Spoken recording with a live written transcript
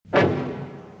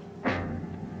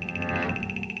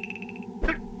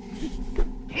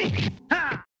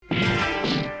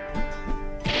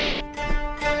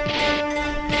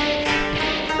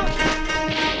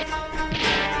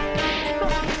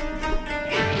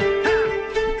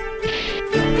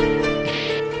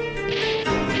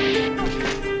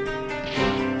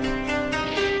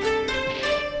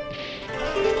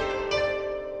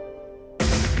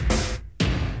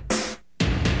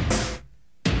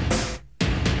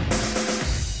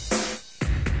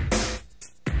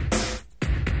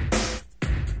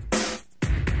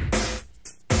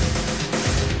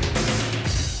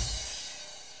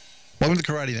Welcome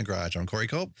to Karate in the Garage. I'm Corey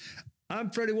Culp.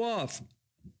 I'm Freddie Woff.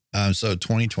 So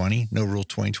 2020, no rule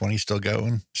 2020, still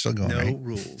going, no right?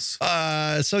 rules.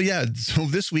 So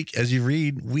this week, as you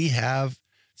read, we have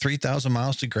 3,000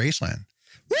 Miles to Graceland.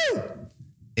 Woo!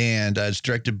 And it's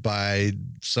directed by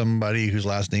somebody whose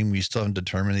last name we still haven't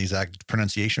determined the exact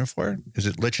pronunciation for. Is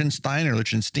it Lichtenstein or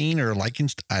Lichtenstein or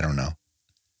Lichtenstein? I don't know.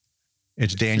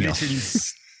 It's Daniel.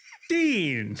 Lichtenstein.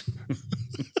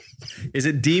 Is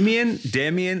it Damian?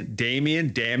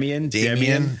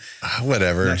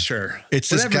 Whatever. Not sure. It's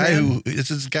this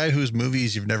guy whose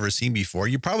movies you've never seen before.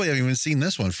 You probably haven't even seen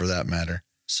this one for that matter.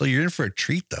 So you're in for a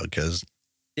treat though, because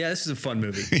this is a fun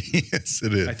movie. Yes,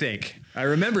 it is. I think I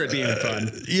remember it being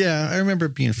fun. Yeah, I remember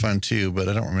it being fun too, but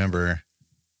I don't remember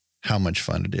how much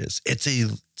fun it is.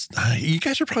 You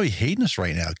guys are probably hating us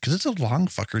right now because it's a long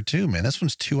fucker too, man. This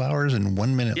one's 2 hours and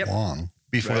 1 minute long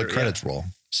before the credits roll.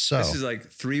 So this is like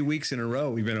 3 weeks in a row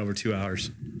we've been over 2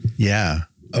 hours. Yeah.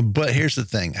 But here's the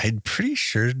thing. I'm pretty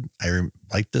sure I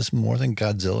like this more than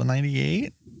Godzilla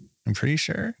 98. I'm pretty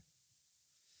sure.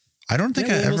 I don't think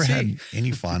I ever had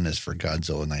any fondness for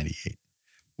Godzilla 98.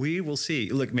 We will see.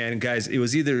 Look, man, guys, it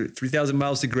was either 3,000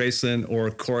 Miles to Graceland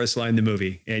or Chorus Line, the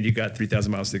movie. And you got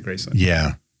 3,000 Miles to Graceland.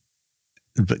 Yeah.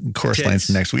 But Chorus Line's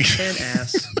next week. And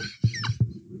ass.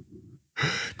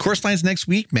 Chorus Line's next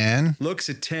week, man. Looks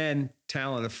at 10,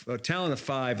 talent of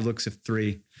 5, looks at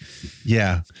 3.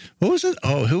 Yeah. What was it?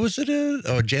 Oh, who was it?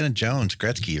 Janet Jones,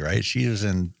 Gretzky, right? She was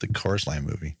in the Chorus Line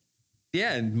movie.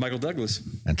 Yeah, and Michael Douglas.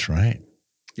 That's right.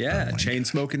 Yeah, chain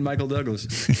smoking Michael Douglas.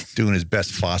 Doing his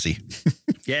best Fosse.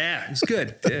 Yeah, it's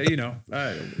good.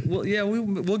 We'll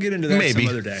get into that some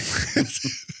other day.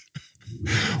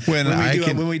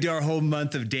 When we do our whole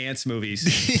month of dance movies.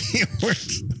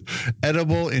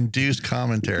 Edible induced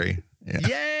commentary. Yeah.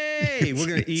 Yay! We're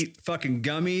going to eat fucking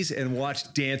gummies and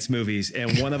watch dance movies,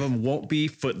 and one of them won't be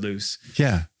Footloose.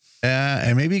 Yeah.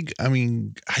 And maybe, I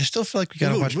still feel like we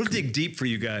got to watch. We'll dig deep for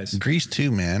you guys. Grease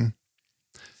 2, man.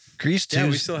 Grease 2. Yeah,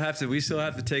 we still have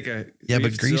to take a. Yeah,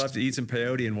 but Grease. Still have to eat some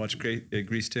peyote and watch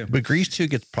Grease 2. But Grease 2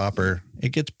 gets proper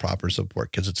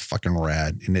support because it's fucking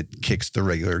rad and it kicks the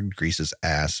regular Grease's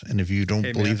ass. And if you don't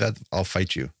believe that, I'll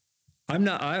fight you. I'm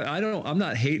not. I'm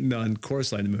not hating on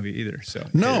Chorus Line the movie either. So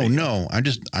no.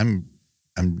 I'm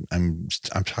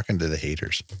talking to the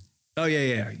haters. Oh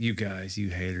yeah. You guys, you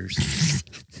haters.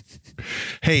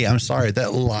 Hey, I'm sorry.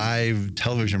 That live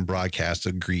television broadcast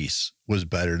of Grease was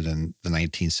better than the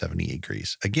 1978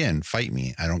 Grease. Again, fight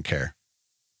me. I don't care.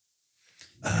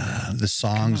 The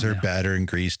songs are better in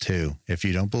Grease too. If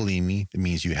you don't believe me, it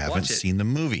means you haven't seen the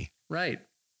movie. Right.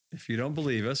 If you don't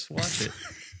believe us, watch it.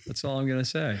 That's all I'm going to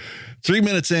say. 3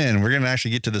 minutes in, we're going to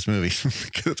actually get to this movie.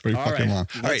 It's pretty fucking long.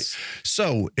 All right.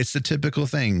 So it's the typical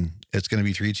thing. It's going to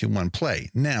be 3, 2, 1,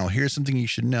 play. Now, here's something you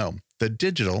should know. The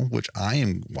digital, which I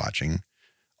am watching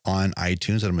on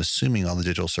iTunes, and I'm assuming all the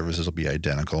digital services will be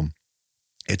identical.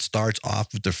 It starts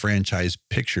off with the Franchise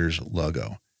Pictures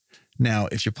logo. Now,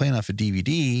 if you're playing off a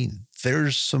DVD,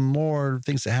 there's some more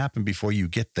things that happen before you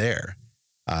get there.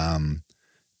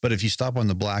 But if you stop on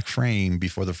the black frame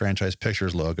before the Franchise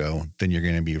Pictures logo, then you're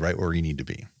going to be right where you need to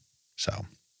be. So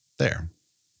there.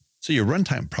 So your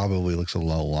runtime probably looks a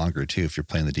little longer too if you're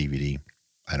playing the DVD.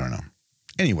 I don't know.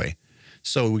 Anyway,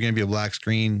 so we're going to be a black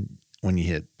screen. When you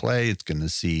hit play, it's going to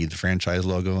see the franchise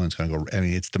logo and it's going to go,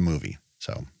 it's the movie.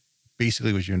 So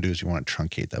basically what you're going to do is you want to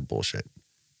truncate that bullshit.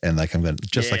 And like how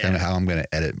I'm going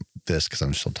to edit this because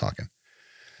I'm still talking.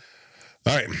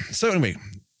 All right. So anyway, here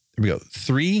we go.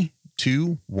 3,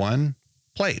 2, 1,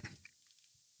 play.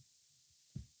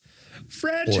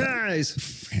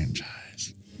 Franchise.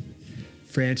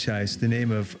 Franchise, the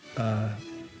name of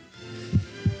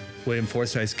William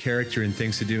Forsythe's character in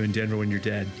Things to Do in Denver When You're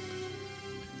Dead.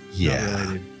 Yeah. Not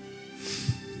related.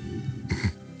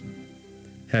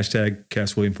 Hashtag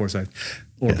cast William Forsythe.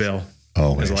 Or Bill,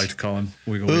 as I like to call him.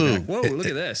 We go way back. Whoa, look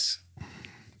at this.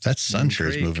 That sun sure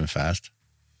is moving fast.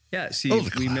 Yeah, see,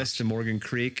 we missed the Morgan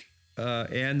Creek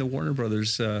and the Warner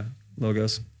Brothers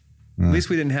logos. At least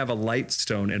we didn't have a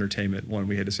Lightstone Entertainment one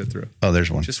we had to sit through. Oh, there's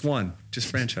one. Just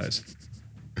franchise.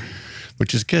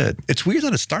 Which is good. It's weird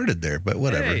that it started there, but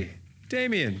whatever. Hey,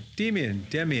 Demian.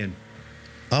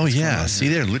 Oh, yeah. See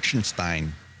there,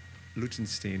 Liechtenstein.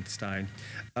 Stein.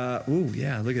 Ooh,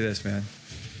 yeah, look at this, man.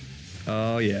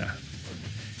 Oh, yeah.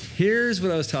 Here's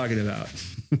what I was talking about.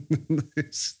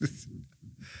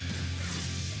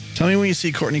 Tell me when you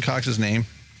see Courtney Cox's name.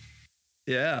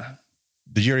 Yeah.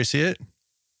 Did you already see it?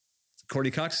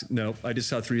 Courtney Cox? No, I just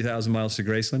saw 3,000 Miles to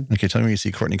Graceland. Okay, tell me when you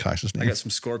see Courtney Cox's name. I got some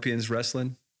Scorpions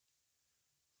wrestling.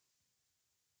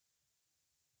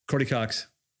 Courtney Cox.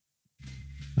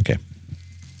 Okay.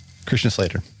 Christian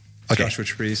Slater. Okay. Joshua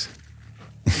Trees.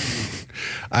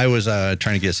 I was trying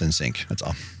to get us in sync. That's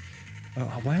all. Oh,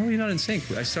 why are we not in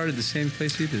sync? I started the same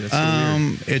place you did. That's so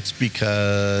weird. It's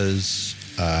because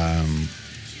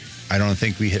I don't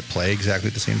think we hit play exactly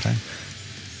at the same time.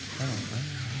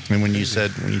 I mean, when you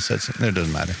said something, it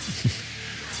doesn't matter.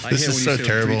 This is so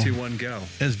terrible. 3, 2, 1, go.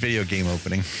 It's video game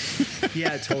opening.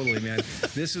 Yeah, totally, man.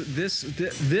 This.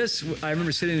 I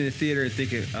remember sitting in the theater and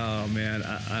thinking, "Oh man,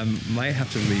 I might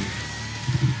have to leave."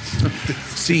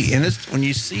 See, and when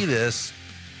you see this,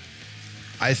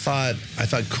 I thought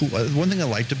cool. One thing I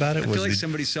liked about it was I feel like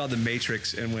somebody saw The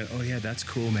Matrix and went, "Oh yeah, that's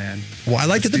cool, man." Well, I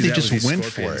liked it that they just went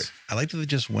for it. I liked that they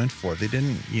just went for it. They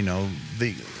didn't,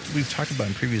 we've talked about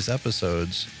in previous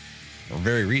episodes, or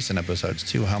very recent episodes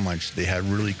too, how much they had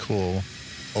really cool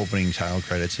opening title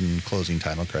credits and closing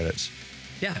title credits.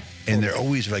 Yeah. And they're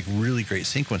always like really great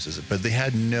sequences, but they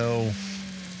had no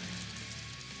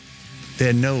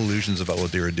illusions about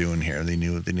what they were doing here. They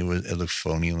knew it looked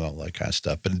phony and all that kind of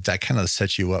stuff. But that kind of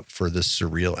sets you up for this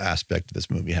surreal aspect this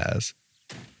movie has.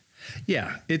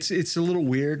 Yeah, it's a little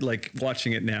weird, like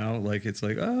watching it now. Like it's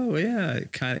like, oh yeah,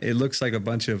 it looks like a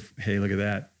bunch of, hey, look at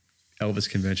that, Elvis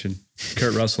convention.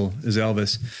 Kurt Russell is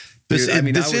Elvis. This I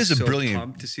was a brilliant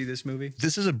pumped to see this movie.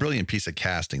 This is a brilliant piece of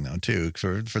casting, though, too.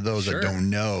 For those that don't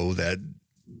know that,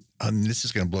 this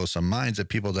is going to blow some minds of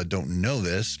people that don't know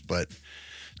this, but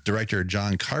director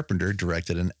John Carpenter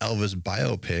directed an Elvis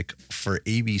biopic for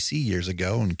ABC years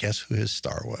ago, and guess who his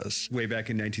star was? Way back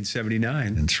in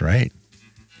 1979. That's right.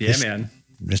 Yeah, man.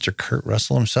 Mr. Kurt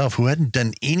Russell himself, who hadn't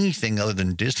done anything other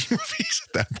than Disney movies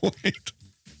at that point.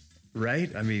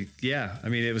 Right? I mean, yeah. I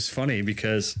mean, it was funny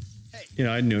because,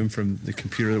 I knew him from The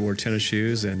Computer That Wore Tennis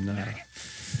Shoes and,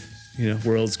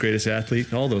 World's Greatest Athlete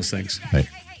and all those things. Right.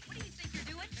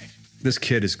 This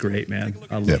kid is great, man.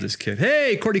 I love this kid.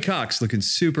 Hey, Courtney Cox, looking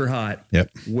super hot. Yep.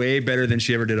 Way better than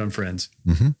she ever did on Friends.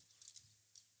 Mm-hmm.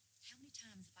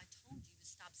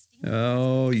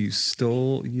 Oh, you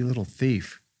little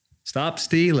thief. Stop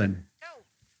stealing.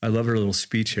 I love her little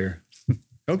speech here.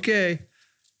 Okay.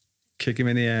 Kick him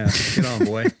in the ass. Get on,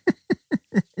 boy.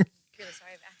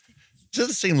 Is it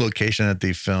the same location that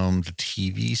they filmed the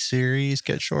TV series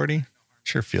Get Shorty?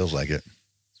 Sure feels like it.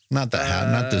 Not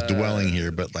this dwelling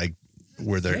here, but like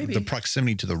where they're the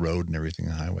proximity to the road and everything,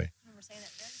 the highway.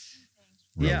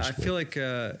 Yeah, I feel like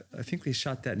I think they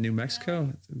shot that in New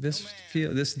Mexico. This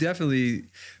definitely,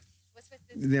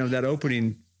 that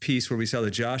opening piece where we saw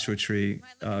the Joshua Tree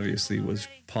obviously was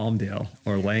Palmdale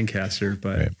or Lancaster,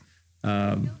 but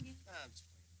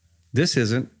this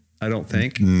isn't. I don't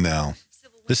think. No,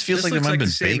 this feels like it might have been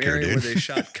Baker, dude. Where they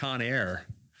shot Con Air,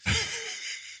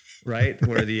 right?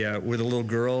 Where the little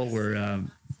girl,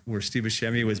 where Steve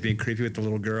Buscemi was being creepy with the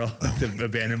little girl at the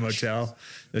abandoned motel,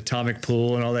 the atomic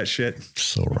pool, and all that shit.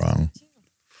 So wrong.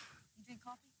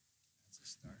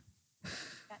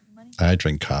 I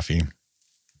drink coffee.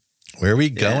 Where are we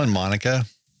going, Monica?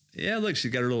 Yeah, look,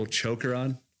 she's got her little choker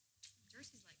on.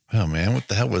 Oh, man, what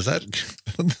the hell was that?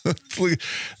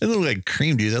 It looked like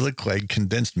cream, dude. That looked like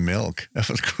condensed milk. That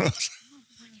was gross.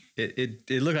 It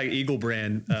looked like Eagle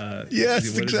brand.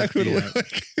 Yes, exactly what it looked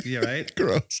like. Yeah, right?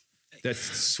 Gross. That's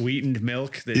sweetened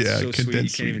milk that's so sweet you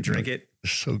can't even drink it.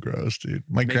 So gross, dude.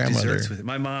 My Make grandmother. desserts with it.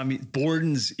 My mom,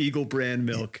 Borden's Eagle brand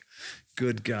milk.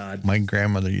 Good God. My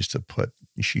grandmother used to put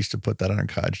that on her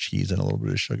cottage cheese and a little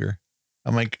bit of sugar.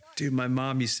 I'm like, dude, my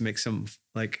mom used to make some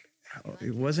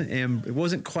it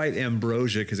wasn't quite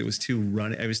ambrosia because it was too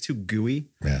runny. It was too gooey.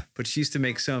 Yeah. But she used to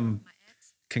make some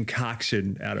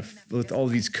concoction with all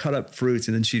these cut up fruits,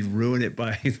 and then she'd ruin it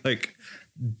by like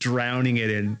drowning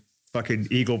it in fucking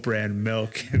Eagle brand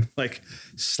milk and like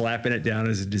slapping it down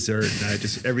as a dessert.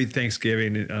 And every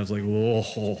Thanksgiving, I was like,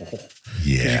 whoa.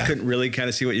 Yeah. You couldn't really kind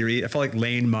of see what you're eating. I felt like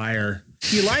Lane Meyer.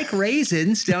 You like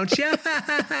raisins, don't you?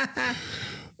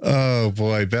 Oh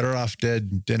boy, Better Off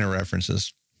Dead dinner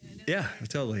references. Yeah,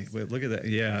 totally. Wait, look at that.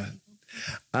 Yeah.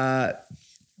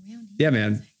 Yeah,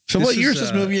 man. So what year is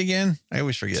this movie again? I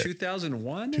always forget.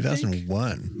 2001.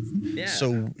 2001. Yeah.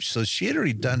 So she had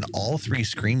already done all 3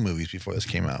 Scream movies before this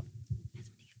came out.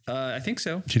 I think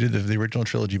so. She did the original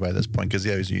trilogy by this point because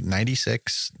it was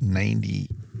 96,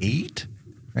 98,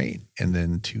 right? And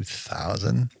then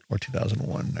 2000 or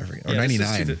 2001, I forget. Or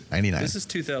 99. 99. This is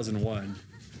 2001.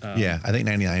 Yeah, I think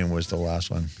 99 was the last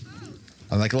one.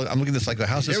 I'm looking at this like,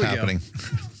 how's this happening?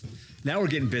 Now we're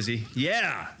getting busy.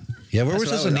 Yeah. Yeah, where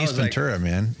was this in Ace Ventura,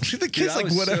 man? The kid's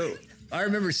like, what? I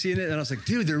remember seeing it and I was like,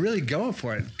 dude, they're really going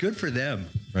for it. Good for them.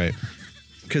 Right.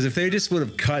 Because if they just would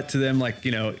have cut to them, like,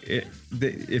 you know,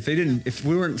 if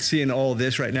we weren't seeing all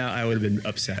this right now, I would have been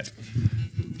upset.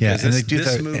 Yeah, and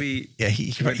this movie, yeah,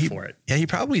 he went for it. Yeah, he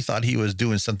probably thought he was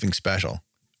doing something special,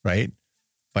 right?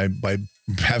 By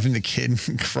having the kid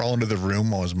crawl into the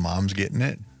room while his mom's getting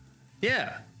it.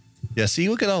 Yeah. Yeah, see,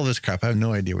 look at all this crap. I have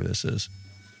no idea where this is.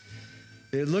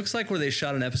 It looks like where they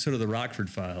shot an episode of The Rockford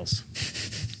Files.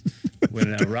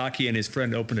 When Rocky and his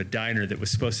friend opened a diner that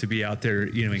was supposed to be out there,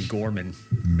 you know, in Gorman.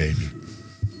 Maybe.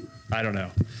 I don't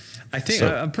know.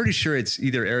 I'm pretty sure it's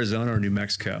either Arizona or New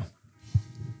Mexico.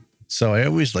 So I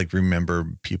always remember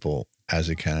people as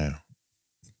they kind of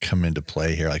come into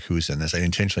play here, like who's in this. I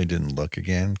intentionally didn't look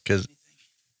again because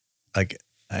I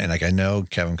know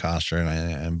Kevin Costner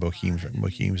and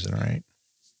Bokeem's in, right?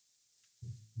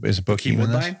 Is it Bokeem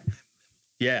in this?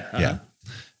 Yeah. Yeah.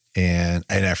 And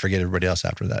I forget everybody else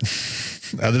after that,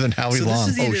 other than Howie Long.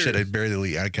 Oh shit!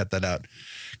 I cut that out.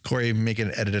 Corey, make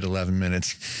it edited 11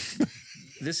 minutes.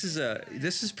 This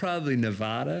is probably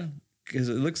Nevada because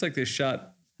it looks like they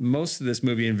shot most of this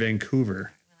movie in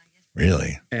Vancouver.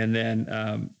 Really? And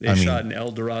then they shot in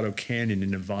El Dorado Canyon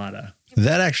in Nevada.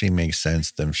 That actually makes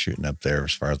sense. Them shooting up there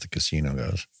as far as the casino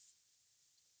goes.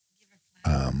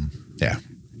 Yeah.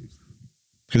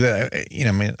 Because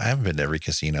I haven't been to every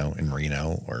casino in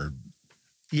Reno or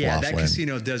Laughlin.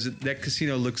 That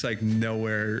casino looks like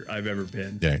nowhere I've ever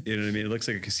been. Yeah. You know what I mean? It looks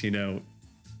like a casino.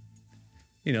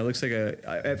 You know, it looks like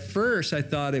at first I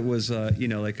thought it was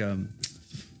like a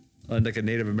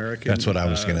Native American. That's what I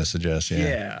was going to suggest. Yeah.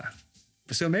 Yeah.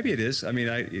 So maybe it is. I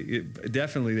mean,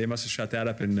 definitely they must have shot that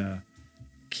up in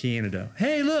Canada.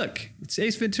 Hey, look, it's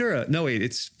Ace Ventura. No, wait,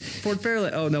 it's Ford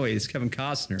Fairlane. Oh, no, wait, it's Kevin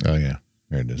Costner. Oh, yeah.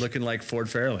 There it is. Looking like Ford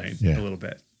Fairlane a little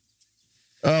bit.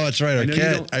 Oh, that's right.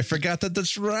 Arquette. I forgot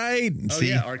that's right. Oh,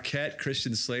 yeah. Arquette,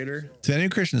 Christian Slater. See, I knew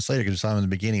Christian Slater because I saw him in the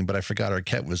beginning, but I forgot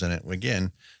Arquette was in it.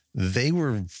 Again, they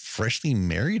were freshly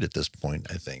married at this point,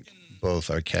 I think. Both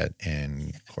Arquette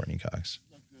and Courtney Cox.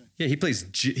 Yeah, he plays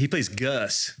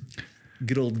Gus.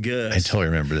 Good old Gus. I totally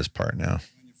remember this part now.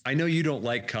 I know you don't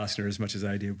like Costner as much as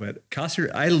I do, but Costner,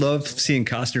 I love seeing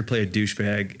Costner play a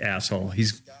douchebag asshole.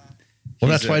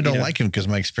 That's why I don't like him, because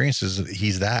my experience is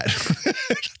he's that.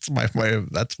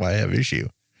 That's why I have issue.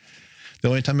 The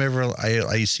only time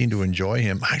I seem to enjoy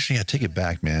him, actually, I take it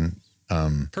back, man.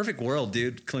 Perfect World,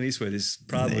 dude. Clint Eastwood is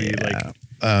probably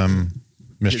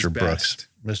Mr. Brooks.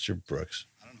 Mr. Brooks.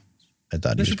 I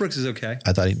thought Mr. Brooks is okay.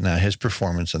 I thought his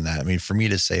performance in that. I mean, for me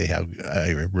to say how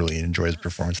I really enjoy his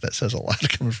performance, that says a lot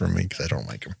coming from me because I don't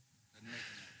like him.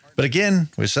 But again,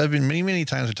 we've said many, many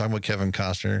times we talk about Kevin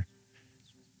Costner.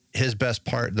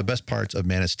 The best parts of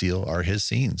Man of Steel are his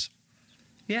scenes.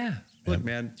 Yeah, look,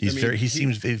 man. He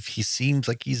seems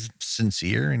like he's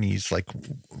sincere, and he's like,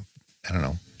 I don't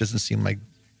know, doesn't seem like.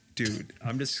 Dude,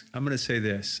 I'm gonna say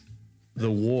this: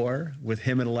 The War with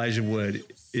him and Elijah Wood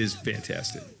is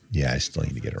fantastic. Yeah, I still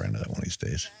need to get around to that one of these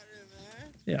days.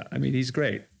 Yeah, I mean, he's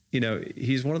great. You know,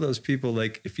 he's one of those people,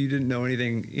 like, if you didn't know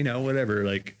anything, you know, whatever,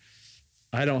 like,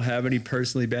 I don't have any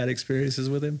personally bad experiences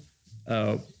with him.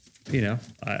 You know,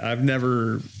 I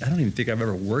don't even think I've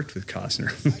ever worked with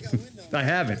Costner. I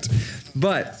haven't.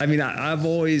 But, I mean, I've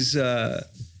always,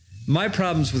 my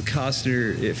problems with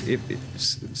Costner, if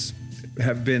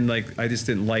have been like, I just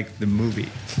didn't like the movie.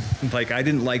 Like, I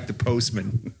didn't like The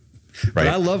Postman. Right. But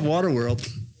I love Waterworld.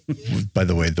 By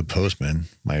the way, The Postman,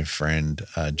 my friend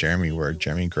Jeremy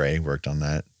Gray worked on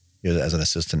that. He was as an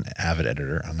assistant Avid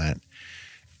editor on that.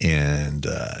 And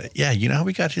you know how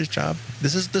we got his job?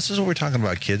 This is what we're talking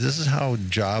about, kids. This is how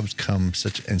jobs come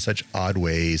in such odd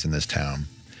ways in this town.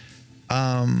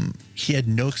 He had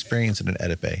no experience in an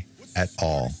edit bay at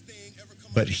all,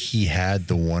 but he had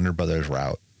the Warner Brothers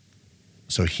route.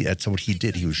 So that's what he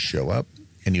did. He would show up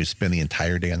and he would spend the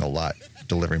entire day on the lot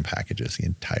delivering packages the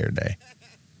entire day.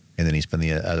 And then he spent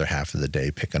the other half of the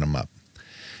day picking them up.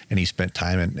 And he spent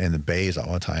time in the bays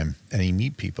all the time, and he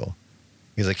meet people.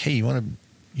 He's like, hey, you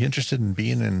interested in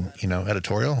being in,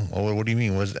 editorial? Oh, what do you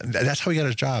mean? That's how he got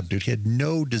his job, dude. He had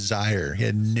no desire. He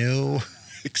had no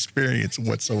experience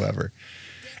whatsoever.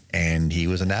 and he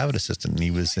was an avid assistant. And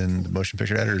he was in the Motion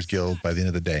Picture Editors Guild by the end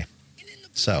of the day.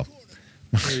 So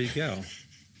there you go.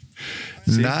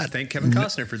 See, thank Kevin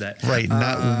Costner for that. Right.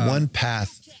 Not one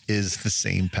path is the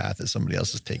same path that somebody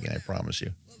else is taking, I promise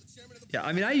you. Yeah,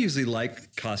 I mean, I usually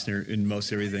like Costner in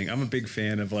most everything. I'm a big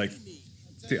fan of I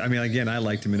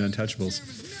liked him in Untouchables.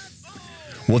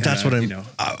 Well, that's what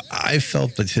I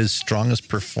felt that his strongest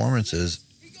performances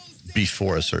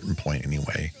before a certain point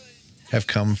anyway have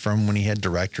come from when he had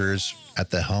directors at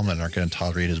the helm that aren't going to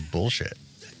tolerate his bullshit.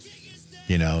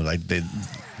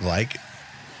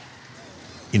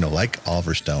 Like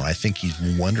Oliver Stone. I think he's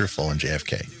wonderful in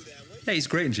JFK. Yeah, he's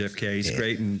great in JFK. He's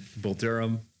great in Bull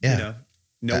Durham. Yeah.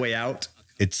 No Way Out.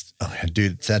 That's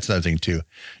another thing too.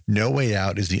 No Way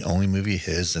Out is the only movie of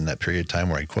his in that period of time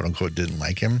where I quote unquote didn't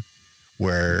like him,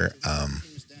 where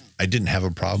I didn't have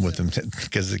a problem with him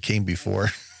because it came before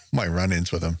my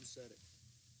run-ins with him.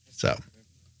 So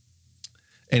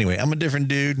anyway, I'm a different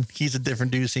dude. He's a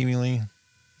different dude seemingly.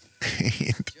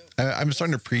 I'm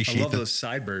starting to appreciate I love those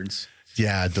sideburns.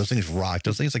 Yeah, those things rock.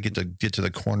 Those things get to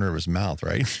the corner of his mouth,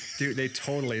 right? Dude,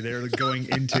 they're going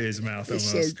into his mouth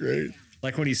almost. So great.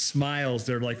 Like when he smiles,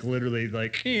 they're like literally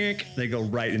like they go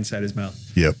right inside his mouth.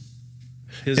 Yep.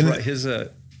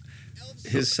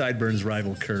 His sideburns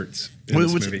rival Kurt's in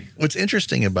this movie. What's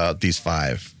interesting about these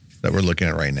five that we're looking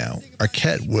at right now,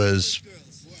 Arquette was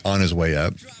on his way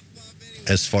up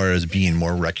as far as being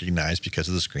more recognized because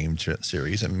of the Scream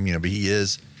series. But he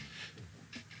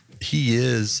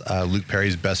is Luke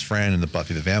Perry's best friend in the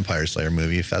Buffy the Vampire Slayer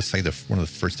movie. If that's like one of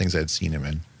the first things I had seen him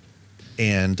in.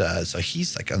 And so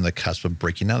he's like on the cusp of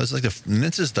breaking out. This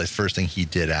is the first thing he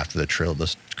did after the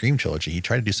Scream trilogy. He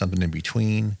tried to do something in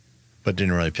between, but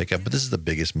didn't really pick up. But this is the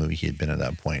biggest movie he had been at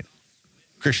that point.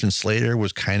 Christian Slater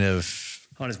was kind of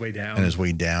on his way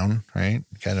down. Right?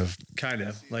 Kind of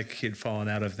like he had fallen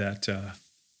out of that.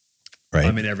 Right.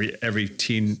 I mean, every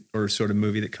teen or sort of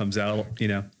movie that comes out,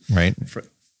 Right.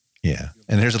 Yeah.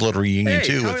 And there's a little reunion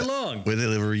too with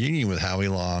a reunion with Howie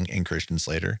Long and Christian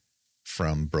Slater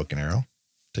from Broken Arrow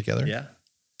together. Yeah,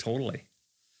 totally.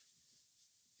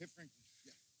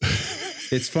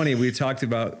 It's funny. We talked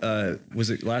about, was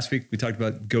it last week? We talked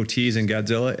about goatees and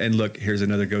Godzilla. And look, here's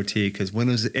another goatee. Because when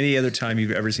was any other time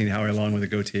you've ever seen Howie Long with a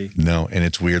goatee? No, and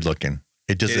it's weird looking.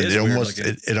 It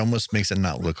almost makes it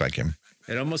not look like him.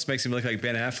 It almost makes him look like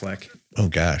Ben Affleck. Oh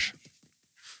gosh.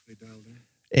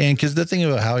 And because the thing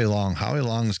about Howie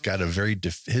Long's got a very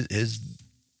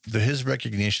his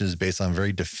recognition is based on a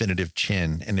very definitive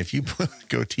chin, and if you put a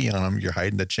goatee on him, you're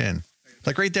hiding the chin.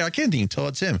 Like right there, I can't even tell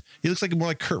it's him. He looks like more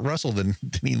like Kurt Russell than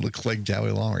he looks like Howie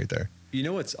Long right there. You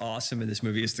know what's awesome in this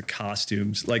movie is the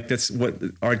costumes. Like that's what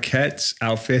Arquette's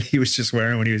outfit he was just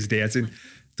wearing when he was dancing.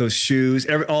 Those shoes,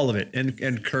 all of it,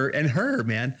 and Kurt and her,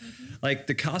 man. Like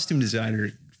the costume designer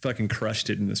fucking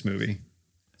crushed it in this movie.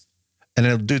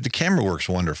 And dude, the camera work's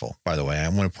wonderful. By the way, I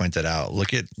want to point that out.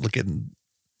 Look at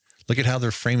how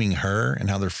they're framing her and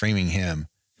how they're framing him.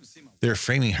 They're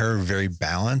framing her very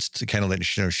balanced to kind of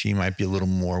let you know she might be a little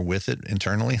more with it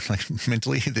internally, like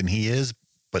mentally, than he is.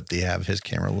 But they have his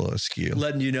camera a little askew,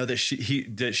 letting you know that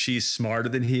she's smarter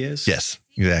than he is. Yes,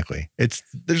 exactly.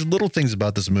 There's little things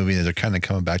about this movie that are kind of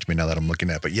coming back to me now that I'm looking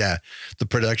at. But yeah, the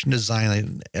production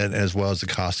design as well as the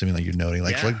costuming, like you're noting,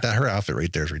 like that her outfit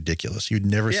right there is ridiculous. You'd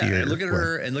never see her. Look at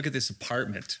her and look at this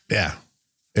apartment. Yeah,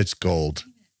 it's gold.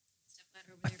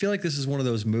 I feel like this is one of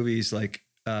those movies like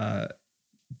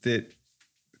that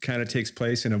kind of takes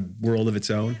place in a world of its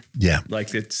own. Yeah.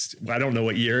 Like I don't know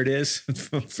what year it is.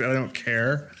 I don't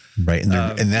care. Right. And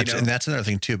that's another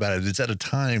thing too about it. It's at a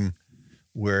time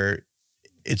where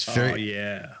it's very,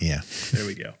 yeah. There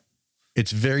we go.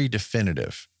 It's very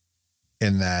definitive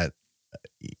in that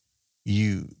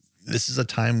this is a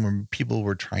time when people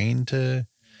were trying to,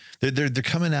 they're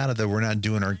coming out of that. We're not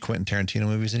doing our Quentin Tarantino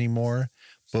movies anymore.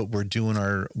 But we're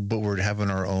having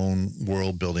our own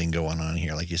world building going on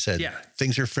here. Like you said,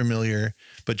 things are familiar,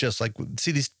 but just like,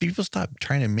 see, these people stop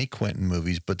trying to make Quentin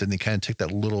movies, but then they kind of take that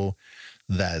little,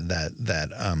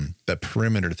 that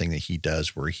perimeter thing that he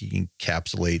does where he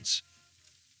encapsulates,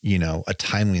 a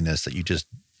timeliness that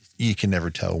you can never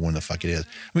tell when the fuck it is.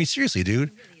 I mean, seriously,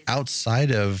 dude, outside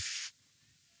of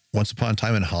Once Upon a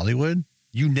Time in Hollywood,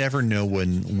 you never know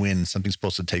when something's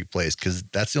supposed to take place. Cause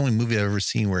that's the only movie I've ever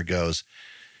seen where it goes,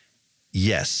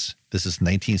 yes, this is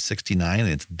 1969 and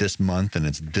it's this month and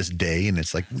it's this day. And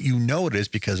it's like, it is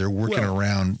because they're working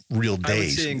around real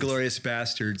days. I would say Inglourious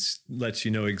Bastards lets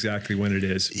you know exactly when it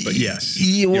is, but yes.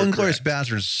 Inglourious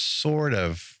Bastards sort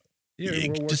of,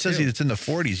 it just says it's in the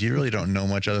 40s. You really don't know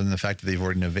much other than the fact that they've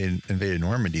already invaded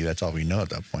Normandy. That's all we know at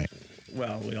that point.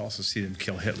 Well, we also see them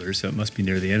kill Hitler, so it must be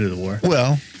near the end of the war.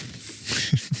 Well,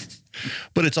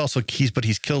 But it's also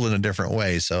he's killed in a different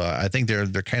way. So I think they're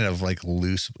kind of like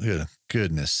loose.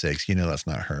 Goodness sakes, that's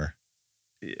not her.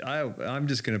 I'm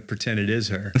just going to pretend it is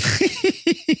her.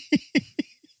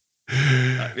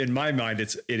 In my mind,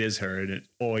 it is her, and it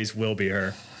always will be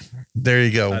her. There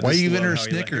you go. Why are you giving her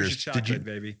Snickers? Did you,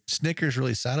 baby? Snickers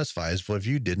really satisfies. Well, if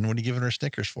you didn't, what are you giving her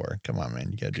Snickers for? Come on,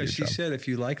 man. You got to do your job. Because she said, if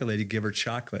you like a lady, give her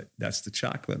chocolate. That's the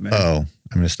chocolate, man. Oh,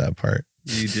 I missed that part.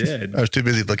 You did. I was too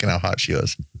busy looking how hot she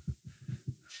was.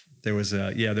 There was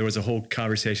a whole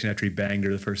conversation after he banged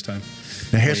her the first time.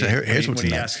 Now here's what's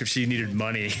when he asked if she needed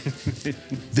money.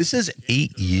 This is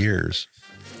 8 years.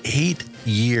 8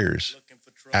 years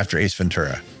after Ace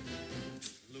Ventura.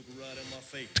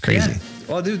 It's crazy. Yeah.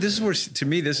 Well, dude, this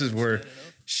is where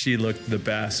she looked the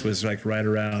best, was like right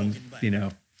around,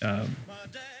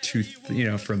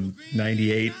 from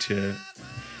 98 to,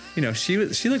 she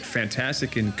looked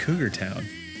fantastic in Cougar Town.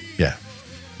 Yeah.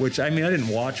 Which, I mean, I didn't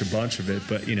watch a bunch of it,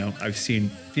 but I've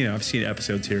seen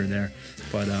episodes here and there.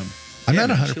 But I'm not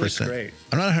 100%.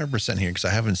 I'm not 100% here because I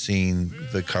haven't seen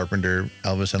the Carpenter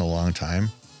Elvis in a long time.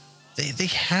 They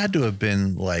had to have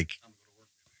been like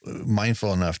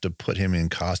mindful enough to put him in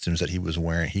costumes that he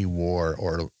wore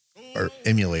or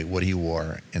emulate what he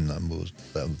wore in that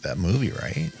movie,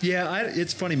 right? Yeah,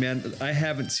 it's funny, man. I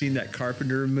haven't seen that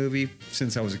Carpenter movie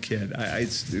since I was a kid.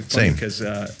 It's funny because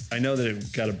I know that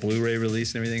it got a Blu-ray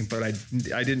release and everything, but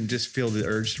I didn't just feel the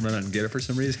urge to run out and get it for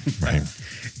some reason. Right.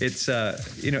 It's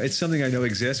it's something I know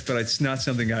exists, but it's not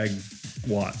something I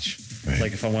watch. Right.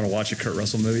 Like if I want to watch a Kurt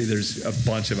Russell movie, there's a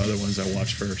bunch of other ones I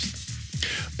watch first.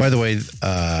 By the way,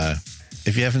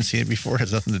 if you haven't seen it before, it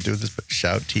has nothing to do with this, but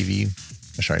Shout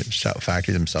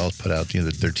Factory themselves put out,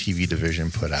 their TV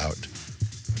division put out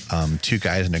 2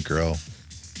 guys and a girl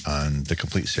on the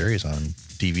complete series on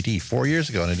DVD 4 years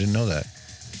ago, and I didn't know that.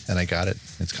 And I got it.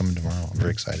 It's coming tomorrow. I'm very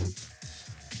excited.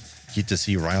 Get to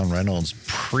see Ryan Reynolds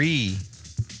pre-waiting.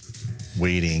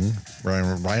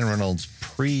 Ryan Reynolds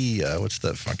what's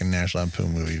the fucking National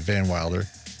Lampoon movie? Van Wilder.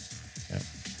 Yeah.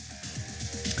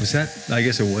 Was that? I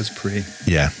guess it was pre.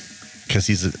 Yeah.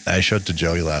 Because I showed to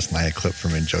Joey last night a clip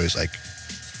from him, and Joey's like,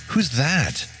 who's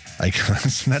that? Like,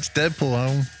 that's Deadpool,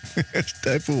 home. It's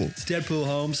Deadpool. It's Deadpool,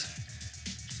 Holmes.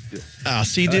 Oh,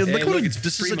 see, dude,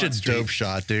 this is such a dope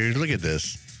shot, dude. Look at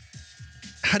this.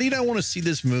 How do you not want to see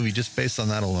this movie just based on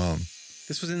that alone?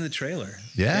 This was in the trailer.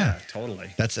 Yeah, totally.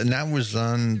 That was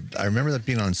on. I remember that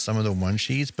being on some of the one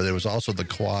sheets, but there was also the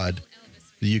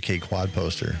UK quad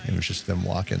poster. It was just them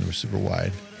walking. It was super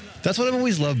wide. That's what I've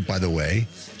always loved, by the way.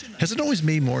 Has it always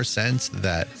made more sense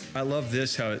that... I love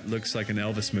this, how it looks like an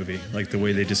Elvis movie, like the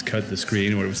way they just cut the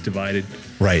screen where it was divided.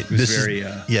 Right. It was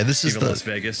this is Las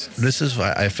Vegas. This is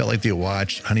why I felt like they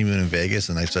watched Honeymoon in Vegas,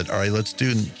 and I said, all right, let's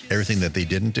do everything that they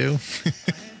didn't do.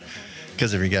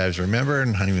 Because if you guys remember,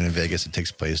 in Honeymoon in Vegas, it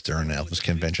takes place during the Elvis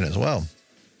convention as well.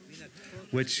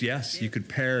 Which, yes, you could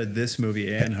pair this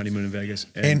movie and Honeymoon in Vegas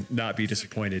and not be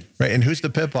disappointed. Right. And who's the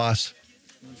pit boss?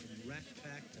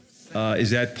 Is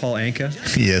that Paul Anka?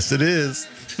 Yes, it is.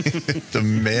 The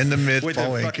man, the myth, with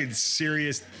Paul the Anka. Fucking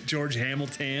serious George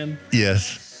Hamilton.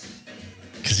 Yes.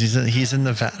 Because he's in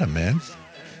Nevada, man.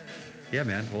 Yeah,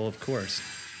 man. Well, of course.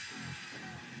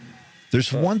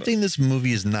 There's one thing this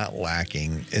movie is not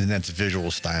lacking, and that's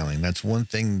visual styling. That's one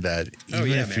thing that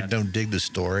even if you don't dig the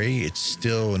story, it's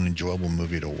still an enjoyable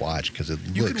movie to watch because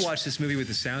you could watch this movie with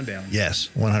the sound down. Yes,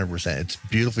 100%. It's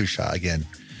beautifully shot. Again,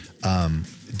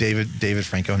 David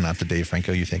Franco, not the Dave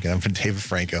Franco you're thinking of, but David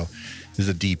Franco is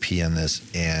a DP on this,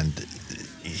 and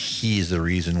he is the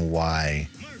reason why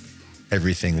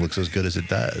everything looks as good as it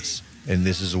does. And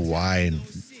this is why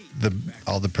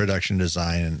all the production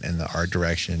design and the art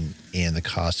direction and the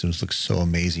costumes look so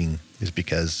amazing, is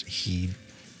because he's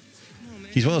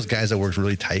one of those guys that works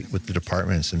really tight with the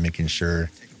departments and making sure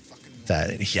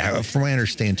that, from what I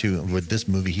understand too, with this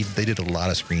movie, they did a lot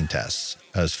of screen tests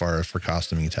as far as for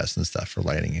costuming tests and stuff for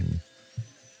lighting, and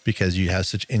because you have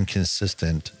such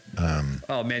inconsistent.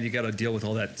 Oh man, you got to deal with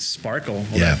all that sparkle,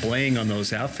 all that bling on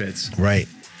those outfits, right?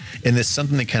 And it's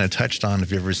something they kind of touched on.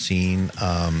 If you've ever seen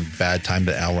Bad Time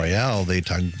to El Royale, they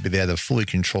had a fully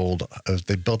controlled.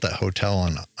 They built that hotel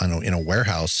in a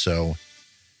warehouse, so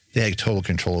they had total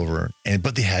control over.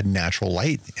 But they had natural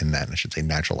light in that. I should say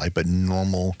natural light, but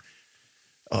normal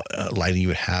lighting you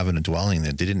would have in a dwelling.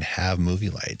 That they didn't have movie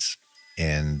lights,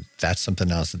 and that's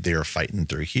something else that they were fighting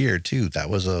through here too. That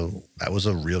was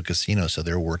a real casino, so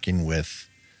they're working with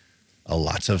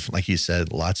lots of, like you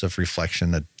said, lots of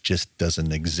reflection that just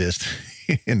doesn't exist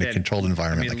in a controlled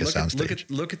environment like a soundstage.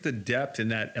 Look at the depth in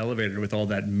that elevator with all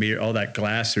that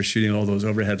glass. They're shooting all those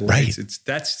overhead lights. Right.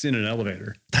 That's in an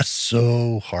elevator. That's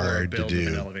so hard to do.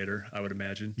 An elevator, I would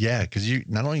imagine. Yeah, because you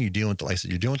not only are you dealing with the lights,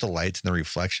 you're dealing with the lights and the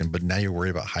reflection, but now you're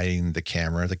worried about hiding the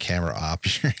camera op.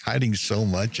 You're hiding so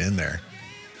much in there.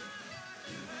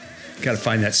 Got to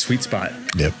find that sweet spot.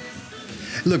 Yep.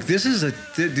 Look, this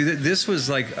was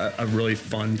like a really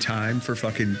fun time for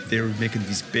fucking. They were making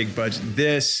these big budget.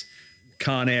 This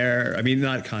Con Air. I mean,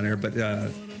 not Con Air, but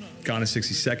Gone in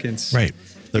 60 Seconds. Right.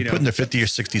 They're putting their 50 or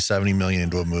 60, 70 million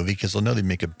into a movie because they'll know they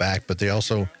make it back, but they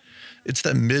also, that's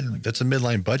a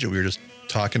midline budget we were just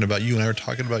talking about. You and I were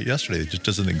talking about yesterday. It just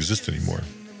doesn't exist anymore.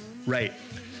 Right.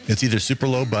 It's either super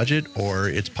low budget or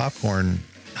it's popcorn.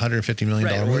 $150 million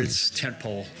right, movie. Or it's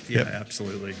tentpole. Yeah, yep.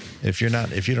 Absolutely. If you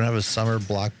don't have a summer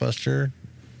blockbuster,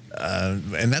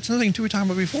 and that's another thing too we talked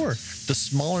about before. The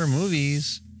smaller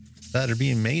movies that are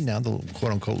being made now, the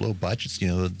quote unquote low budgets, the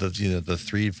 $3,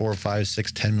 $4, $5,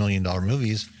 $6, $10 million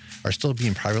movies are still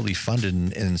being privately funded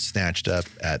and snatched up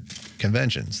at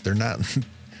conventions. They're not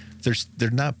they're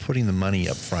not putting the money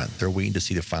up front. They're waiting to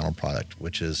see the final product,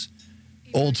 which is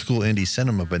old school indie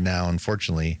cinema, but now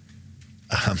unfortunately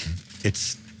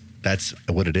that's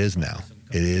what it is now.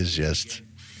 It is just,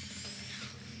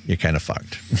 you're kind of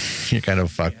fucked. You're kind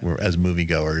of fucked as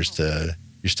moviegoers.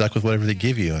 You're stuck with whatever they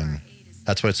give you, and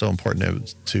that's why it's so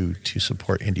important to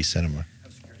support indie cinema.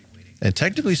 And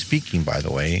technically speaking, by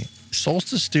the way,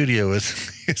 Solstice Studio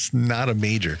is not a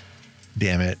major.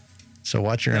 Damn it! So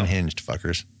watch your Unhinged,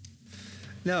 fuckers.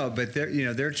 No, but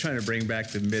they're trying to bring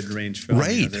back the mid-range film.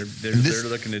 Right. They're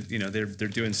looking at they're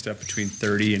doing stuff between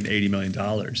 $30 and $80 million.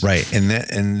 Right, and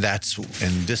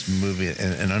this movie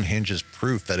and Unhinged is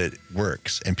proof that it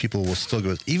works, and people will still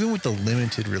go. Even with the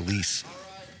limited release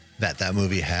that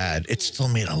movie had, it still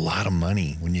made a lot of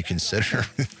money when you consider.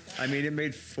 I mean, it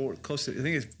made close to, I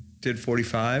think it did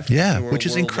 45. Yeah, which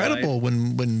is incredible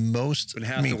when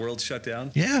half the world shut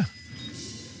down. Yeah.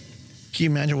 Can you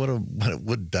imagine what it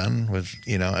would have done with,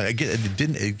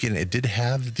 it did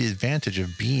have the advantage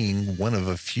of being one of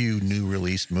a few new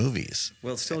released movies.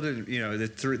 Well, it still did,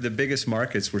 the biggest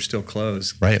markets were still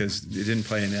closed. Right. Because it didn't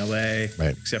play in LA,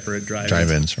 right, except for at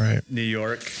drive-ins, right. New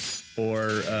York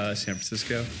or San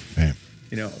Francisco. Right.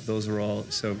 Those were all,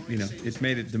 so, it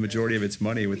made it the majority of its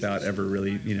money without ever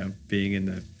really, being in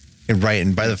the. Right.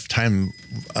 And by the time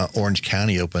Orange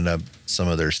County opened up some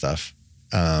of their stuff,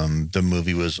 the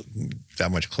movie was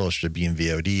that much closer to being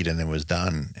VOD'd and then was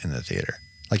done in the theater.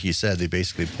 Like you said, they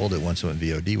basically pulled it once it went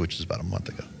VOD, which is about a month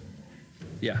ago.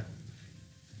 Yeah.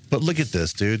 But look at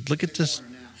this, dude. Look at this.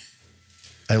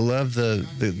 I love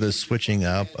the switching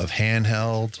up of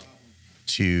handheld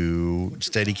to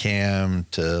Steadicam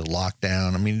to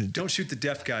lockdown. I mean, don't shoot the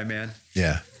deaf guy, man.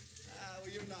 Yeah.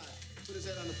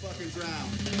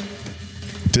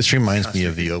 This reminds me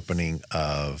of the opening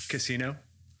of Casino.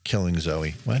 Killing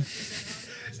Zoe. What?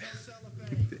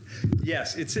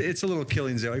 Yes, it's a little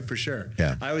Killing Zoe for sure.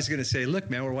 Yeah. I was gonna say, look,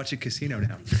 man, we're watching Casino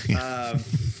now.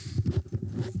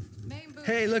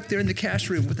 Hey, look, they're in the cash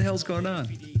room. What the hell's going on?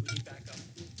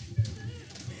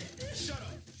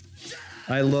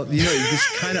 I love,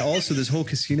 this kind of also this whole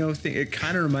casino thing. It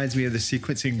kind of reminds me of the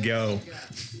sequence in Go.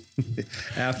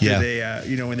 After they,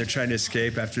 when they're trying to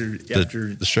escape after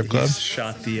the strip club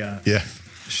shot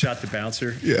the bouncer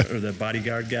or the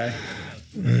bodyguard guy.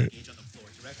 Right.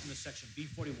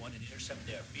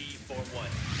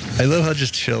 I love how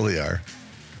just chill they are.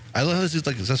 I love how this is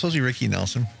like, is that supposed to be Ricky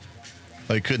Nelson?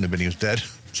 Oh, he couldn't have been. He was dead.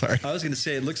 Sorry. I was going to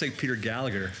say, it looks like Peter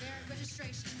Gallagher.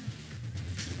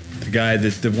 The guy,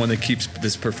 the one that keeps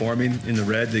this performing in the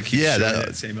red, that keeps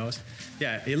that same house.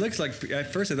 Yeah, it looks like,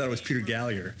 at first I thought it was Peter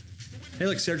Gallagher. Hey,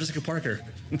 look, Sarah Jessica Parker.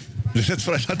 That's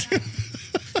what I thought too.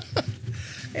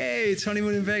 Hey, it's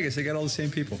Honeymoon in Vegas. They got all the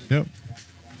same people. Yep.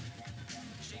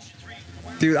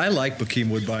 Dude, I like Bokeem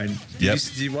Woodbine.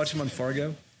 Did you watch him on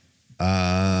Fargo?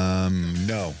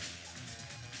 No.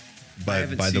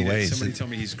 But by the way, somebody told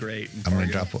me he's great. I'm gonna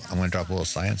drop a little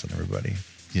science on everybody.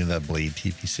 You know that Blade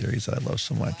TV series that I love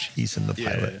so much? He's in the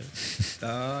pilot.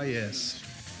 Oh, yes.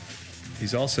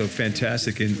 He's also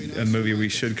fantastic in a movie we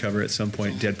should cover at some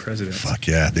point, Dead Presidents. Fuck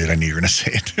yeah, dude. I knew you were going to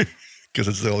say it because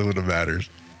it's the only one that matters.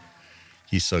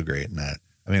 He's so great in that.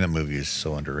 I mean, that movie is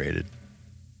so underrated.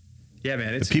 Yeah,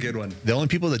 man, it's a good one. The only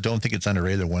people that don't think it's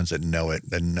underrated are the ones that know it,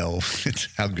 that know it's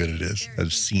how good it is, that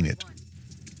have seen it.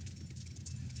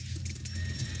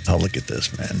 Oh, look at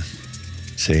this, man.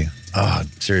 See? Oh,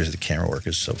 seriously, the camera work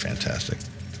is so fantastic.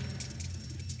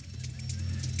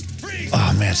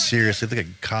 Oh, man, seriously, look at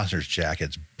Costner's jacket.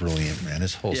 It's brilliant, man.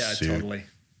 His whole suit. Yeah, totally.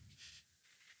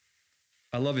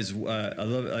 I love his. I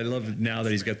love now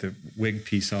that he's got the wig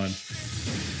piece on.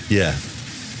 Yeah,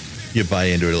 you buy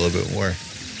into it a little bit more.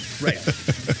 Right.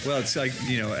 Well, it's like,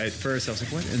 at first I was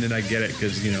like, what? And then I get it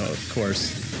because, of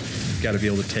course, you've got to be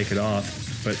able to take it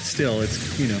off. But still,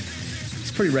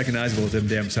 it's pretty recognizable with them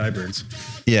damn sideburns.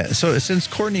 Yeah. So since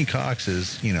Courtney Cox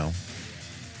is,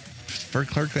 her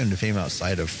claim to fame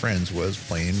outside of Friends was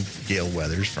playing Gale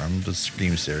Weathers from the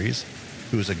Scream series,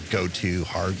 who was a go-to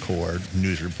hardcore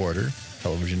news reporter,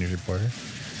 television news reporter.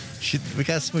 We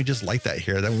got somebody just like that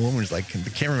here. That woman's like, the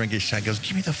cameraman gets shot, goes,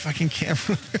 give me the fucking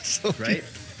camera. So, right?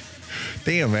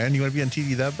 Damn, man, you want to be on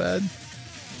TV that bad?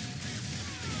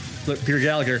 Look, Peter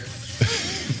Gallagher.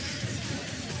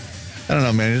 I don't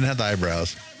know, man. He didn't have the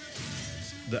eyebrows.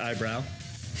 The eyebrow?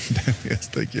 Yes,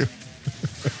 thank you.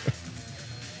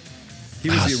 He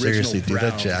was the original seriously, dude,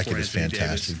 that jacket is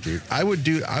fantastic, dude. I would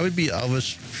be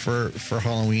Elvis for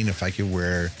Halloween if I could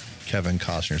wear Kevin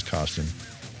Costner's costume.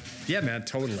 Yeah, man,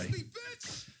 totally.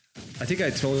 I think I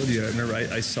told you. I remember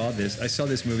I saw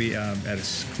this movie at a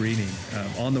screening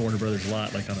on the Warner Brothers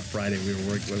lot, like on a Friday. I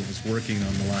was working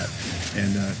on the lot,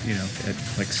 and at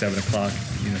like 7 o'clock,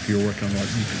 if you were working on the lot,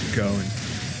 you could go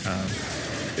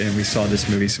and we saw this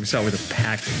movie. So we saw it with a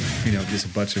pack, just a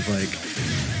bunch of like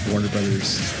Warner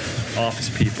Brothers office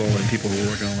people and people who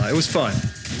were working on the lot. It was fun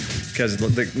because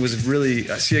it was really.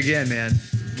 See, again, man,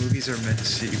 movies are meant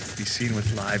to be seen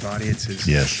with live audiences.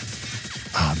 Yes.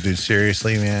 Oh, dude,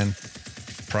 seriously, man.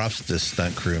 Props to the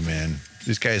stunt crew, man.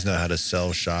 These guys know how to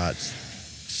sell shots,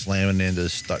 slamming into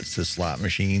slot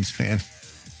machines, man.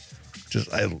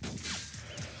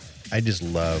 I just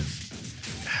love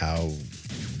how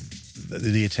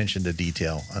the attention to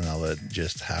detail and all that.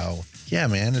 Just how, yeah,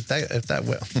 man. If that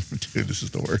well, dude, this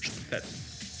is the worst.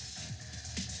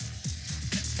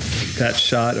 That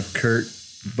shot of Kurt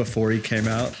before he came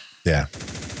out. Yeah.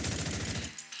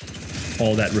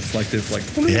 All that reflective, like,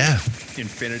 yeah,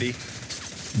 infinity.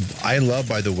 I love,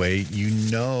 by the way,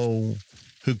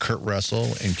 who Kurt Russell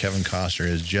and Kevin Costner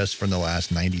is just from the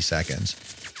last 90 seconds.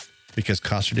 Because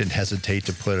Costner didn't hesitate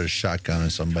to put a shotgun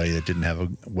on somebody that didn't have a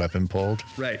weapon pulled.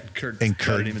 Right. Kurt gave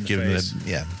him face.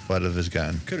 the butt of his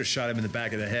gun. Could have shot him in the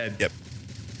back of the head. Yep.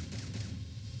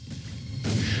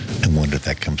 I wonder if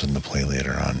that comes into play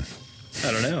later on.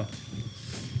 I don't know.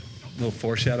 A little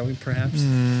foreshadowing, perhaps.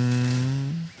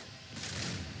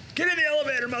 Get in the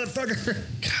elevator, motherfucker!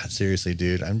 God, seriously,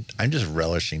 dude, I'm just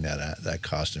relishing that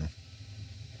costume.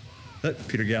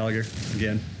 Peter Gallagher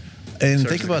again. And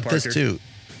think about this too.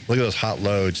 Look at those hot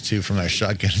loads too from that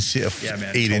shotgun. See a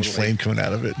 8-inch flame coming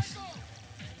out of it.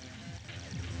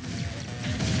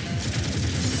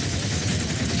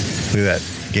 Look at that.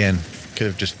 Again, could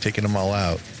have just taken them all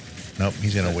out. Nope,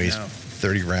 he's gonna waste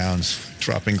 30 rounds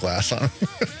dropping glass on him.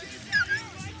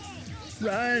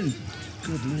 Run!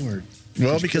 Good Lord.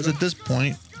 Well, because at this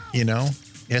point, he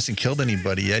hasn't killed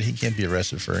anybody yet. He can't be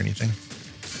arrested for anything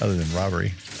other than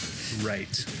robbery. Right.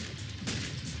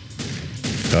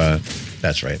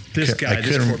 That's right. This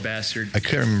poor bastard. I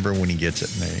couldn't remember when he gets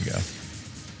it, and there you go.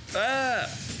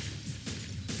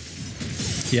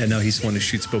 Yeah, no, he's the one who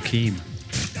shoots Bokeem.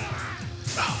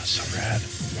 Oh, so rad.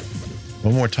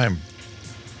 One more time.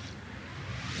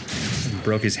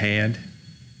 Broke his hand.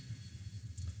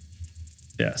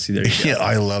 Yeah, see, there you go. Yeah,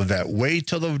 I love that. Wait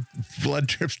till the blood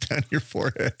drips down your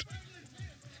forehead.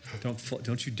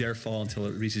 Don't you dare fall until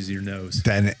it reaches your nose.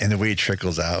 And the way it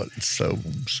trickles out, it's so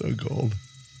gold.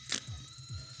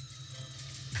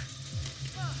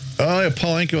 Oh, yeah,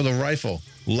 Paul Anka with a rifle.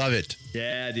 Love it.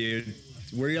 Yeah, dude.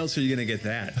 Where else are you going to get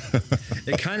that?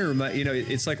 It kind of reminds,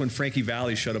 it's like when Frankie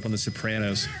Valli showed up on The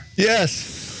Sopranos.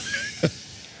 Yes.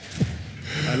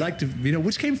 I like to,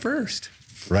 which came first?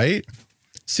 Right?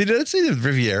 See, did it say the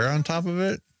Riviera on top of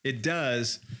it? It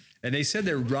does. And they said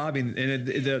they're robbing, and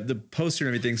the poster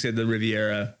and everything said the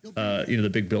Riviera, the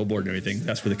big billboard and everything.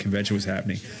 That's where the convention was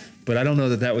happening. But I don't know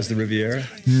that was the Riviera.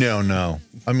 No.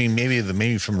 I mean,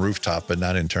 maybe from rooftop, but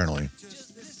not internally.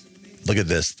 Look at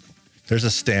this. There's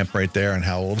a stamp right there on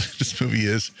how old this movie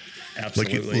is.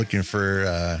 Absolutely. Looking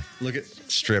for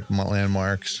strip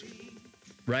landmarks.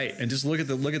 Right, and just look at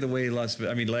the way Las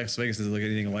Vegas doesn't look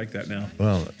anything like that now.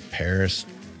 Well, Paris,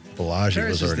 Bellagio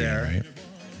was already there, right?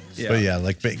 Yeah. But yeah,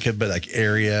 like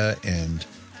area and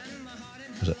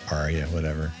was it Aria,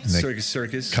 whatever. And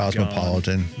Circus,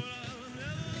 Cosmopolitan.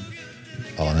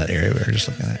 All in that area we were just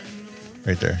looking at,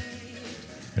 right there,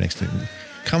 right next to.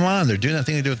 Come on, they're doing that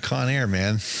thing to do with Con Air,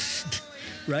 man.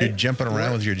 Right, you're jumping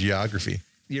around with your geography.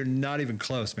 You're not even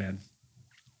close, man.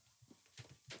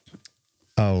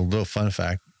 Oh, little fun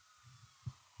fact.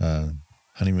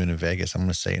 Honeymoon in Vegas. I'm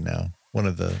going to say it now. one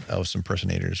of the Elvis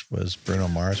impersonators was Bruno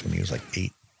Mars when he was like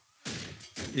 8.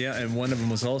 Yeah, and one of them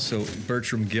was also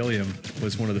Bertram Gilliam.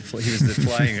 Was one of the he was the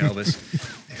flying Elvis,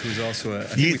 who was also I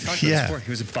think we talked about this before. He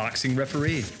was a boxing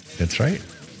referee. That's right.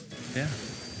 Yeah.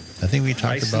 I think we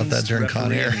talked about that during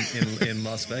Con Air in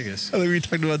Las Vegas. I think we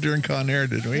talked about during Con Air,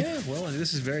 didn't we? Yeah. Well,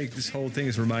 this whole thing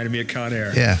is reminding me of Con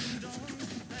Air. Yeah.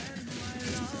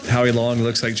 Howie Long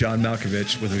looks like John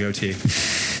Malkovich with a goatee.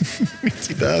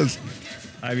 He does.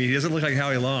 I mean, he doesn't look like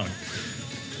Howie Long.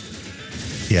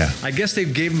 Yeah. I guess they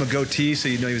gave him a goatee so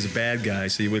you know he was a bad guy,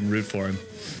 so you wouldn't root for him.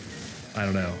 I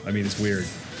don't know. I mean, it's weird.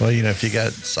 Well, if you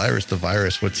got Cyrus the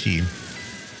Virus, what's he?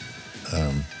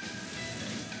 I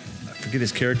forget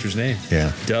his character's name.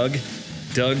 Yeah. Doug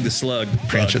the Slug.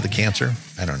 Prancer the Cancer?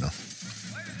 I don't know.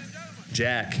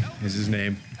 Jack is his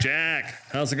name. Jack.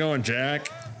 How's it going, Jack?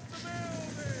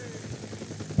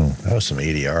 Oh, that was some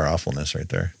ADR awfulness right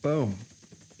there. Boom.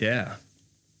 Yeah.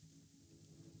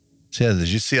 So, yeah, did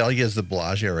you see all he has the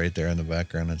Bellagio right there in the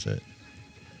background? That's it.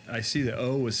 I see the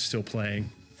O was still playing.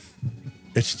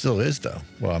 It still is, though.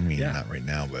 Well, I mean, not right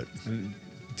now, but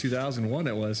 2001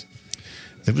 it was.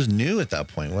 It was new at that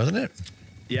point, wasn't it?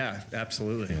 Yeah,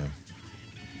 absolutely. Yeah.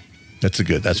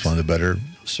 That's one of the better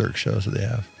Cirque shows that they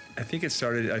have. I think it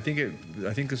started. I think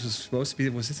this was supposed to be.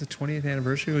 Was this the 20th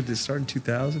anniversary? Or did it start in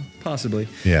 2000? Possibly.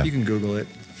 Yeah. You can Google it.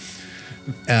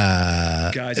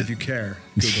 Guys, if you care,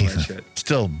 Google that shit.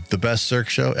 Still the best Cirque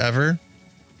show ever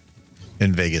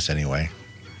in Vegas, anyway.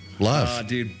 Love,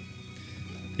 dude.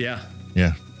 Yeah.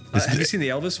 Yeah. Have you seen the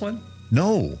Elvis one?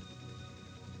 No,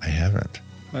 I haven't.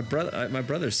 My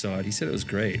brother saw it. He said it was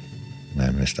great. I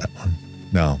missed that one.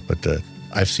 No, but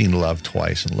I've seen Love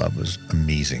twice, and Love was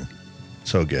amazing.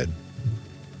 So good.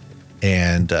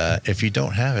 And if you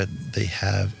don't have it, they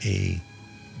have a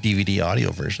DVD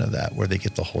audio version of that where they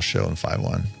get the whole show in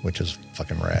 5:1, which is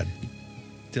fucking rad.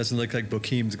 Doesn't look like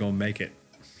Bokeem's gonna make it.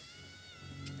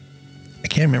 I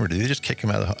can't remember. Did they just kick him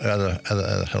out of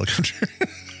the helicopter?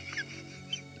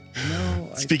 No.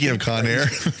 Speaking of Con Air,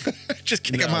 just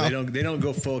kick him out. They don't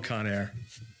go full Con Air.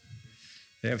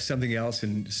 They have something else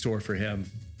in store for him.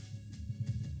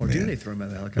 Or do they throw him out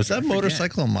of the helicopter? Was that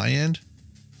motorcycle on my end?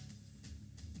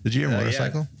 Did you hear a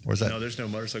motorcycle? Yeah. Or was that? No, there's no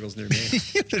motorcycles near me.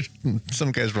 There's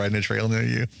some guy's riding a trail near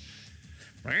you.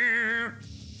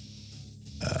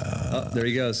 There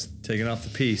he goes, taking off the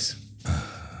piece.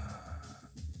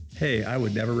 Hey, I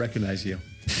would never recognize you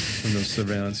from those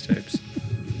surveillance tapes.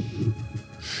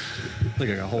 Look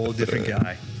like a whole different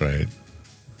guy. Right.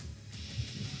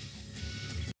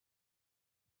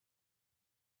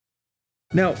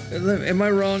 Now, am I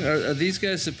wrong? Are these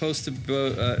guys supposed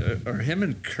to? Are him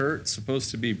and Kurt supposed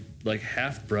to be like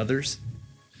half brothers?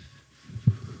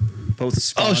 Both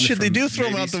spawned. Oh shit! They do throw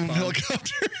him out the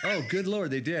helicopter. Oh, good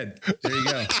lord, they did. There you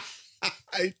go.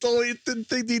 I totally didn't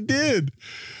think they did.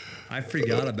 I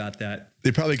forgot about that.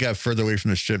 They probably got further away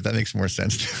from the strip. That makes more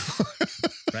sense.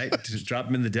 Right? Just drop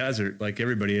them in the desert like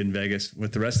everybody in Vegas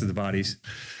with the rest of the bodies.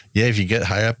 Yeah, if you get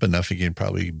high up enough, you can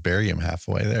probably bury him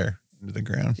halfway there into the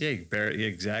ground. Yeah, you can bury, yeah,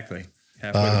 exactly.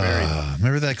 Halfway to bury.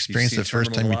 Remember that experience the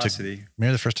first time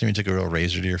Remember the first time you took a real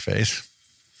razor to your face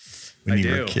when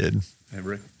you were a kid? I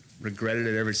regretted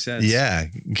it ever since. Yeah,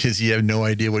 because you have no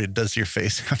idea what it does to your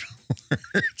face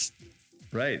afterwards.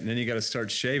 Right, and then you got to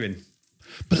start shaving.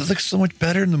 But it looks so much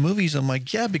better in the movies. I'm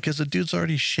like, yeah, because the dude's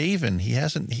already shaven. He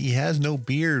has no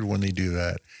beard when they do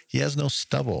that. He has no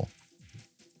stubble.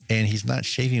 And he's not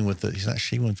shaving with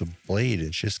the blade.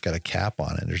 It's just got a cap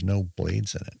on it. There's no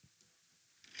blades in it.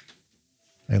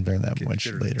 I learned that much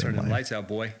later. Turn the lights out,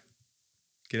 boy.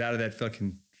 Get out of that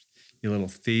fucking, you little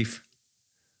thief.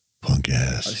 Punk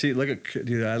ass. See, look at,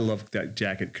 dude, I love that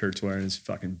jacket Kurt's wearing. It's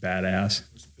fucking badass.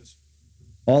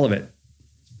 All of it.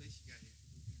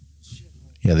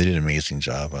 Yeah, they did an amazing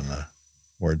job on the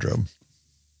wardrobe.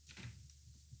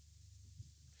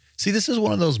 See, this is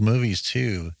one of those movies,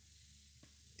 too,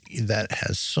 that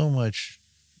has so much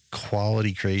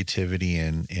quality creativity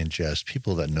and just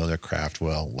people that know their craft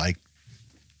well, like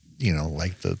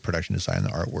the production design, the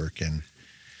artwork,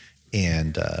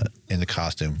 and the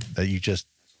costume, that you just,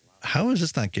 how is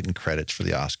this not getting credits for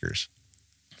the Oscars?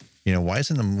 Why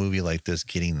isn't a movie like this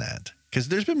getting that? Because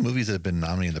there's been movies that have been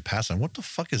nominated in the past, and what the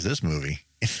fuck is this movie?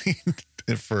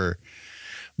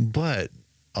 But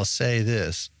I'll say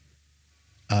this,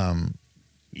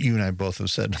 you and I both have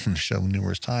said on the show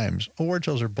numerous times, award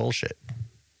shows are bullshit.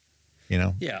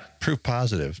 Yeah. Proof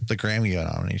positive. The Grammy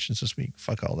nominations this week.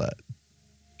 Fuck all that.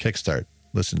 Kickstart.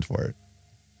 Listen for it.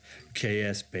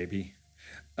 KS, baby.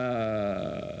 What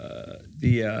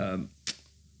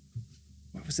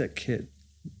was that kid?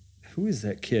 Who is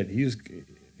that kid? He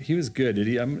was good. Did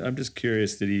he? I'm just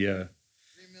curious. Did he?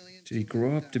 Did he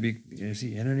grow up to be? Is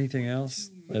he in anything else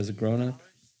as a grown up?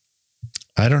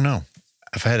 I don't know.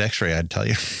 If I had X-ray, I'd tell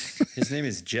you. His name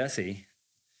is Jesse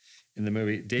in the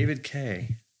movie. David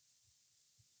Kay.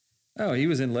 Oh, he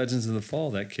was in Legends of the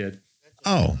Fall. That kid.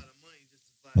 Oh,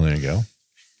 well, there you go.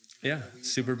 Yeah,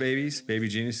 Super Babies, Baby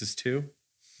Geniuses 2.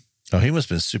 Oh, he must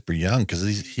have been super young because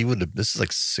he would have. This is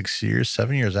like 6 years,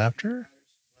 7 years after.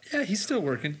 Yeah, he's still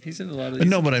working. He's in a lot of. But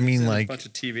no, but I mean, like a bunch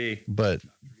of TV. But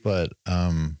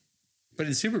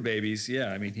in Super Babies,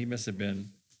 yeah, I mean, he must have been.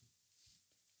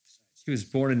 He was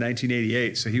born in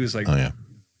 1988, so he was like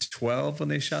 12 when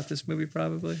they shot this movie,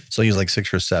 probably. So he was like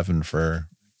 6 or 7 for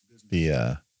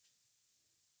the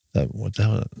what the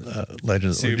hell?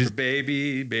 Legends. Super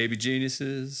Baby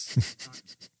Geniuses.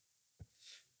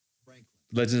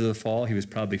 Legends of the Fall, he was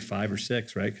probably 5 or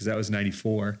 6, right? Because that was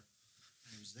 94.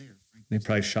 They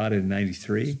probably shot it in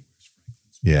 93.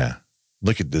 Yeah.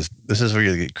 Look at this. This is where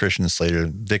you get Christian Slater,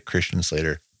 Dick Christian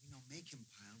Slater.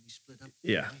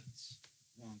 Yeah.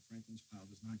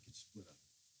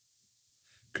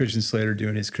 Christian Slater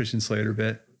doing his Christian Slater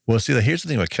bit. Well, see, here's the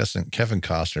thing about Kevin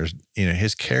Costner's,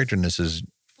 his character in this is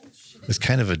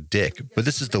kind of a dick, but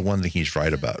this is the one thing he's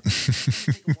right about.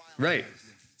 Right.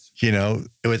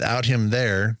 Without him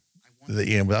there,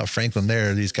 without Franklin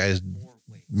there, these guys,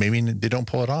 maybe they don't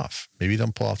pull it off. Maybe they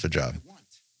don't pull off the job.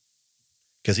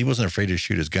 Because he wasn't afraid to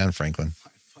shoot his gun, Franklin.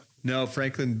 No,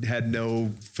 Franklin had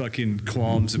no fucking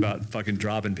qualms about fucking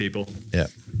dropping people. Yeah.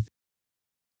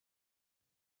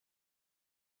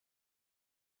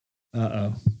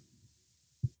 Uh-oh.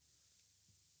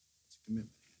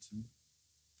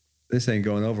 This ain't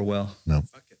going over well. No.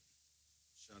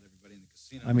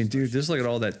 I mean, dude, just look at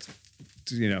all that,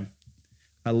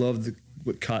 I love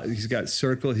he's got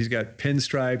circle, he's got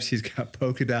pinstripes, he's got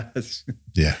polka dots.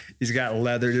 Yeah. He's got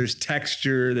leather, there's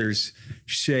texture, there's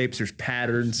shapes, there's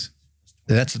patterns.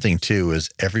 And that's the thing too, is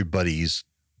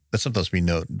that's something else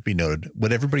to be noted.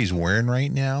 What everybody's wearing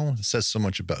right now says so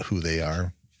much about who they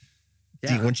are.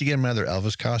 Yeah. Once you get them out of their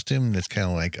Elvis costume, it's kind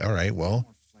of like, all right,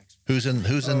 well, who's in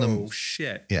the... Oh,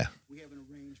 shit. Yeah.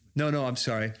 No, I'm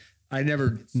sorry. I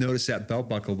never noticed that belt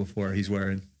buckle before he's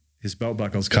wearing. His belt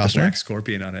buckle's got Costner? the black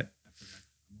scorpion on it.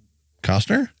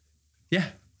 Costner? Yeah.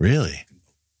 Really?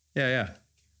 Yeah.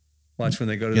 Watch when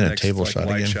they go to the next table shot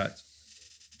wide again. shot.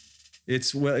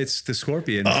 It's the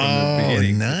scorpion from the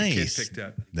beginning. Nice. The kid picked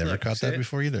up. Never Look, caught that see it?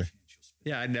 before either.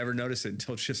 Yeah, I never noticed it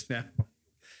until just now.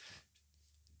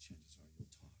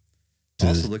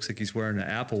 Does- Also looks like he's wearing an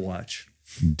Apple Watch.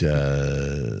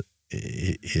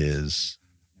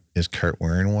 Is Kurt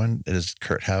wearing one? Does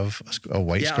Kurt have a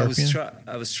white scorpion?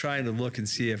 I was trying to look and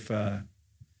see if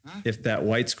that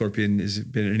white scorpion has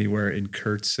been anywhere in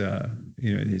Kurt's in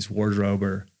his wardrobe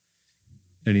or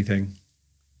anything.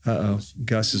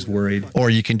 Gus is worried. Or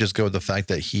you can just go with the fact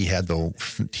that he had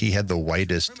the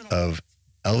whitest of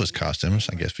Elvis costumes.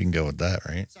 I guess we can go with that,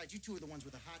 right?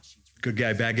 Good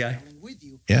guy, bad guy.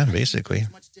 Yeah, basically.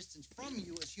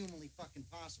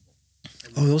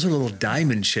 Oh, those are little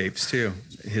diamond shapes too.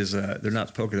 His they're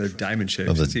not polka, they're diamond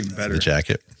shapes. Oh, it's even better. The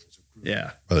jacket.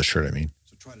 Yeah. Or the shirt, I mean.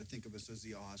 So try to think of us as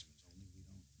the Osmonds.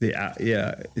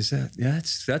 Is that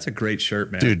that's a great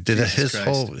shirt, man. Dude, Jesus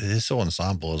his whole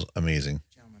ensemble is amazing.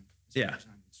 Yeah.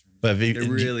 But if It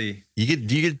really do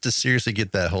you get to seriously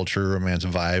get that whole True Romance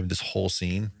vibe, this whole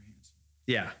scene?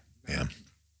 Yeah. Yeah.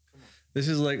 This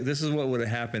is what would have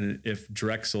happened if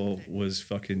Drexel was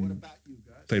fucking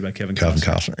played by Kevin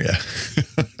Costner. Yeah.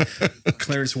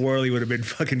 Clarence Worley would have been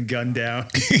fucking gunned down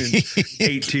in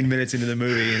 18 minutes into the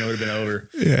movie and it would have been over.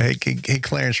 Yeah. Hey,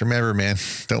 Clarence, remember, man,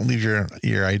 don't leave your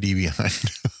ID behind.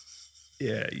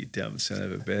 Yeah, you dumb son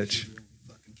of a bitch.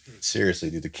 Seriously,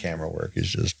 dude, the camera work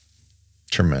is just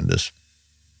tremendous.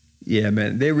 Yeah,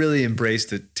 man. They really embraced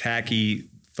the tacky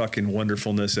fucking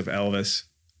wonderfulness of Elvis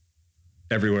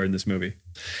everywhere in this movie.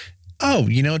 Oh,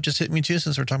 it just hit me too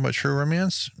since we're talking about True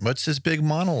Romance. What's his big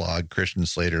monologue, Christian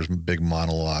Slater's big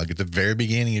monologue at the very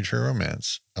beginning of True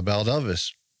Romance about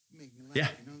Elvis? Yeah.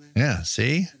 Yeah,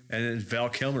 see? And then Val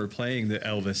Kilmer playing the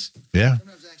Elvis. Yeah.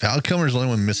 Val Kilmer's the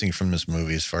only one missing from this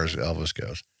movie as far as Elvis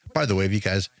goes. By the way,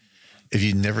 if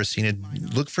you've never seen it,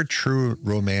 look for True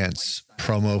Romance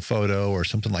promo photo or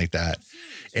something like that,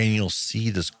 and you'll see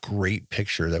this great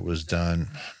picture that was done.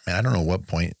 Man, I don't know what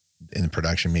point in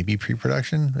production, maybe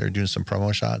pre-production. They're doing some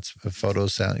promo shots,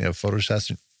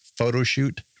 photo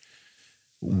shoot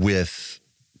with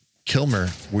Kilmer,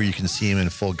 where you can see him in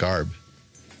full garb,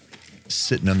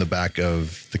 sitting on the back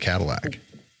of the Cadillac.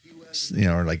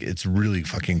 Like it's really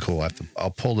fucking cool.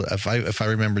 I'll pull it if I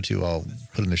remember to. I'll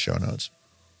put it in the show notes.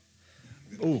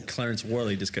 Oh, Clarence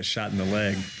Worley just got shot in the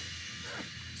leg.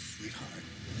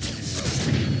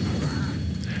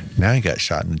 Now he got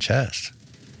shot in the chest.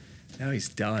 Now he's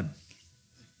done.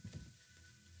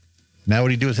 Now what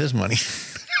do you do with his money?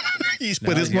 He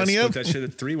split his money up. Split that shit in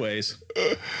 3 ways.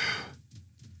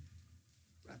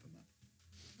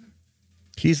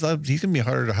 He's gonna be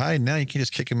harder to hide now. You can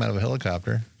just kick him out of a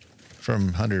helicopter from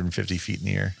 150 feet in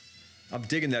the air. I'm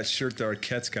digging that shirt that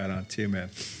Arquette's got on too,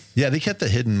 man. Yeah, they kept it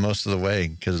hidden most of the way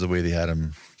because of the way they had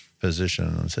him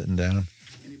positioned and sitting down.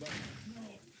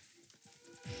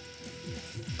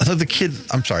 I thought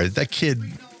that kid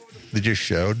they just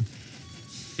showed.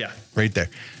 Yeah. Right there.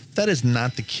 That is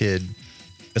not the kid.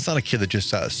 It's not a kid that just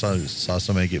saw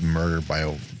somebody get murdered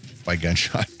by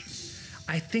gunshot.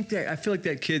 I feel like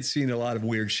that kid's seen a lot of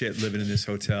weird shit living in this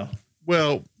hotel.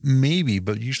 Well, maybe,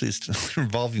 but usually it's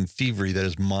involving thievery that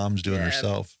his mom's doing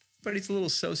herself. But he's a little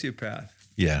sociopath.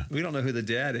 Yeah. We don't know who the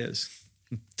dad is.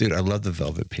 Dude, I love the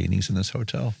velvet paintings in this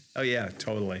hotel. Oh, yeah,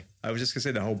 totally. I was just going to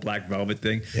say the whole black velvet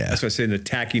thing. Yeah. That's why I say the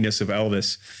tackiness of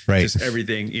Elvis. Right. Just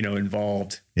everything,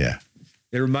 involved. Yeah.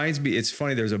 It reminds me, it's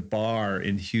funny, there's a bar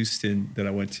in Houston that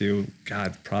I went to,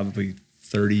 God, probably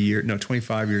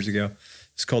 25 years ago.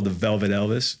 It's called the Velvet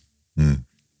Elvis. Mm.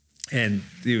 And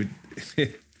dude,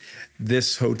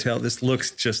 this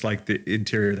looks just like the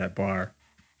interior of that bar.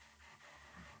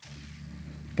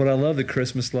 But I love the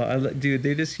Christmas light. Dude,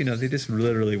 they just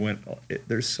literally went,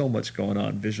 there's so much going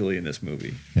on visually in this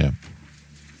movie. Yeah.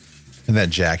 And that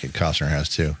jacket Costner has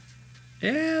too.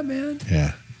 Yeah, man.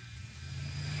 Yeah.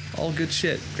 All good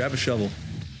shit. Grab a shovel.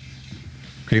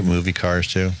 Great movie cars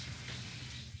too.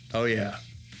 Oh yeah.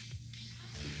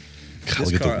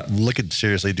 God,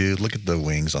 seriously, dude, look at the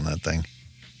wings on that thing.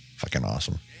 Fucking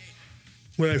awesome.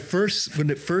 When it first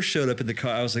showed up in the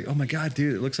car, I was like, oh my God,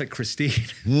 dude, it looks like Christine.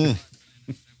 Mm.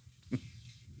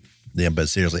 Yeah, but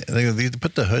seriously, they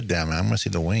put the hood down, man. I want to see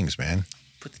the wings, man.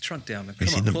 Put the trunk down, man.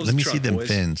 Let me see them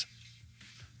fins.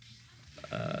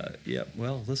 Yeah,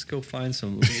 well, let's go find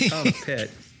some. We found a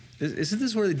pit. Isn't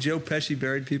this where the Joe Pesci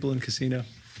buried people in Casino?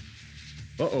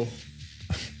 Uh-oh.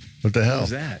 What the hell? What was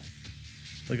that?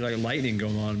 Looked like lightning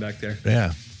going on back there.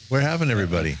 Yeah. Where happened,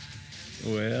 everybody?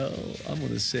 Well, I'm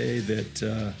going to say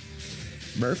that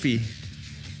Murphy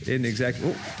isn't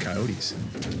exactly... Oh, coyotes.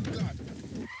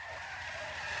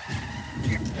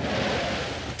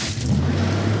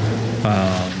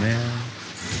 Oh, man.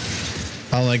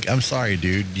 I'm sorry,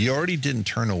 dude. You already didn't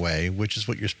turn away, which is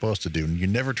what you're supposed to do. You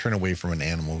never turn away from an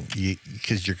animal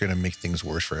because you're going to make things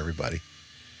worse for everybody.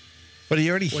 But he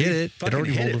already hit it. It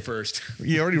already hit it first.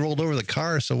 You already rolled over the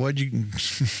car, so what'd you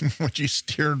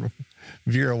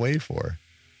veer away for?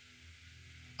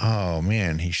 Oh,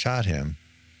 man, he shot him.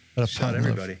 Shot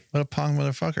everybody. What a pong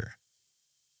motherfucker.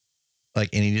 And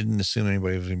he didn't assume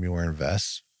anybody was going to be wearing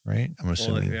vests, right? I'm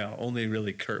assuming. Well, yeah, only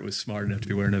really Kurt was smart enough to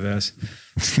be wearing a vest.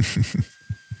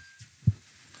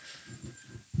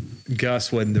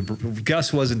 Gus wasn't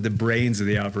the brains of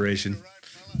the operation.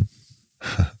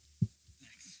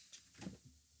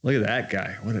 Look at that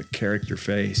guy. What a character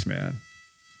face, man.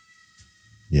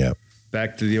 Yep.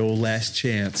 Back to the old last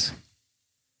chance.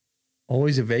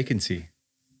 Always a vacancy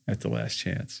at the last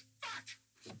chance.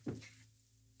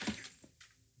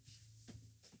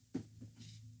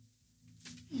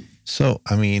 So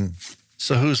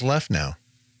who's left now?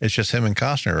 It's just him and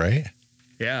Costner, right?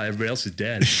 Yeah, everybody else is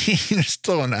dead. There's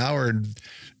still an hour and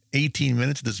 18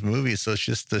 minutes of this movie, so it's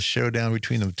just the showdown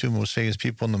between the two most famous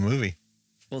people in the movie.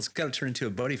 Well, it's got to turn into a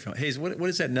buddy film. Hey, what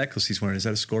is that necklace he's wearing? Is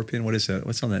that a scorpion? What is that?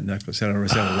 What's on that necklace?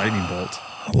 Is that a lightning bolt?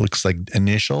 Looks like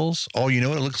initials. Oh, you know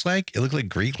what it looks like? It looks like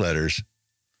Greek letters.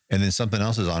 And then something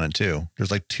else is on it, too.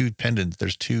 There's like 2 pendants.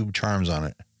 There's 2 charms on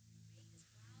it.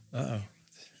 Uh-oh.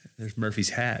 There's Murphy's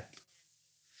hat.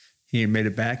 He ain't made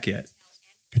it back yet.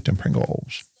 Get them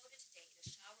Pringles.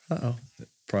 Uh-oh.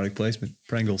 Product placement.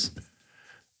 Pringles.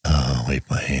 Oh, wipe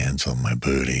my hands on my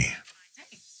booty.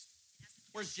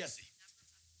 Where's Jesse?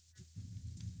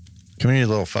 Come here, you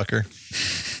little fucker.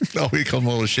 Oh, we call him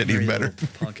a little shit even better.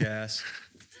 Punk ass.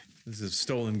 This is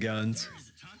stolen guns.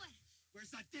 Where's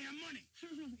that damn money? I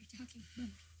don't know what you're talking about.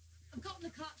 I'm calling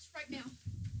the cops right now.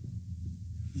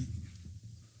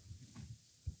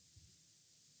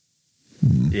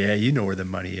 Yeah, you know where the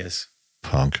money is.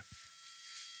 Punk.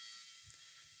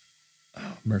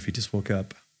 Oh, Murphy just woke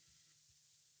up.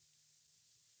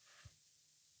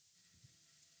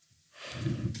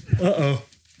 Uh-oh.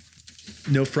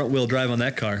 No front wheel drive on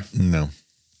that car. No.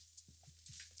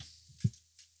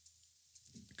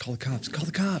 Call the cops. Call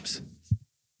the cops.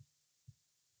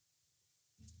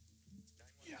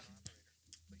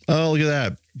 Oh, look at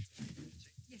that.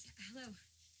 Yes,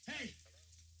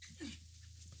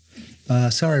 hello.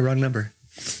 Sorry, wrong number.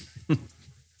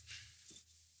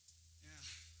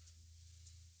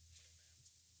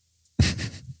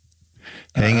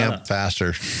 Hang up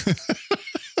faster.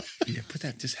 Yeah,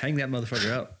 just hang that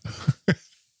motherfucker up.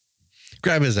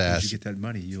 Grab his Where'd ass. you get that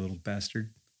money, you little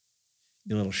bastard?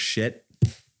 You little shit.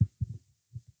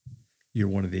 You're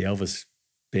one of the Elvis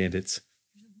bandits.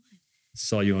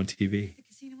 Saw you on TV. The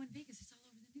casino in Vegas. It's all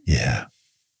over the news. Yeah.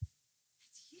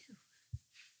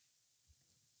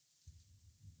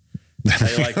 That's you.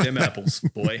 How you like them apples,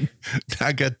 boy? Now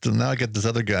I got this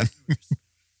other gun.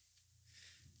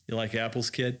 You like apples,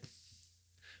 kid?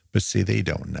 But see, they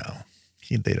don't know.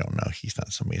 They don't know he's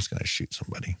not somebody who's going to shoot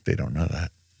somebody. They don't know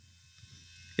that.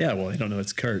 Yeah, well, they don't know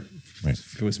it's Kurt. Right.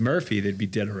 If it was Murphy, they'd be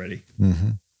dead already. Mm-hmm.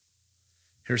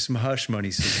 Here's some hush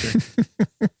money, sister.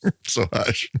 So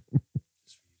hush.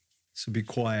 So be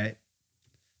quiet. I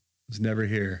was never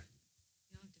here.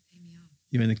 You'll have to pay me off.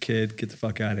 You and the kid, get the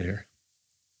fuck out of here.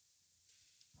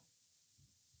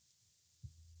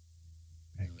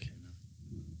 I'm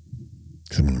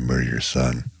going to murder your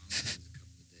son.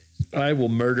 I will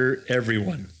murder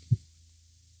everyone.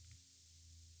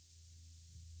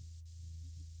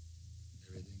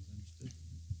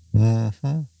 Mm-hmm.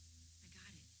 I got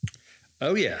it.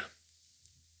 Oh, yeah.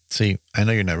 See, I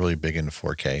know you're not really big into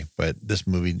 4K, but this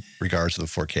movie, regards to the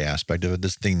 4K aspect of it,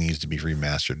 this thing needs to be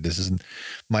remastered. This isn't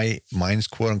mine's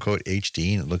quote unquote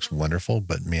HD and it looks wonderful,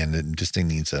 but man, this thing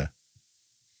needs a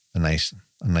nice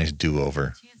do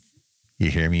over. Chance. You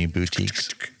hear me, boutiques?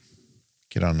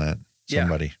 Get on that, Yeah.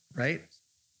 somebody. Right?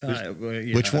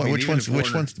 Which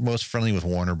one's most friendly with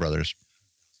Warner Brothers?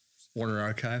 Warner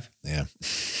Archive, Yeah,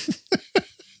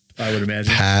 I would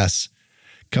imagine. pass.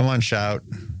 Come on, shout.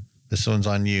 This one's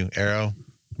on you, Arrow.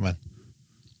 Come on.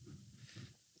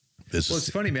 This Well, is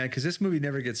it's funny, man, because this movie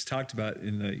never gets talked about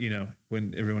in the,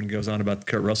 when everyone goes on about the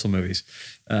Kurt Russell movies.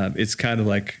 It's kind of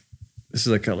like, this is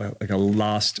like a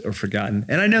lost or forgotten.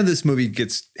 And I know this movie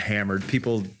gets hammered.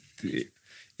 People, it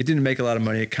didn't make a lot of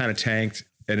money. It kind of tanked,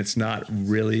 and it's not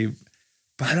really,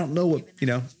 but I don't know what,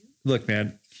 look,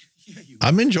 man,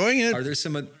 I'm enjoying it, are there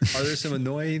some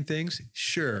annoying things?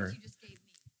 Sure. You just gave me.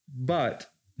 But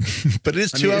but it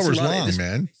is I 2 mean, it's a hours lot- long, it's-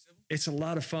 man. it's a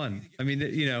lot of fun. I mean,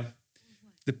 the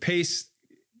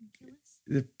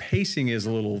pacing is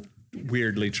a little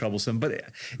weirdly troublesome, but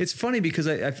it's funny because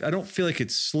I don't feel like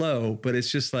it's slow, but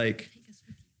it's just like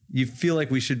you feel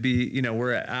like we should be,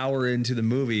 we're an hour into the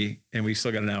movie and we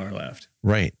still got an hour left.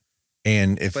 Right.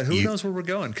 And if But who knows where we're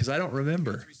going? Because I don't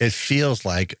remember. it feels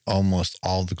like almost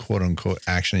all the quote unquote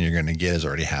action you're going to get has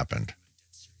already happened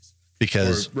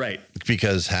because Right.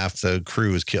 half the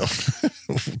crew is killed.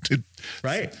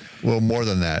 Right. Well, more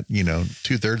than that,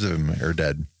 2/3 of them are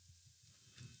dead.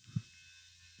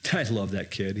 I love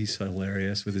that kid. He's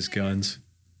hilarious with his guns.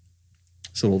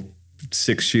 His little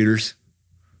 6 shooters.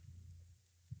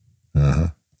 Uh-huh.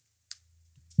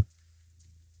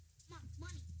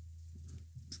 Money.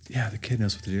 Yeah, the kid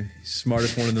knows what to do. He's the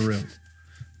smartest one in the room.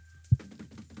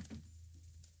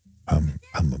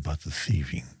 I'm about the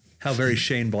thieving. How very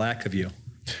Shane Black of you.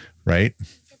 Right? Get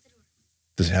the door.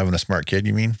 Does having a smart kid,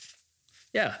 you mean?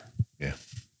 Yeah. Yeah.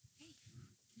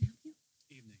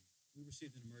 Evening. We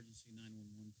received an emergency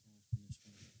 911 call from this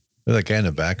phone. There's that guy in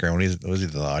the background. Was he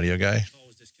the audio guy? Call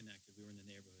was disconnected. We were in the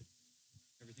neighborhood.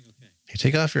 Everything okay? Hey,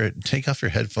 take off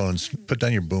your headphones, put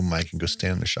down your boom mic, and go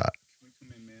stand in the shot.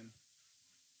 Come in, man.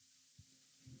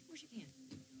 Of course you can.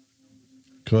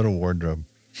 Go to wardrobe.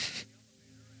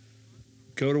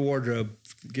 Go to wardrobe.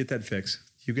 Get that fixed.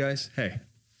 You guys, hey.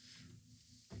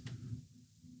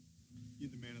 You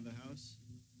the man of the house?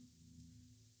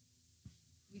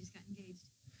 We just got engaged.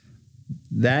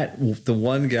 The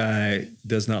one guy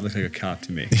does not look like a cop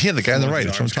to me. Yeah, the guy on the right.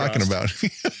 With That's what I'm arms talking crossed.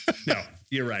 about. No,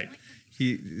 you're right.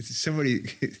 Somebody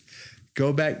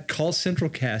go back, call Central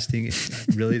Casting.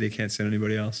 Really, they can't send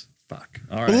anybody else? Fuck.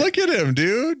 All right. Look at him,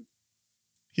 dude.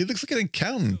 He looks like an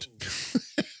accountant.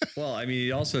 Well, I mean,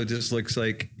 he also just looks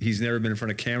like he's never been in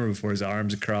front of camera before. His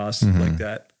arms across like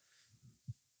that.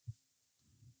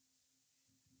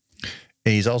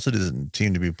 And he's also doesn't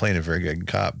seem to be playing a very good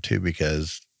cop too,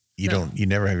 because you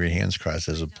never have your hands crossed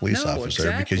as a police No,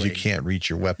 officer because you exactly. can't reach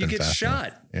your weapon He gets fast enough.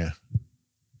 shot. Yeah.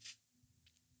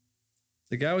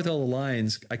 The guy with all the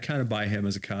lines, I kind of buy him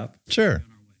as a cop. Sure.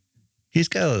 He's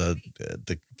got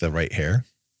the right hair,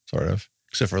 sort of,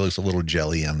 except for it looks a little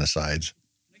jelly on the sides.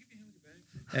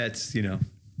 It's,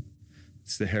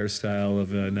 it's the hairstyle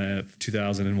of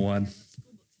 2001.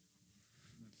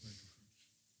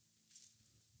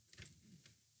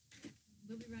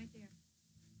 We'll be right there.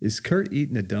 Is Kurt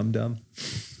eating a dum-dum?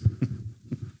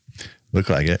 Look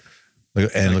like it.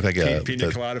 Look like a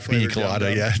Pina colada Pina flavored colada.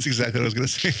 Dum-Dum. Yeah, that's exactly what I was going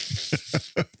to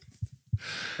say.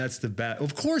 That's the bat.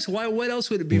 Of course. Why? What else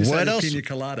would it be besides What else? pina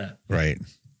colada? Right.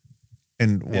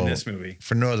 And in this movie.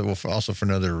 For no other, also for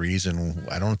no other reason,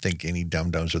 I don't think any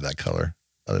dum-dums are that color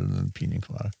other than pina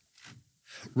colada.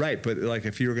 Right, but like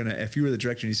if you were the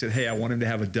director and you said, "Hey, I want him to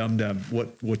have a dum-dum,"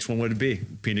 which one would it be?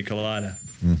 Pina colada.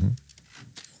 Mm-hmm.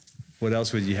 What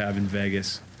else would you have in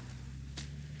Vegas?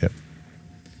 Yep.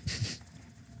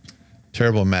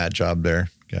 Terrible mat job there,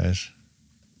 guys.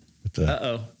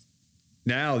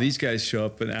 Now these guys show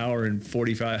up an hour and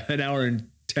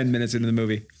 10 minutes into the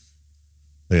movie.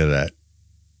 Look at that.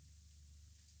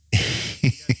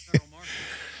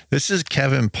 This is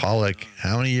Kevin Pollak.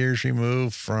 How many years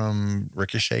removed from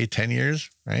Ricochet? 10 years,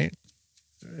 right?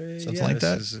 Something like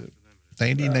that.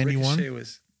 90, 91?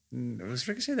 Was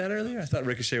Ricochet that earlier? I thought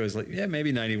Ricochet was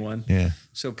maybe 91. Yeah.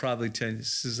 So probably 10.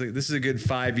 This is a good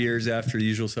 5 years after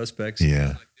Usual Suspects.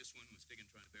 Yeah.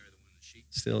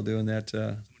 Still doing that.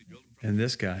 And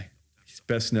this guy, he's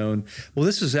best known. Well,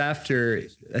 this was after,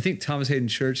 I think Thomas Hayden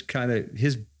Church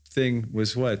his thing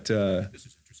was what?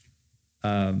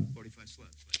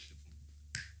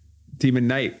 Demon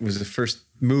Knight was the first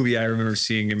movie I remember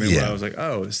seeing him in where I was like,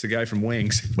 oh, it's the guy from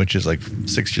Wings. Which is like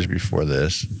 6 years before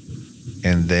this.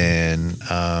 And then...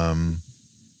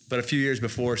 but a few years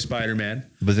before Spider-Man.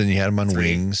 But then you had him on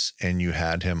Wings, and you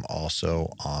had him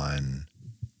also on...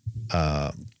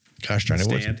 gosh darn it.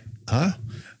 Stand. Huh?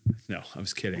 No, I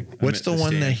was kidding. What's the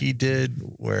one that he did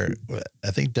where...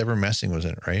 I think Deborah Messing was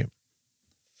in it, right?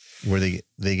 Where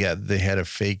they had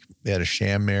a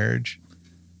sham marriage.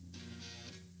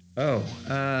 Oh,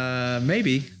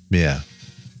 maybe. Yeah.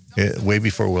 Way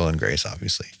before Will and Grace,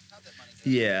 obviously.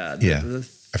 Yeah.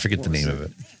 I forget the name of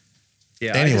it.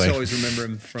 Yeah. Anyway, I just always remember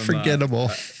him from forgettable.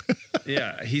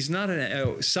 Yeah. He's not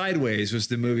Sideways was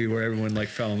the movie where everyone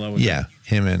fell in love with him. Yeah.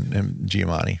 Him and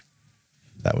Giamatti.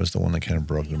 That was the one that kind of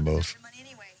broke them both.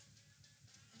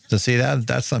 So see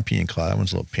that's not pina colada. That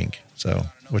one's a little pink. So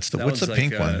what's the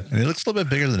pink one? And it looks a little bit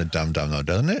bigger than a Dum Dum though,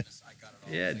 doesn't it?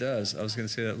 Yeah, it does. I was going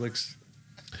to say that looks.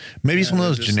 Maybe it's one of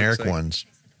those generic ones.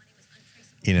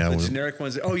 You know, the generic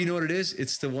ones. Oh, you know what it is?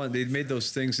 It's the one they made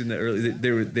those things in the early.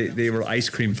 They were ice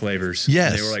cream flavors.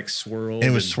 Yes, they were swirled.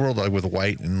 And it was swirled with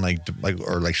white and like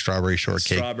strawberry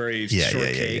shortcake.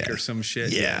 Shortcake or some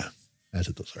shit. Yeah, that's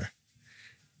what those are.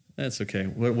 That's okay.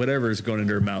 Whatever is going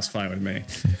into her mouth's fine with me.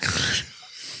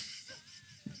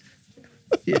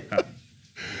 Yeah,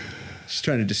 just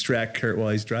trying to distract Kurt while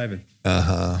he's driving.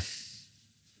 Uh-huh.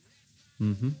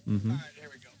 Mm-hmm. All right, here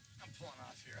we go. I'm pulling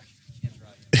off here. I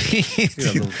can't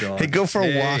drive. Hey, go for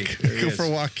a walk. Go for a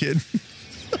walk, kid.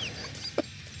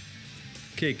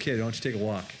 Okay, kid, why don't you take a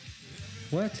walk?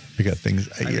 What? We got things.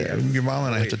 Your mom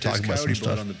and I have to talk about some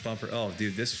stuff. On the bumper. Oh,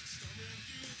 dude, this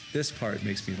part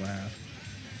makes me laugh.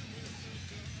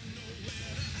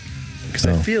 Because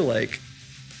I feel like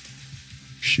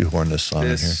shoehorn this song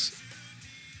in here.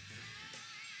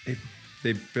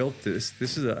 They built this.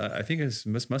 This is I think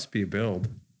this must be a build.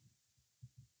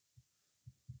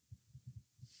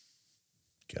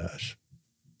 Gosh.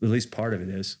 At least part of it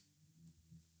is.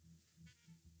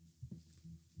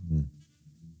 Mm.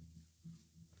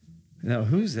 Now,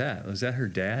 who's that? Was that her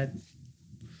dad?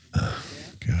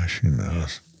 Gosh, who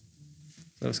knows?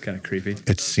 That was kind of creepy.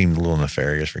 It seemed a little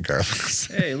nefarious regardless.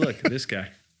 Hey, look, this guy.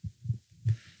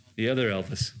 The other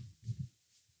Elvis.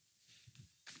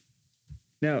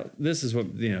 Now, this is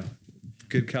what,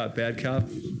 good cop, bad cop.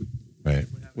 Right.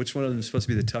 Which one of them is supposed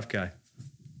to be the tough guy?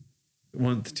 The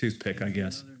one with the toothpick, I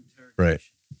guess. Right.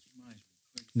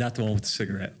 Not the one with the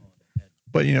cigarette.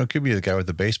 But, it could be the guy with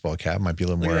the baseball cap. Might be a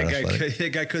little more athletic.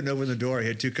 That guy couldn't open the door. He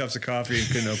had 2 cups of coffee and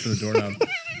couldn't open the doorknob.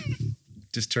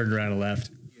 Just turned around and left.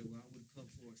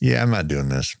 Yeah, I'm not doing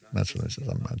this. That's what it says.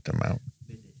 I'm out.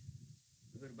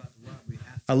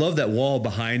 I love that wall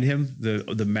behind him.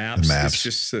 The maps. It's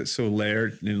just so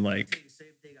layered and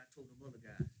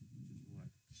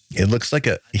It looks like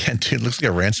it looks like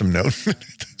a ransom note.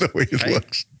 The way it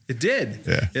looks. It did.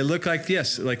 Yeah. It looked like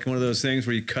like one of those things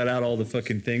where you cut out all the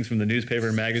fucking things from the newspaper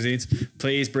and magazines.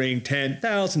 Please bring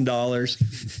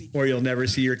 $10,000 or you'll never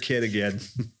see your kid again.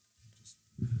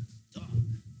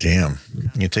 Damn.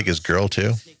 You take his girl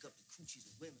too?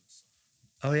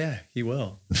 Oh yeah, he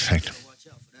will. In fact.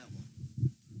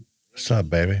 What's up,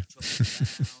 baby?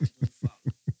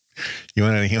 You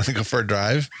want to go for a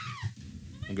drive?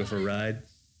 I'll go for a ride.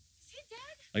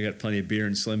 I got plenty of beer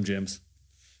and Slim Jims.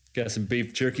 Got some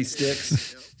beef jerky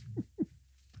sticks. Did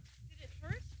it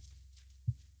first?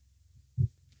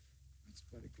 That's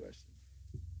quite a question.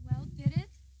 Well, did it?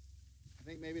 I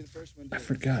think maybe the first one did. I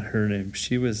forgot her name.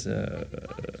 She was, I've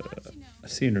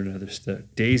seen her in other stuff.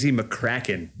 Daisy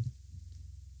McCracken.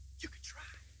 You could try.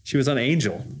 She was on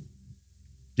Angel.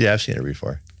 Yeah, I've seen her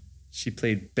before. She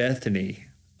played Bethany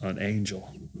on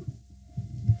Angel.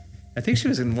 I think she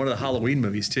was in one of the Halloween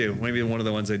movies too. Maybe one of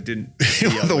the ones I didn't. See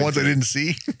all The way ones I through. didn't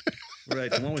see.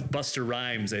 Right, the one with Buster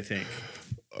Rhymes, I think.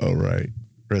 Oh, right.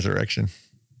 Resurrection.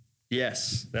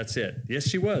 Yes, that's it. Yes,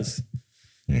 she was.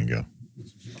 There you go.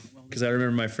 Because I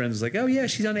remember my friends was like, "Oh yeah,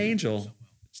 she's on Angel,"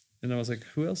 and I was like,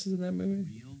 "Who else is in that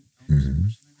movie?"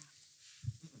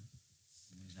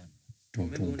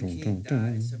 Remember when the king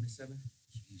died in 77?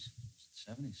 Jeez,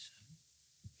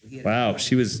 77? Wow,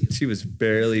 she was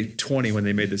barely 20 when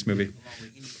they made this movie.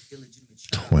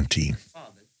 20.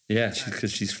 Yeah,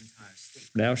 because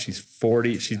now she's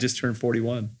 40. She just turned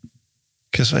 41.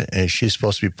 Because is she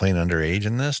supposed to be playing underage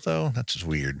in this, though? That's just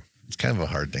weird. It's kind of a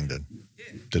hard thing to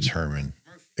determine.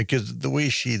 Because the way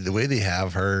they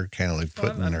have her kind of like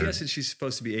Well, putting I'm her. guessing she's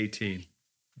supposed to be 18.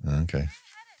 Okay.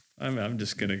 I'm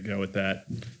just gonna go with that.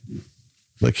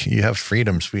 Look, you have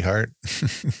freedom, sweetheart.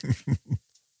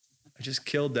 I just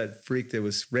killed that freak that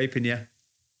was raping you.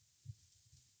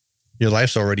 Your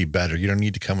life's already better. You don't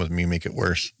need to come with me and make it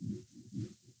worse.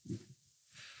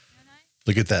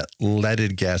 Look at that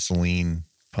leaded gasoline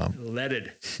pump.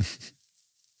 Leaded. Do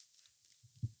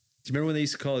you remember when they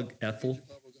used to call it Ethel?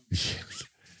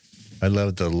 I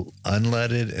love the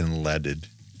unleaded and leaded.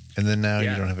 And then now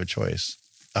Yeah. you don't have a choice.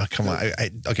 Oh, come on.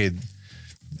 Okay.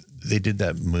 They did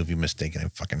that movie mistake and I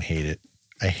fucking hate it.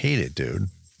 I hate it, dude.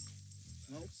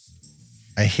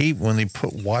 I hate when they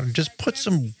put water. Just put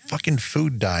some fucking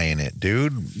food dye in it,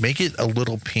 dude. Make it a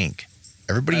little pink.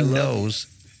 Everybody knows.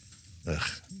 Ugh,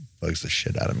 bugs the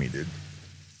shit out of me, dude.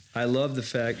 I love the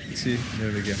fact. See,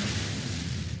 there we go.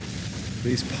 At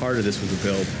least part of this was a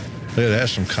build. Look at that,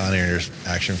 some Con Air's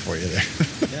action for you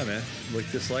there. Yeah, man. Looked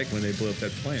just like when they blew up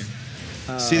that plane.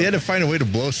 See, they had to find a way to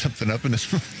blow something up in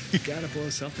this movie. Gotta blow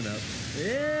something up.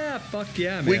 Yeah, fuck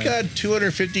yeah, man. We got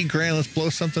 250 grand. Let's blow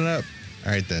something up.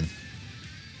 All right, then.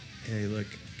 Hey, look.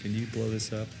 Can you blow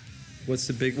this up? What's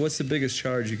the biggest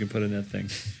charge you can put in that thing?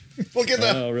 Look at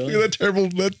that. Oh, really? Look at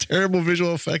that terrible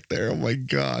visual effect there. Oh my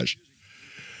gosh.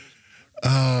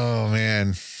 Oh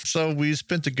man. So we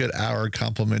spent a good hour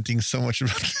complimenting so much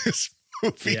about this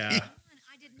movie. Yeah.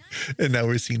 And now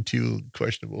we're seeing two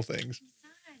questionable things.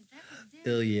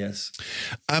 Yes.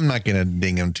 I'm not gonna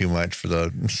ding him too much for for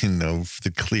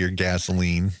the clear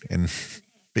gasoline, and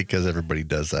because everybody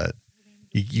does that.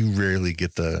 You rarely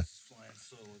get the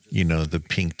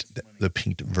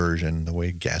pinked version, the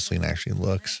way gasoline actually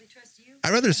looks.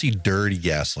 I'd rather see dirty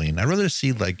gasoline. I'd rather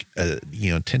see like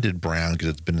tinted brown because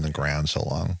it's been in the ground so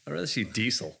long. I'd rather see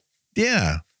diesel.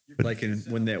 Yeah. Like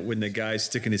when the guy's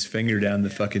sticking his finger down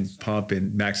the fucking pump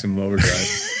in Maximum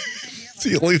Overdrive. It's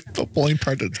the only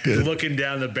part that's good. Looking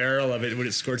down the barrel of it when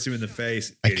it squirts him in the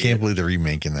face. I can't believe they're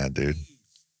remaking that, dude.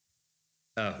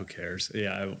 Oh, who cares?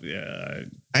 Yeah.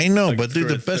 I know, Like, but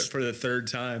dude, for the third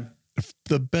time.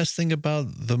 the best thing about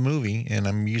the movie, and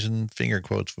I'm using finger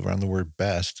quotes around the word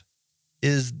best,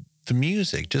 is the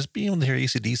music. Just being able to hear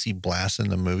AC/DC blast in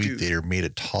the movie theater made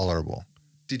it tolerable.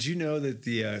 Did you know that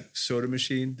the soda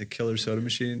machine, the killer soda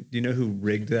machine, do you know who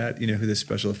rigged that? You know who the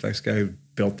special effects guy who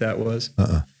built that was?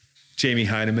 Jamie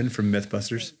Heineman from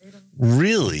Mythbusters.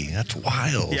 Really? That's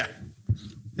wild. Yeah.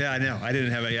 Yeah, I know. I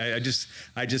didn't have any. I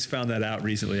just found that out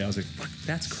recently. I was like, fuck,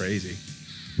 that's crazy.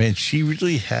 Man, she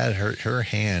really had her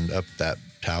hand up that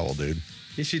towel, dude.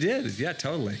 Yeah, she did. Yeah,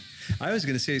 totally. I was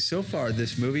going to say, so far,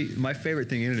 this movie, my favorite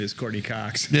thing in it is Courtney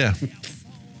Cox. Yeah.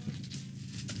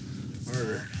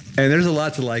 And there's a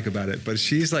lot to like about it, but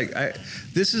she's like,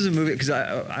 this is a movie, because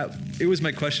it was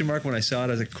my question mark when I saw it. I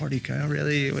was like, Courtney Cox,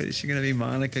 really? What, is she going to be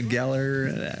Monica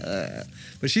Geller?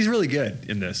 But she's really good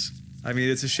in this. I mean,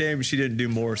 it's a shame she didn't do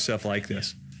more stuff like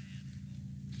this.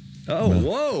 Oh,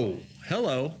 whoa.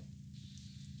 Hello.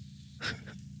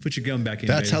 Put your gum back in.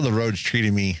 That's baby. how the road's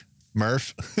treating me,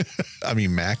 Murph. I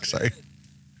mean, Mac, sorry.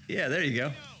 Yeah, there you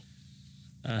go.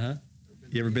 Uh-huh.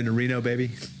 You ever been to Reno,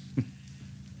 baby?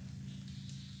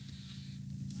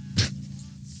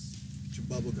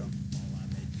 Bubblegum.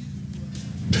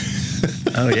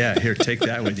 Oh, yeah. Here, take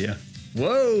that with you.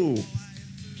 Whoa.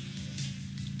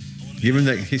 Give him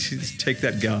that. Take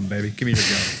that gum, baby. Give me your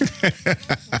gum.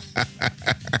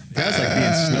 That's like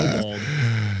being snowballed.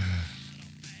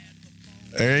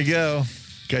 There you go.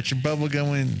 Got your bubble gum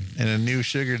and a new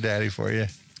sugar daddy for you.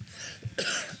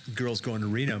 Girl's going to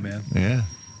Reno, man. Yeah.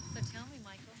 So tell me,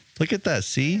 Michael, Look at that.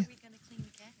 See? are we going to clean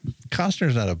the cat?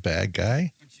 Costner's not a bad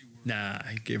guy. Nah,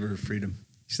 he gave her freedom.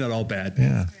 He's not all bad.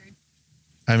 Yeah.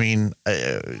 I mean,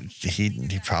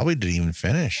 he probably didn't even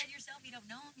finish.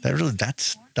 That really,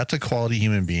 that's a quality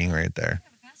human being right there.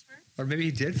 Or maybe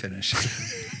he did finish.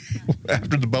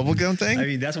 After the bubblegum thing? I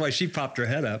mean, that's why she popped her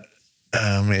head up.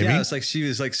 Maybe. Yeah, it's like she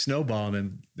was like snowballing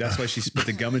him. That's why she spit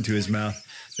the gum into his mouth.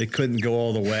 They couldn't go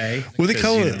all the way. What do they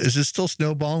call it? You know, Is it still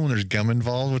snowballing when there's gum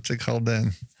involved? What's it called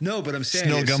then? no, but I'm saying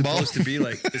Snow it's gumball? supposed to be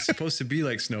like it's supposed to be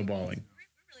like snowballing.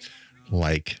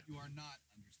 Like, You are not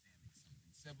understanding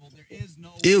something simple. There is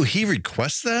no ew, he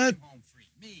requests that? home free.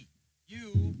 Me,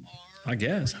 you are. I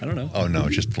guess. I don't know. Oh no,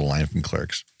 just the line from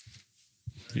Clerks.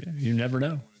 Yeah, you never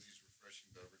know.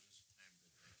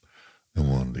 And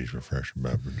one of these refreshing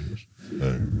beverages.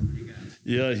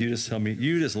 Yeah, you just tell me.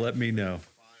 You just let me know,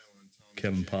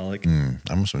 Kevin Pollak.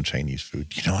 I want some Chinese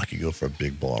food. You know, I could go for a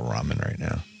big bowl of ramen right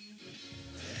now.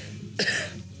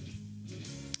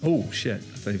 Oh shit! I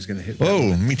thought he was gonna hit. that Whoa,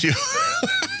 one. me too.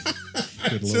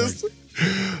 Good Lord. Just-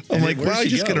 I'm And like, then where'd wow, she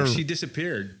you just go? get a. She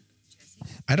disappeared.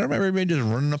 I don't remember everybody just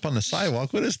running up on the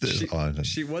sidewalk. What is this?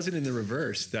 She wasn't in the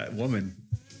reverse. That woman.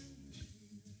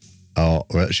 Oh,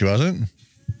 she wasn't?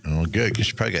 Oh, good, because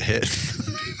she probably got hit.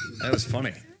 That was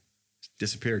funny.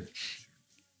 Disappeared.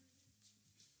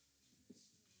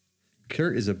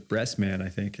 Kurt is a breast man, I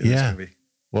think. In Yeah. This movie.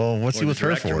 Well, what's Or he the with her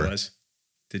director for? was.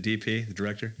 The DP, the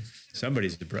director.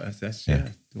 Somebody's the breast. That's Yeah.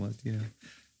 You know,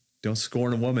 don't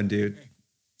scorn a woman, dude.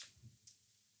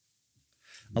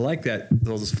 I like that.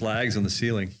 Those flags on the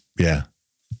ceiling. Yeah.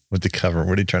 With the cover.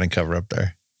 What are you trying to cover up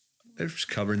there? They're just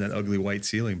covering that ugly white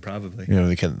ceiling, probably. You know,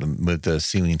 they can with the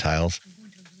ceiling tiles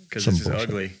Because Some this is bullshit.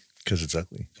 ugly. because it's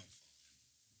ugly.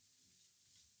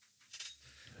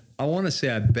 I want to say,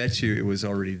 I bet you it was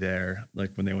already there,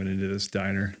 like when they went into this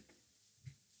diner.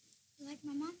 You like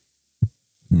my mom?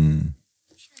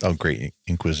 Oh, great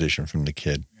Inquisition from the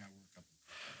kid.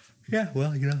 Yeah,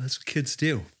 well, you know, that's what kids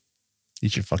do.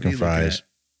 Eat your What are fucking you looking fries.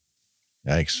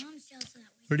 at? Yikes. Mom's jealous of that way.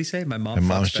 What did he say? My My mom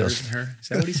mom's fucks better just- than her? Is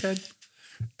that what he said?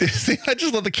 I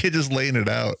just love the kid just laying it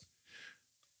out.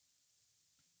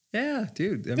 Yeah,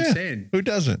 dude. I'm Yeah. saying Who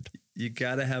doesn't? you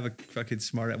got to have a fucking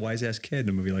smart, wise ass kid in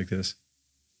a movie like this.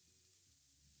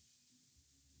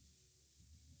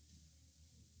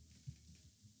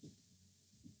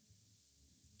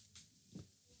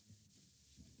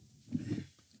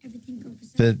 Everything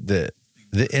goes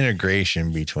The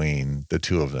integration between the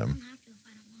two of I them, don't have to if I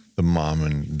don't want. the mom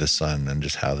and the son, and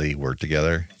just how they work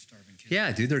together.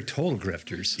 Yeah, dude, they're total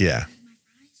grifters. Yeah.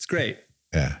 It's great.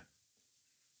 Yeah.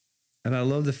 And I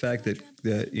love the fact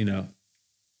that you know,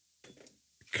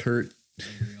 Kurt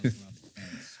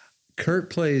Kurt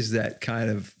plays that kind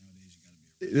of,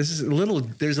 this is a little,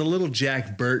 there's a little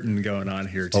Jack Burton going on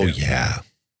here too. Oh, yeah.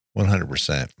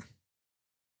 100%.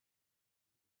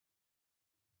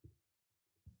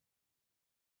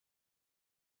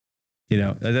 You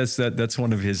know, that's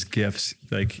one of his gifts.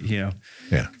 Like, you know,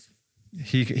 Yeah.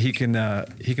 he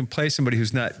can play somebody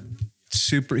who's not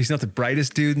super, he's not the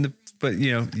brightest dude in the, but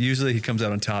you know, usually he comes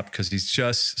out on top because he's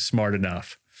just smart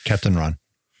enough. Captain Ron.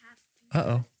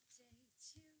 Uh-oh.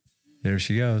 There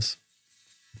she goes.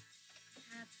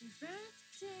 Happy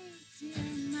birthday, dear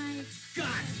Mike.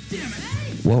 God damn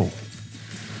it! Whoa.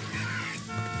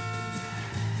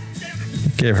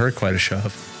 Gave her quite a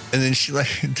shove. And then she like,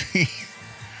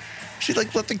 she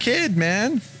like let the kid,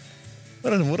 man.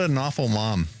 What an awful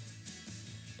mom.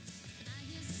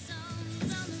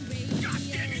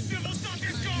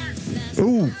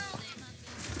 Ooh.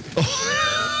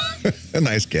 A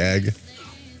nice gag.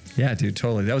 Yeah, dude,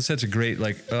 totally. That was such a great,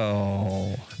 like,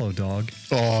 oh, hello, dog.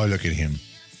 Oh, look at him.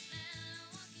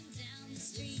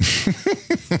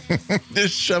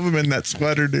 Just shove him in that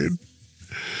sweater, dude.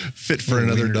 Fit for Little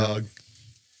another wiener dog.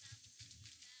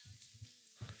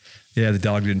 Yeah, the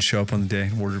dog didn't show up on the day.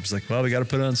 Wardrobe's like, well, we got to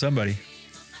put it on somebody.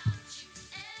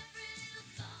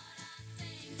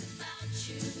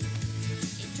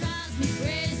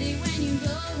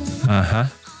 Uh-huh.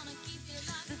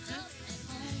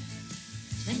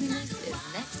 Cleanliness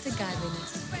is next to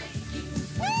godliness.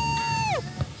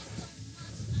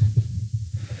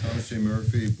 Thomas J.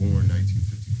 Murphy, born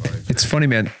 1955. It's funny,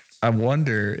 man. I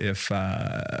wonder if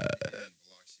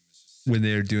when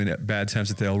they're doing it Bad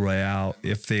Times at the El Royale,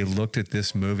 if they looked at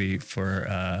this movie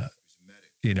for,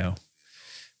 you know,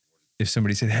 if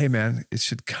somebody said, hey, man, it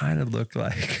should kind of look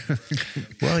like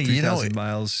Well, you know, 3,000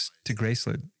 miles to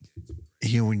Graceland.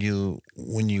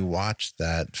 when you watch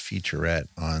that featurette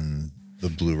on the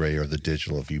Blu-ray or the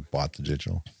digital, if you bought the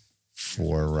digital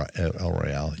for El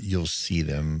Royale, you'll see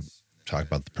them talk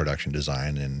about the production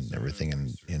design and everything,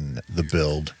 and in the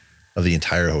build of the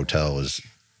entire hotel is.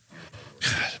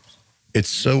 God,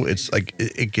 it's like,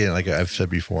 again, like I've said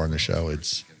before on the show,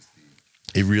 it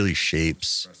really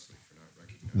shapes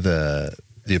the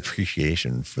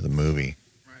appreciation for the movie.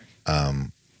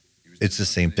 It's the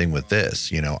same thing with this.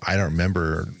 You know, I don't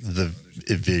remember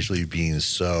it visually being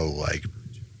so like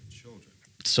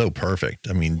so perfect.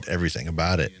 I mean, everything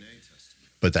about it.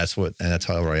 But that's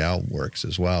how El Royale works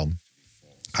as well.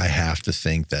 I have to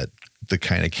think that the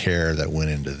kind of care that went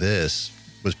into this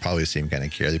was probably the same kind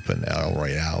of care they put in El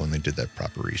Royale when they did that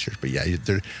proper research. But yeah,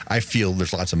 I feel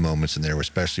there's lots of moments in there,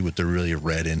 especially with the really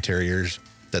red interiors,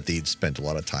 that they'd spent a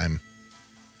lot of time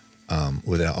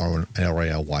with El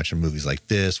Royale watching movies like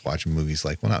this, watching movies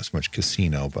like, well, not so much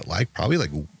Casino, but probably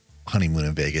like Honeymoon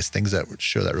in Vegas, things that would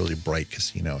show that really bright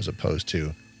casino as opposed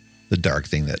to the dark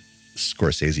thing that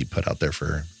Scorsese put out there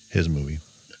for his movie.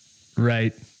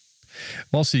 Right.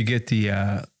 Also, you get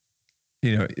the,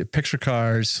 picture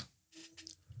cars.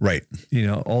 Right.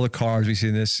 All the cars we see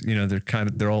in this,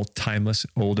 they're all timeless,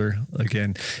 older.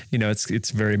 Again,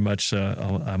 it's very much,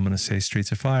 I'm going to say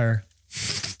Streets of Fire.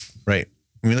 Right.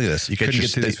 I mean, look at this. You couldn't get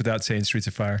to this without saying Streets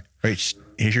of Fire. Right.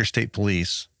 Here's your state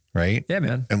police, right? Yeah,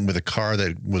 man. And with a car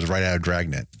that was right out of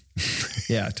Dragnet.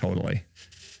 Yeah, totally.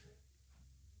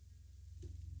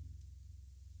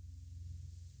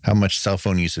 How much cell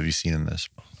phone use have you seen in this?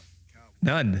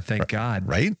 None, thank God.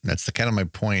 Right? That's the kind of my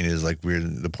point is like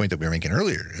the point that we were making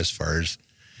earlier as far as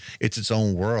it's its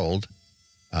own world.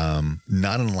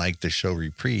 Not unlike the show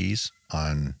Reprise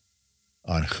on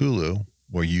Hulu,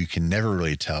 where you can never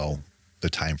really tell the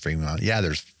time frame on. Yeah,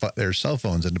 there's cell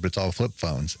phones but it's all flip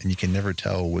phones, and you can never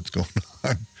tell what's going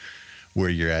on where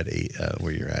you're at in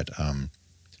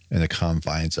the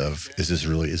confines of, is this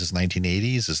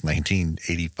 1980? Is this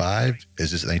 1985?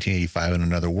 Is this 1985 in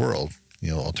another world?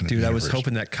 Alternate Dude, universe. I was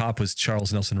hoping that cop was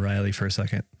Charles Nelson Riley for a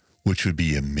second. Which would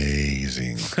be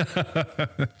amazing.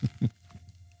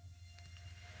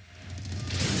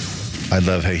 I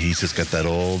love how he's just got that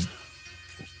old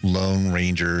Lone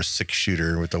Ranger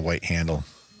 6-shooter with the white handle.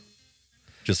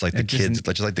 Just like the kid's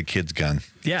gun.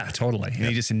 Yeah, totally. And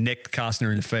he just nicked Costner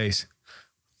in the face.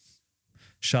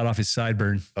 Shot off his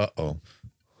sideburn. Uh-oh.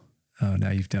 Oh,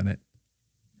 now you've done it.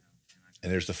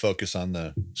 And there's the focus on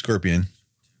the scorpion.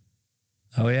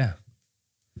 Oh, yeah.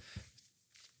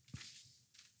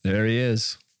 There he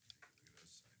is.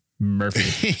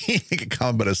 Murphy. He can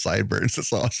combat a sideburns.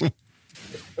 That's awesome.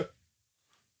 A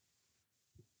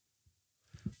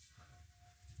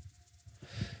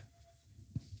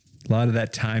lot of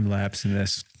that time lapse in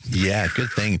this. Yeah, good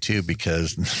thing, too,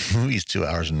 because the movie's 2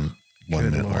 hours and 1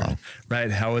 minute long.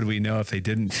 Right. How would we know if they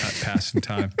didn't pass some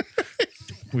time?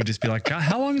 We'd just be like, God,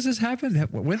 how long has this happened?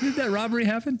 When did that robbery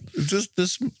happen? This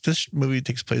movie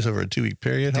takes place over a 2-week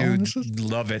period. How long is this?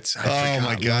 Lovitz. Oh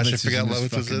my gosh, I forgot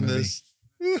Lovitz was in this.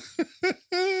 Jay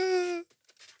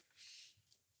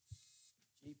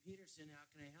Peterson, how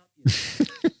can I help you?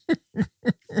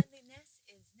 Cleanliness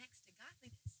is next to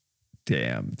godliness.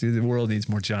 Damn, dude, the world needs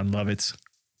more John Lovitz.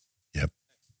 Yep.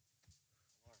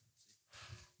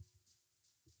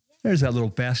 There's that little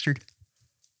bastard.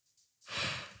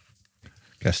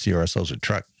 Gotta steal ourselves a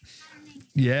truck.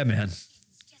 Yeah, man.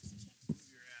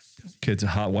 Kid's a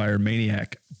hot wire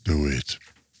maniac. Do it.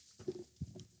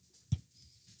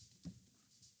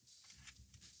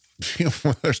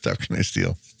 What other stuff can I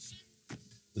steal?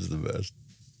 This is the best.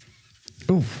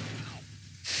 Ooh.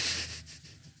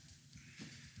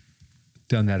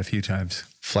 Done that a few times.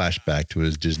 Flashback to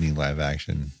his Disney live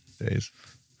action days.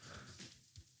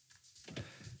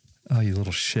 Oh, you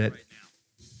little shit.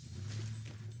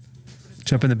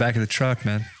 Jump in the back of the truck,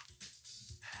 man.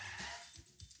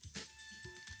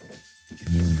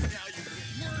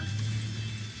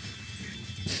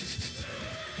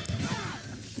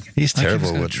 He's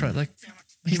terrible with with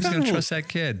he's not going to real- trust that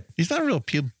kid. He's not a real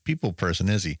people person,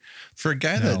 is he? For a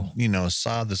guy No. that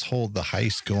saw the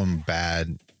heist going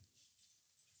bad,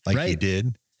 like he Right.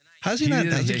 did. How's he He not?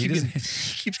 didn't- He he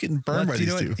keeps getting burned by You these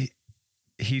know two. what?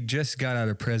 He just got out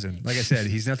of prison. Like I said,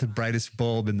 he's not the brightest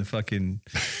bulb in the fucking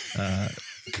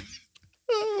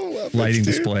lighting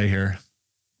display here.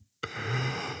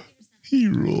 He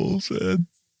rules, Ed.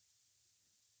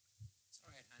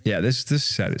 Yeah, this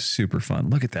set is super fun.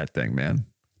 Look at that thing, man.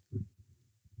 I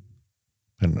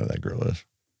don't know who that girl is.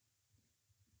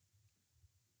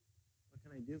 What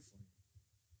can I do for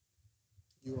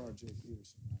you? You are Jay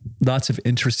Peterson, right? Lots of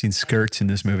interesting skirts in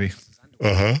this movie.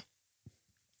 Uh-huh.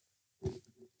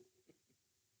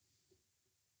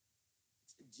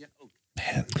 It's a joke.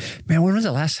 Man, when was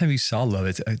the last time you saw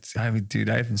Lovitz? I mean, dude,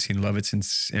 I haven't seen Lovitz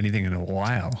since anything in a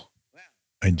while.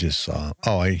 I just saw.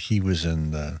 He was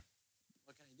in the.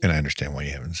 What can I do? And I understand why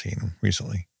you haven't seen him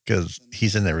recently because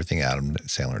he's in everything Adam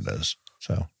Sandler does.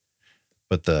 So,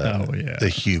 but the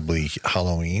Hughley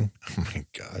Halloween. Oh my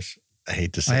gosh, I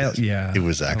hate to say it. Yeah, It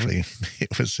was actually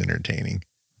it was entertaining.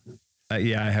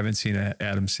 yeah, I haven't seen an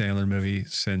Adam Sandler movie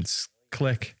since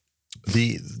Click.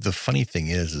 The funny thing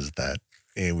is that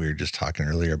and we were just talking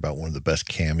earlier about one of the best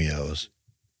cameos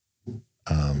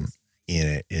in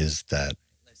it is that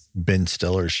Ben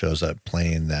Stiller shows up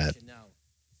playing that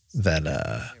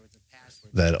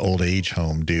old age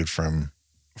home dude from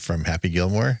Happy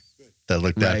Gilmore that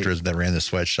looked after us, that ran the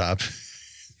sweatshop.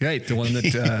 Right, the one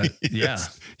that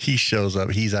Yes. He shows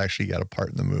up. He's actually got a part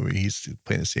in the movie. He's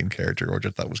playing the same character, which I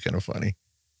thought was kind of funny.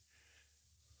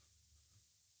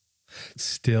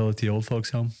 Still at the old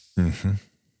folks' home. Mm-hmm.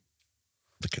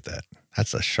 Look at that.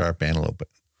 That's a sharp antelope.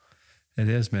 It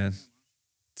is, man.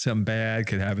 Something bad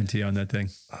could happen to you on that thing.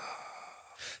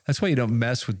 That's why you don't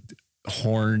mess with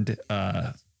horned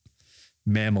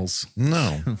mammals.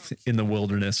 No. In the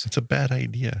wilderness. It's a bad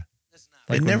idea.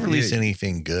 Like it never leaves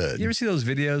anything good. You ever see those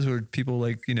videos where people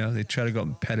they try to go up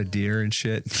and pet a deer and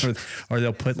shit, or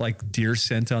they'll put like deer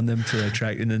scent on them to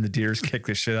attract, and then the deers kick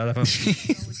the shit out of them.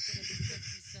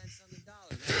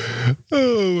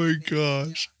 Oh my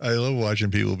gosh. I love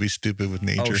watching people be stupid with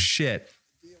nature. Oh shit.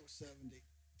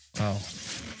 Oh.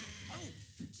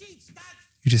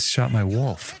 You just shot my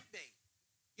wolf.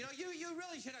 You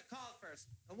really should have called first.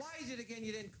 And why is it again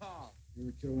you didn't call? You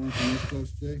ever kill one from this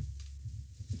close, Jay?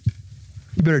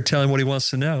 You better tell him what he wants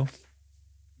to know.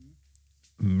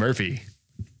 Murphy.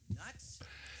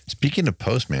 Speaking of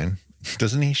Postman,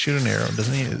 doesn't he shoot an arrow?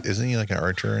 Isn't he like an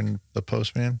archer in The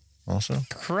Postman also?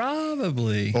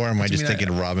 Probably. Or am I just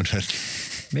thinking Robin Hood?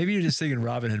 Maybe you're just thinking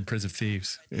Robin Hood, Prince of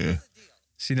Thieves. Yeah.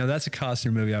 See, now that's a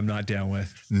Costner movie I'm not down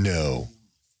with. No.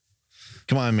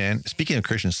 Come on, man. Speaking of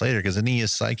Christian Slater, because isn't he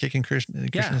his sidekick in Christian?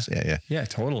 Yeah. Yeah,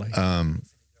 totally.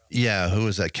 Yeah, who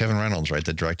was that? Kevin Reynolds, right?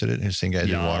 That directed it. Who's the same guy that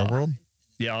did Waterworld?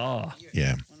 Yeah.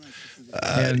 Yeah.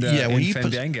 And when you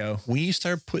Fandango. When you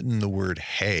start putting the word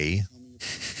 "hey,"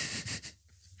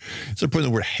 start putting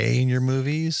the word "hey" in your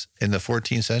movies in the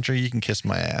 14th century, you can kiss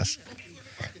my ass.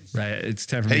 Right. It's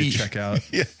time for me to check out.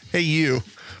 Yeah. Hey, you.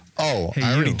 Oh, Hey,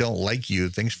 I already you. don't like you.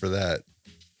 Thanks for that.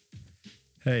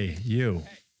 Hey, you.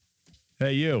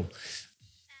 Hey, you.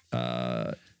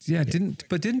 Yeah, did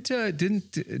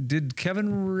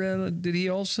Kevin Reynolds, did he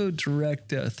also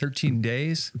direct 13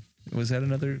 Days? Was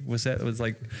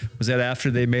that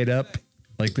after they made up?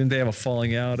 Like, didn't they have a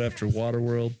falling out after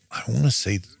Waterworld? I want to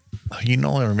say, I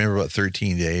remember about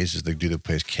 13 Days is the dude that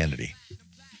plays Kennedy.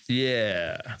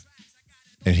 Yeah.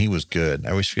 And he was good.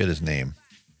 I always forget his name.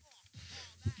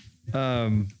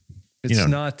 It's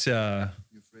not,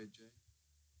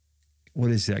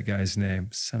 what is that guy's name?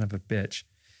 Son of a bitch.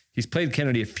 He's played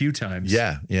Kennedy a few times.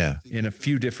 Yeah. In a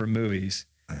few different movies.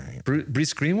 All right.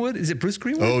 Bruce Greenwood? Is it Bruce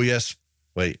Greenwood? Oh, yes.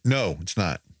 Wait, no, it's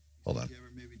not. Hold on. You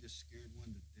ever maybe just scared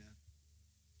one to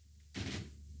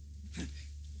death?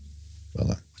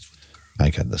 Hold on. I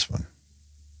got this one.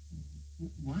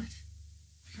 What?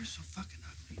 You're so fucking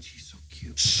ugly and she's so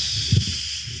cute.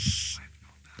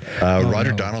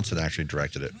 Roger no. Donaldson actually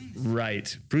directed it.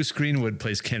 Right. Bruce Greenwood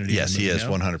plays Kennedy. Yes, he is,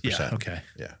 100%. Yeah, okay.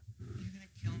 Yeah.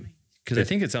 Because I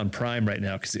think it's on Prime right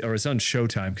now, or it's on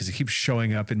Showtime, because it keeps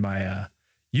showing up in my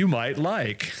you might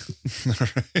like.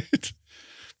 Right.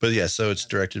 But yeah, so it's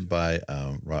directed by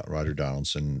Roger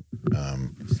Donaldson,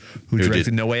 who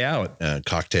directed No Way Out,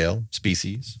 Cocktail,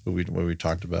 Species, what we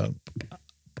talked about,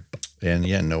 and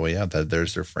yeah, No Way Out.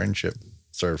 There's their friendship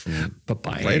started from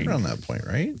right around that point,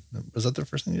 right? Was that the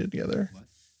first thing they did together?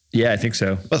 Yeah, I think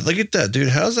so. But look at that, dude.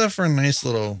 How's that for a nice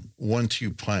little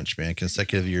 1-2 punch, man?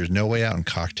 Consecutive years, No Way Out and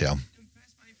Cocktail,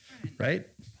 right?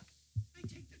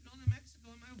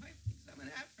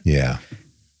 Yeah.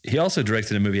 He also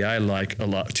directed a movie I like a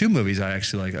lot. 2 movies I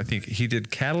actually like. I think he did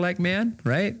Cadillac Man,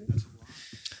 right?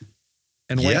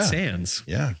 And White Sands.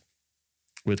 Yeah.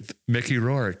 With Mickey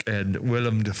Rourke and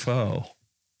Willem Dafoe.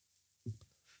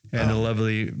 And the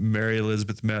lovely Mary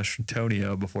Elizabeth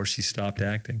Mastrantonio before she stopped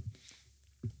acting.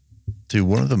 Dude,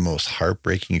 one of the most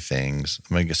heartbreaking things.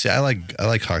 I mean, see, I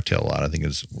like Cocktail a lot. I think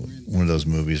it's one of those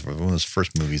movies, one of those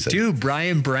first movies. Dude,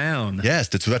 Brian Brown. Yes,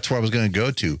 that's where I was going to go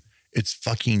to. It's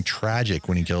fucking tragic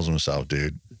when he kills himself,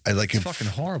 dude. It's fucking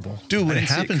horrible. Dude, when it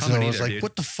happens, I was like,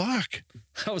 what the fuck?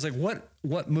 I was like,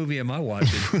 what movie am I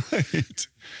watching? Right.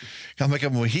 I'm like,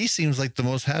 well, he seems like the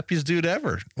most happiest dude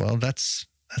ever. Well, that's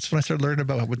when I started learning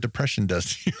about what depression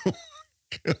does to you.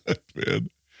 God, man.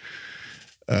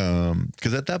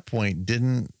 Because at that point,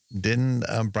 didn't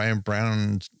Brian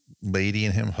Brown's lady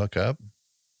and him hook up?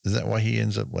 Is that why he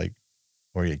ends up like,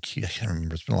 or he accused? I can't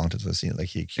remember. It's been a long time since I've seen it. Like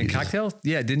he accused. In Cocktail?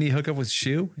 Yeah. Didn't he hook up with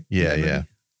Shu? Yeah.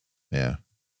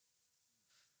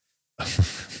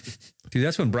 Dude,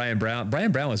 that's when Brian Brown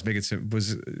was big.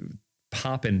 Was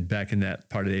popping back in that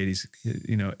part of the 80s.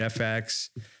 You know,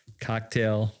 FX,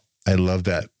 Cocktail. I love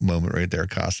that moment right there,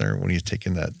 Costner, when he's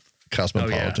taking that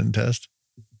cosmopolitan test.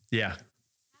 Yeah.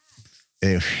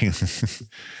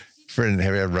 Friend,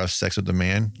 have you had rough sex with the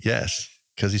man? Yes,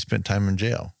 because he spent time in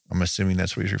jail. I'm assuming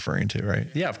that's what he's referring to, right?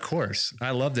 Yeah, of course.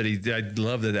 I love that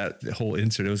that whole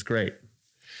insert. It was great.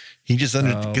 He just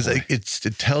because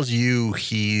it tells you knows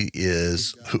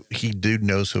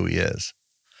who he is.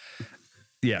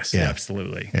 Yes, Yeah.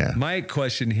 absolutely. Yeah. My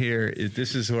question here is,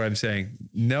 this is what I'm saying.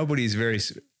 Nobody's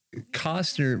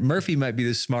Murphy might be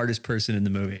the smartest person in the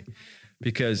movie,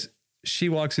 because she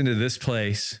walks into this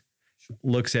place,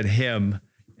 looks at him,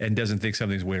 and doesn't think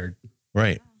something's weird.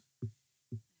 Right.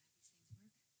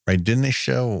 Right. Didn't they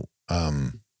show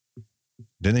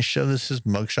this his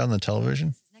mugshot on the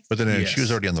television? But then Yes. she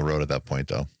was already on the road at that point,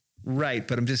 though. Right.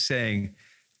 But I'm just saying,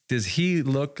 does he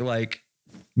look like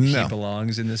No. he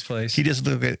belongs in this place? He doesn't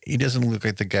look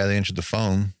like the guy that answered the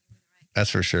phone. That's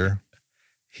for sure.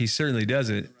 He certainly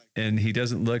doesn't. And he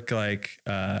doesn't look like,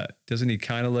 doesn't he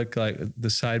kind of look like the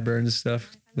sideburns and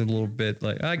stuff? A little bit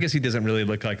like, I guess he doesn't really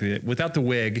look like without the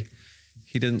wig,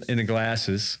 he didn't, in the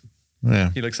glasses,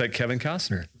 Yeah. he looks like Kevin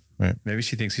Costner. Right. Maybe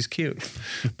she thinks he's cute.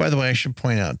 By the way, I should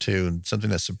point out too, something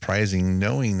that's surprising,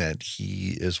 knowing that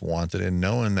he is wanted and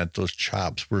knowing that those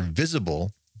chops were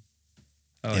visible.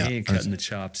 Oh, Yeah. he ain't cutting the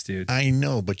chops, dude. I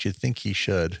know, but you think he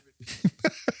should.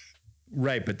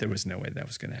 Right, but there was no way that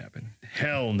was going to happen.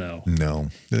 Hell no. No.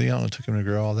 Did he all it took him to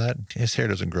grow all that? His hair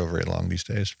doesn't grow very long these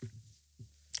days.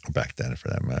 Or back then, for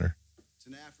that matter. It's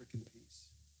an African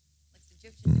piece. Like the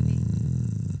Egyptian.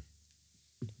 Mm,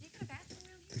 Do you got a bathroom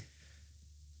around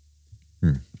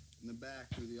here? In the back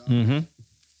through the Mm-hmm.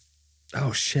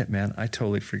 Oh, shit, man. I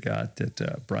totally forgot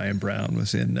that Brian Brown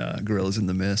was in Gorillas in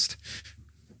the Mist.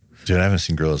 dude, I haven't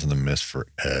seen Gorillas in the Mist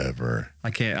forever.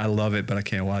 I love it, but I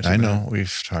can't watch it. I know.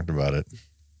 We've talked about it.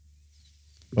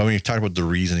 Well, I mean, we've talked about the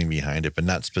reasoning behind it, but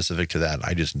not specific to that.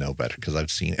 I just know better because I've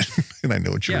seen it and I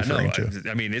know what you're referring to.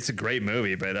 I mean, it's a great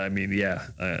movie, but I mean, yeah.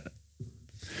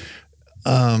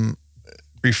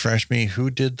 Refresh me. Who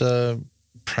did the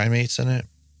primates in it?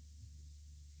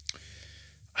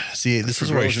 See, this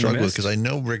is where I Gorillas in the struggle with Mist? because I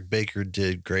know Rick Baker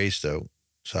did Greystoke,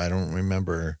 so I don't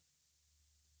remember.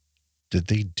 Did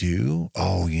they do?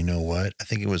 Oh, you know what? I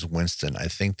think it was Winston. I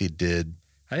think they did.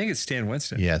 I think it's Stan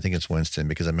Winston. Yeah, I think it's Winston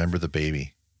because I remember the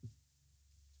baby.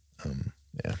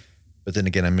 Yeah. But then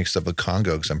again, I mixed up with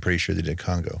Congo because I'm pretty sure they did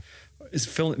Congo. It's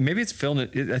Phil. Maybe it's Phil. I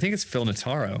think it's Phil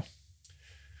Notaro.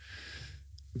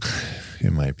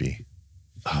 It might be.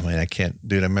 Oh man, I can't,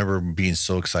 dude. I remember being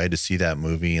so excited to see that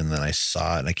movie, and then I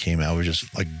saw it, and I came out, I was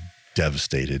just like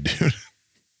devastated, dude.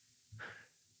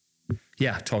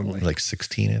 Yeah, totally. Like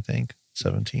 16, I think,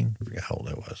 17. I forget how old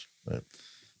I was, but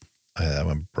that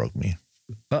one broke me.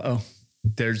 Uh-oh.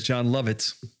 There's John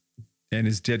Lovitz and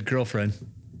his dead girlfriend.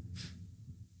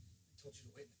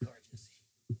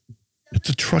 It's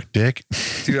a truck, Dick.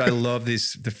 Dude, I love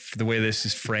this, the way this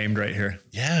is framed right here.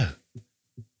 Yeah.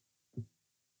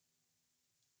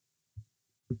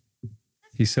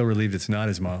 He's so relieved it's not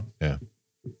his mom. Yeah.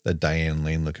 That Diane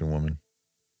Lane looking woman.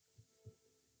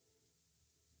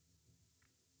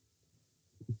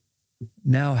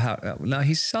 Now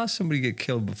he saw somebody get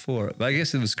killed before, but I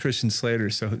guess it was Christian Slater,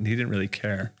 so he didn't really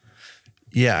care.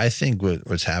 Yeah, I think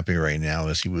what's happening right now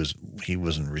is he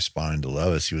wasn't responding to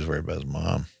Lois. He was worried about his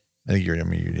mom. I think you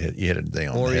hit a thing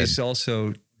on Or the head. he's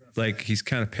also like, he's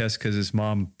kind of pissed because his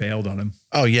mom bailed on him.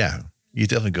 Oh yeah, he's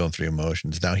definitely going through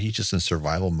emotions. Now he's just in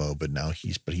survival mode, but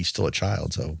he's still a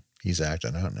child, so he's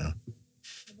acting out now.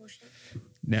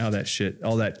 Now that shit,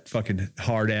 all that fucking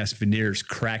hard ass veneers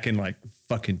cracking like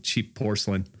fucking cheap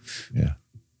porcelain. Yeah.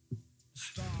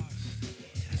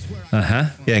 Uh-huh.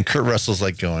 Yeah, and Kurt Russell's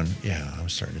like going, yeah, I'm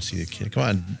starting to see the kid. Come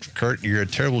on, Kurt, you're a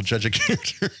terrible judge of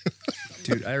character.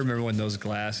 Dude, I remember when those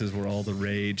glasses were all the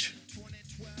rage.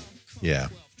 Yeah.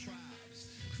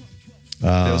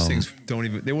 Those things they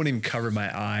wouldn't even cover my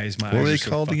eyes. My What eyes were are they so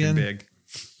called fucking again?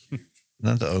 big.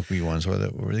 Not the Oakley ones.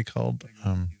 What were they called?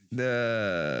 Fuck.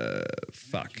 I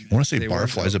want to say They were-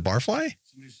 barfly. Is it barfly?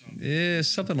 Yeah,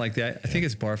 something like that. I think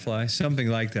it's barfly, something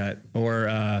like that.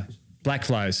 Or black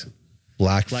flies.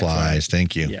 Black Black flies. flies.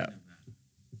 Thank you. Yeah.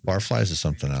 Barflies is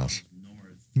something else.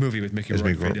 Movie with Mickey It's a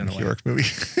Rourke. big Faye Dunaway. York movie.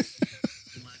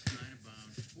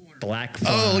 Black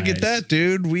flies. Oh, look at that,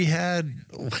 dude. We had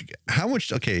how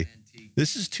much? Okay,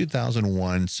 this is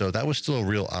 2001, so that was still a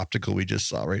real optical we just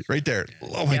saw right there.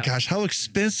 Oh my Yeah. gosh, how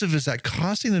expensive is that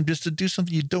costing them just to do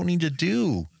something you don't need to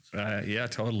do? Yeah,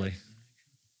 totally.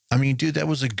 I mean, dude, that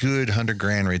was a good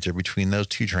 $100,000 right there between those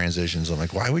two transitions. I'm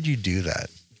like, why would you do that?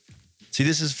 See,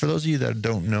 this is for those of you that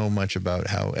don't know much about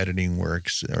how editing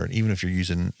works, or even if you're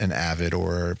using an Avid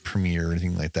or Premiere or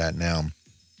anything like that now,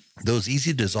 those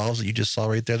easy dissolves that you just saw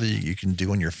right there that you can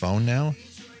do on your phone now,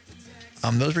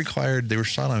 Those required, they were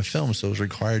shot on film, so it was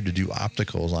required to do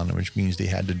opticals on them, which means they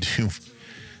had to do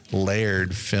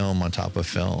layered film on top of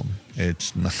film.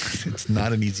 It's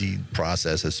not an easy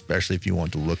process, especially if you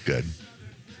want to look good.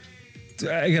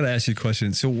 I got to ask you a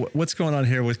question. So what's going on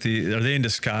here with are they in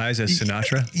disguise as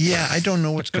Sinatra? Yeah, I don't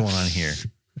know what's going on here.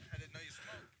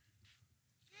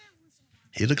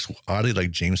 He looks oddly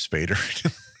like James Spader.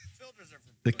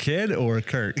 The kid or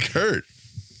Kurt? Kurt.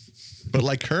 But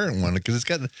like current one, because it's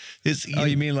got his. Oh,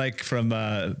 you mean like from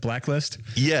Blacklist?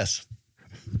 Yes,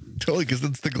 totally. Because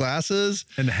it's the glasses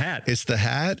and the hat. It's the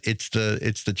hat. It's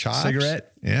the chops.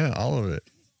 Cigarette. Yeah, all of it.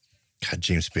 God,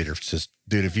 James Spader, just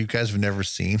dude. If you guys have never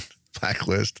seen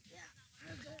Blacklist,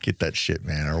 get that shit,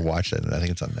 man, or watch it. I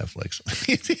think it's on Netflix.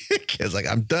 Kid's like,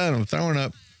 I'm done. I'm throwing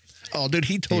up. Oh, dude,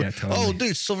 he told. Yeah, totally. Oh,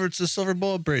 dude, it's the Silver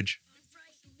Bullet Bridge.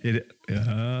 Look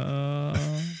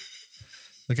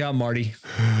out, Marty.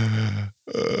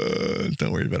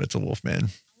 Don't worry about it. It's a wolf man.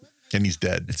 And he's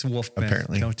dead. It's a wolf man.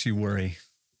 Apparently. Don't you worry.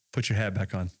 Put your hat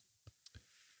back on.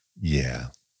 Yeah.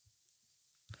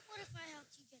 What if I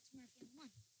helped you get to Murphy 1?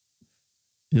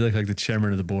 You look like the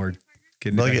chairman of the board.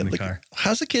 Getting back in the car.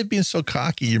 How's the kid being so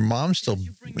cocky? Your mom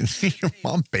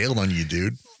bailed on you,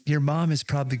 dude. Your mom is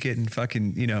probably getting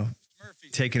fucking,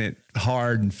 taking it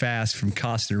hard and fast from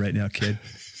Costner right now, kid.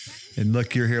 And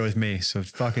look, you're here with me, so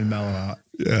fucking mellow out.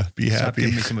 Yeah, be happy. Stop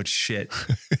giving me so much shit.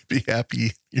 Be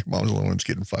happy. Your mom's the only one that's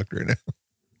getting fucked right now.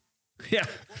 Yeah.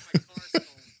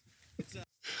 It's a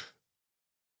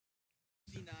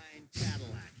 59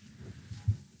 Cadillac.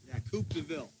 Yeah, Coupe de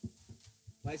Ville.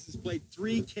 License plate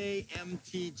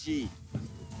 3KMTG.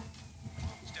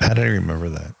 How did I remember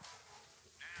that?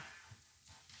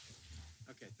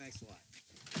 Okay, thanks a lot.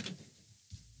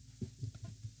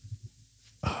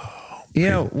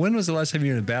 When was the last time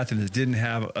you were in a bathroom that didn't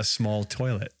have a small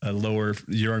toilet, a lower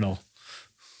urinal?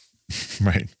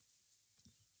 Right.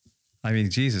 I mean,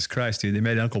 Jesus Christ, dude. They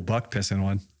made Uncle Buck piss in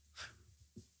one.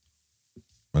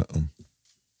 Uh-oh.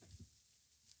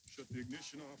 Shut the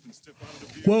ignition off and step out of the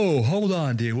vehicle. Whoa, hold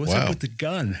on, dude. What's up with the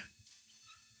gun?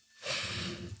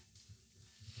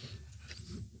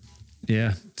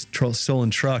 Yeah, stolen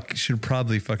truck. Should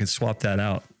probably fucking swap that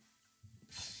out.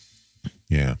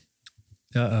 Yeah.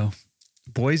 Uh-oh.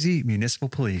 Boise Municipal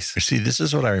Police. See, this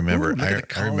is what I remember. Ooh, I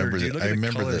remember this. Look at the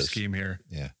color scheme here.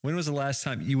 Yeah. When was the last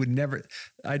time you would never?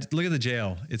 Look at the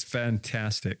jail. It's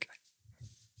fantastic.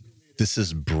 This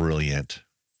is brilliant.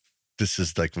 This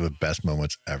is like the best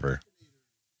moments ever.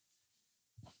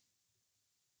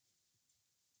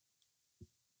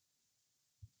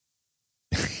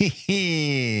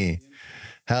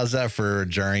 How's that for a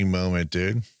jarring moment,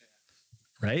 dude?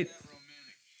 Right?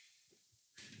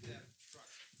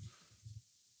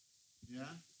 Yeah?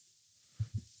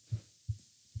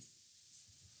 Is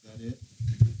that it?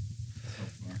 So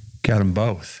far. Got them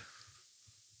both.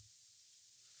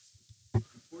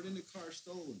 Report in the car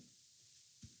stolen.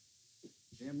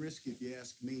 Damn risky if you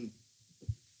ask me.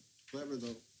 Clever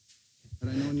though. But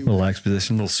I know you. Little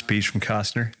exposition, little speech from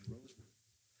Costner.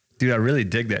 Dude, I really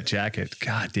dig that jacket.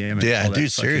 God damn it. Yeah,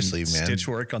 dude, seriously, man. Stitch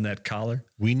work on that collar.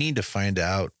 We need to find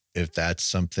out if that's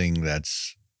something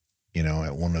that's,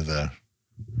 at one of the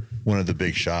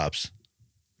big shops.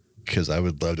 Because I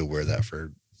would love to wear that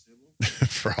for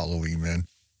Halloween, man.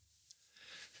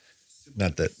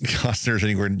 Not that Costner's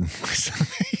anywhere.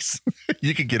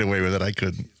 You could get away with it. I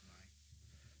couldn't.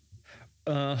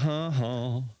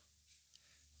 I'm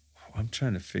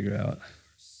trying to figure out.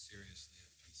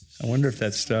 I wonder if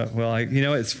that stuff. Well,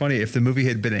 it's funny. If the movie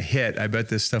had been a hit, I bet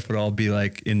this stuff would all be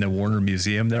like in the Warner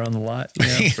Museum there on the lot.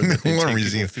 For the Warner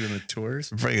Museum through the tours.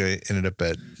 Probably ended up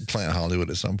at Planet Hollywood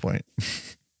at some point,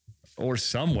 or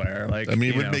somewhere.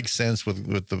 It would make sense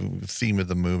with the theme of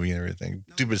the movie and everything.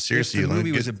 Dude, but seriously, if the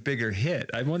movie was a bigger hit,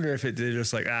 I wonder if they're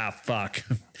just like, fuck.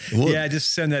 Well, yeah,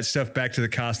 just send that stuff back to the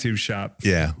costume shop.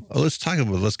 Yeah. Well, let's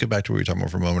get back to what we were talking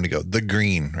about for a moment ago. The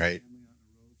green, right?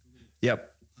 Yep.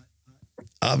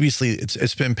 Obviously,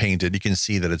 it's been painted. You can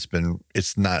see that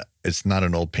it's not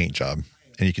an old paint job,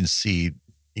 and you can see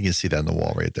that on the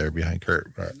wall right there behind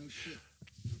Kurt. Right.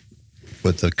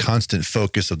 But the constant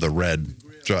focus of the red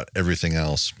throughout everything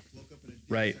else,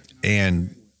 right?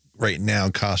 And right now,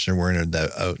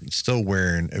 Costner still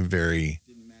wearing a very,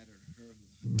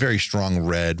 very strong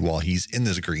red while he's in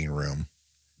this green room.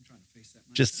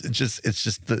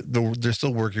 They're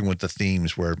still working with the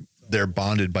themes where they're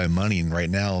bonded by money, and right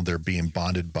now they're being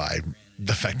bonded by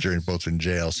the fact they're both in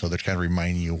jail. So they're kind of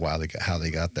reminding you how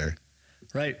they got there.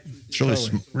 Right. It's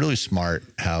really, really smart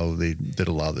how they did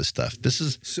a lot of this stuff. This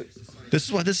is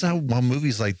how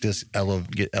movies like this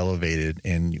get elevated,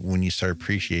 and when you start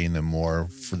appreciating them more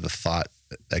for the thought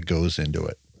that goes into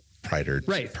it. prior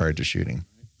to shooting.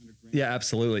 Yeah,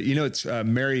 absolutely. You know, it's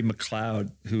Mary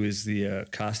McLeod, who is the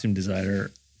costume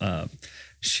designer.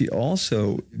 She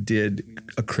also did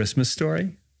A Christmas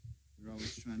Story.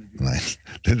 Nice.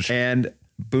 And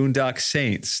Boondock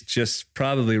Saints, just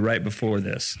probably right before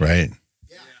this. Right.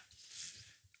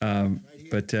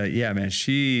 But yeah, man,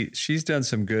 she's done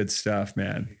some good stuff,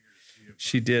 man.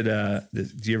 She did. Do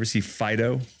you ever see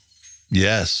Fido?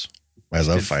 Yes, I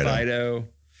love Fido. Fido.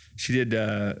 She did.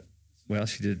 Well,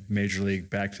 she did Major League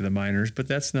Back to the Minors, but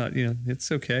that's not.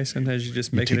 It's okay. Sometimes you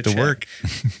just make it a check. Work.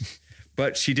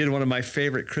 But she did one of my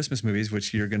favorite Christmas movies,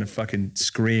 which you're gonna fucking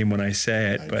scream when I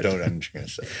say it. I don't know what you're gonna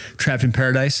say. Trapped in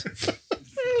Paradise.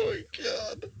 Oh my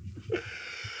God.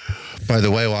 By the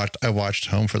way, I watched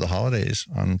Home for the Holidays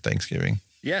on Thanksgiving.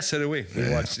 Yeah, so did we.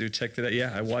 We checked it out.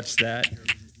 Yeah, I watched that,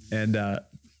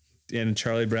 and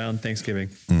Charlie Brown Thanksgiving.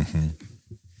 Mm-hmm.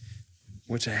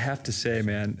 Which I have to say,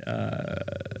 man,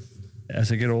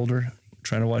 as I get older,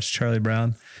 trying to watch Charlie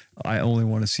Brown, I only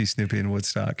want to see Snoopy in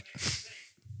Woodstock.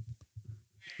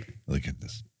 Look at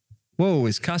this. Whoa,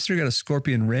 is Costner got a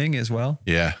scorpion ring as well?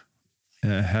 Yeah.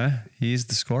 He's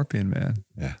the scorpion, man.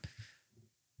 Yeah.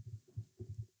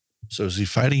 So is he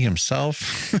fighting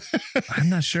himself? I'm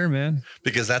not sure, man.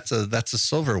 Because that's a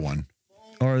silver one.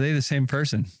 Or are they the same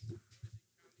person?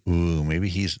 Ooh, maybe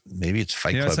it's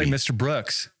Fight Club. It's like Mr.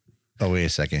 Brooks. Oh, wait a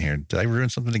second here. Did I ruin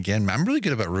something again? I'm really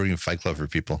good about ruining Fight Club for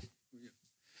people.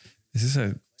 Is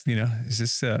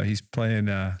this he's playing,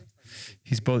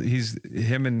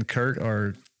 him and Kurt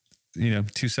are,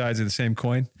 two sides of the same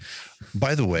coin.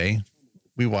 By the way,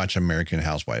 we watch American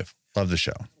Housewife. Love the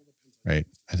show, right?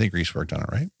 I think Reese worked on it,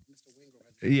 right?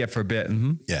 Yeah, for a bit.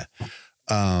 Mm-hmm. Yeah.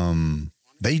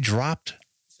 They dropped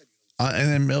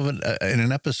in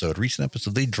an episode, recent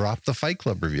episode, they dropped the Fight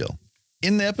Club reveal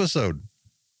in the episode.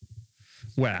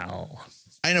 Wow.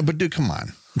 I know, but dude, come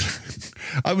on.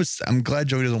 I'm glad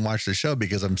Joey doesn't watch the show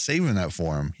because I'm saving that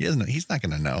for him. He's not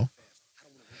going to know.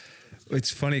 It's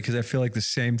funny because I feel like the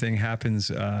same thing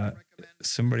happens.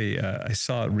 Somebody, I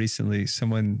saw it recently.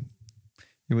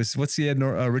 What's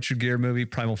the Richard Gere movie?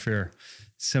 Primal Fear.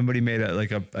 Somebody made I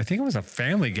think it was a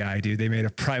Family Guy, dude. They made a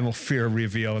Primal Fear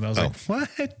reveal, and I was like, what?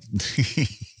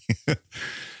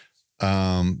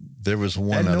 There was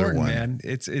one Ed other Norton, one. Man.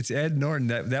 It's Ed Norton.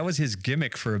 That was his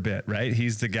gimmick for a bit, right?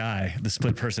 He's the guy, the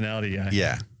split personality guy.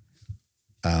 Yeah.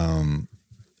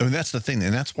 That's the thing,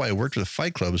 and that's why it worked with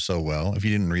Fight Club so well. If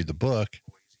you didn't read the book,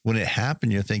 when it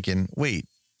happened, you're thinking, wait,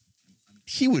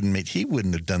 he wouldn't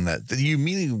have done that. You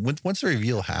immediately, once the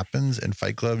reveal happens in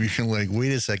Fight Club, you're like,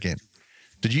 wait a second.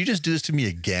 Did you just do this to me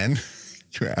again?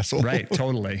 You asshole. Right,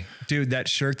 totally. Dude, that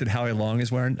shirt that Howie Long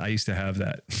is wearing, I used to have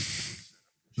that.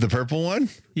 The purple one?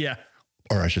 Yeah.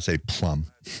 Or I should say plum.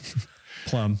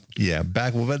 Plum. Yeah,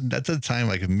 that's a time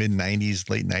like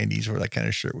mid-90s, late 90s where that kind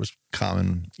of shirt was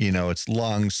common. It's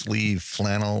long sleeve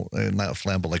flannel, not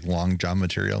flannel, but like long john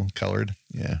material colored.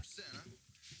 Yeah.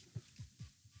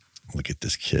 Look at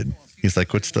this kid. He's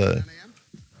like, what's the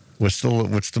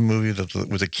movie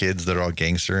with the kids that are all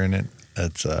gangster in it?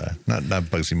 It's not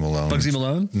Bugsy Malone. Bugsy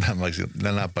Malone? Not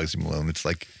Bugsy Malone.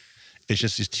 It's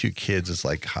just these two kids. It's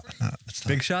like it's not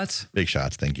Big Shots? Big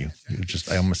Shots. Thank you.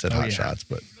 I almost said Hot Shots,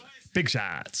 but Big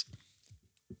Shots.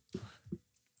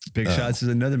 Big Shots is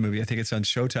another movie. I think it's on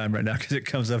Showtime right now because it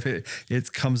comes up.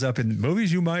 It comes up in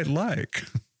movies you might like.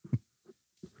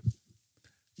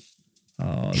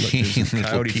 Oh, look, there's some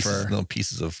coyote fur. Little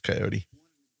pieces of coyote.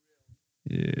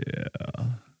 Yeah,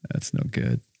 that's no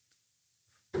good.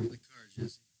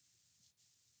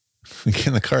 Get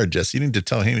in the car, Jesse. You need to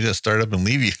tell him to just start up and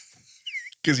leave you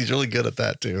because he's really good at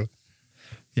that too.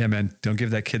 Yeah, man. Don't give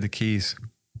that kid the keys.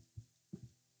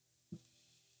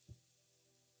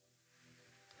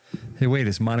 Hey, wait,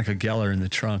 is Monica Geller in the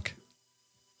trunk?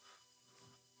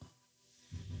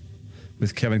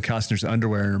 With Kevin Costner's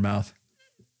underwear in her mouth.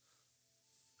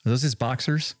 Are those his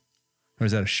boxers? Or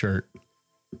is that a shirt?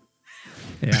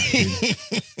 Yeah.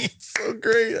 It's so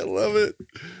great. I love it.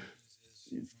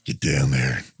 Get down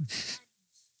there.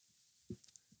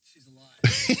 She's alive.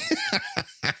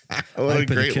 What a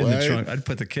great line. I'd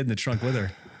put the kid in the trunk with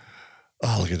her.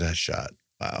 Oh, look at that shot.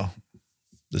 Wow.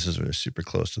 This is super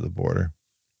close to the border.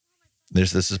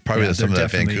 This is probably some of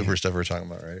that Vancouver stuff we're talking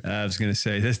about, right? I was going to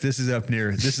say, this is up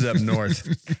north.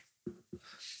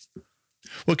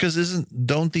 Well, because isn't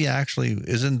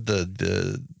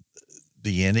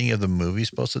the ending of the movie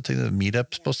supposed to take the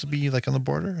meetup supposed to be like on the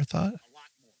border? I thought.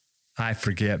 I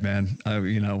forget, man.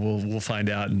 We'll find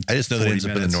out. I just know that it ends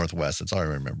up in the Northwest. That's all I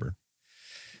remember.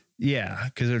 Yeah,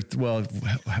 because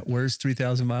where's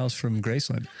 3,000 miles from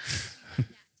Graceland?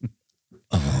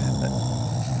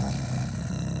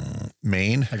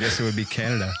 Maine. I guess it would be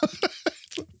Canada.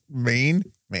 Maine.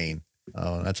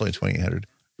 Oh, that's only 2,800.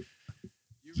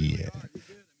 Yeah.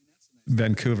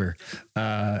 Vancouver. We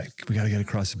got to get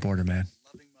across the border, man.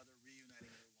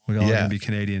 We're all going to be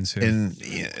Canadians soon. And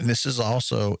this is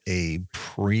also a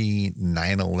pre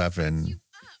 9/11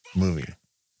 movie.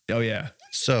 Oh, yeah.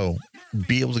 So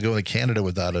be able to go to Canada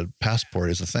without a passport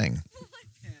is a thing.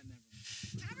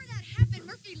 However that happened,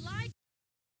 Murphy lied.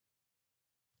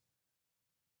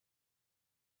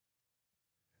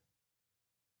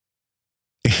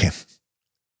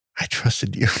 I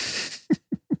trusted you.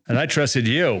 And I trusted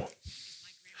you.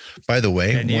 By the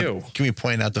way, And you. Can we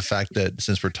point out the fact that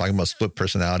since we're talking about split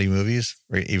personality movies,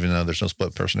 right, even though there's no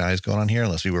split personalities going on here,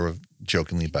 unless we were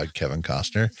jokingly about Kevin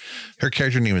Costner, her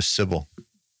character name is Sybil.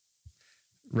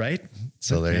 Right?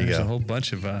 So there you There's go. a whole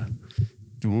bunch of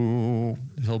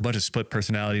split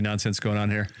personality nonsense going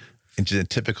on here. In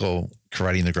typical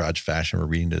Karate in the Garage fashion, we're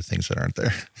reading to things that aren't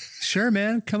there. Sure,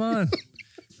 man. Come on.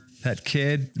 That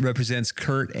kid represents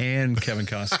Kurt and Kevin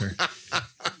Costner.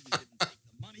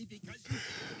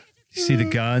 You see the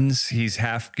guns? He's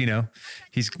half,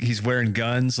 he's wearing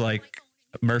guns like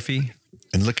Murphy.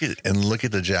 And look at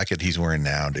the jacket he's wearing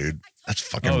now, dude. That's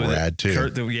fucking rad too.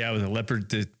 Kurt, with the leopard,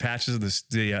 the patches of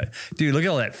dude, look at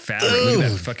all that fabric. Look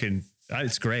at that fucking,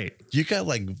 it's great. You got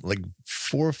like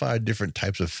 4 or 5 different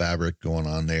types of fabric going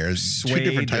on there. Suede, 2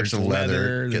 different types of there's leather.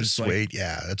 leather, Get there's suede.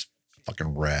 Yeah, that's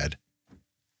fucking rad.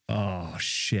 Oh,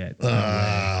 shit.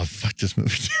 Fuck this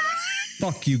movie.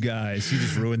 Fuck you guys. You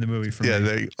just ruined the movie for Yeah,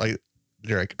 me.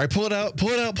 they're like, all right, pull it out.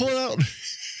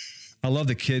 I love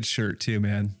the kid shirt too,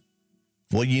 man.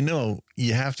 Well,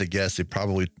 you have to guess they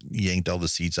probably yanked all the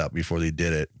seats out before they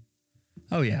did it.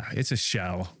 Oh, yeah. It's a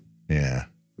show. Yeah.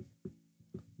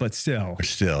 But still.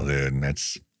 Still, dude, and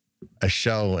that's a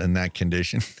show in that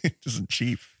condition. It isn't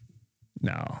cheap.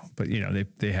 No, but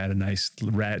they had a nice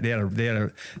rat. They had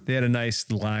a nice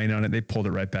line on it. They pulled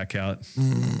it right back out.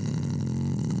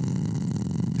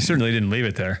 They certainly didn't leave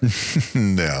it there.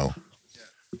 No. Yeah,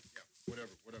 whatever.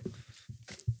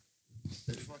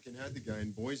 They fucking had the guy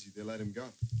in Boise. They let him go.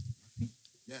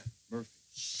 Yeah, Murphy.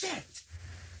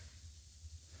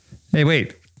 Hey,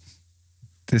 wait.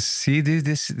 This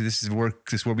is where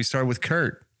we start with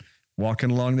Kurt walking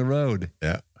along the road.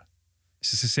 Yeah. Is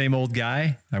this the same old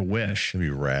guy? I wish. That'd be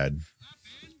rad.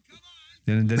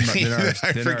 Then our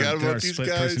these split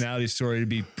guys. personality story to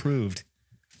be proved.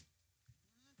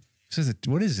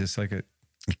 What is this? Like a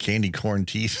Candy corn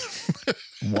teeth.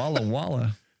 Walla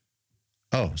Walla.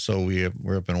 Oh, so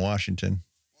we're up in Washington.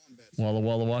 Walla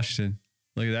Walla, Washington.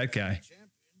 Look at that guy.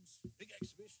 Big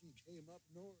exhibition came up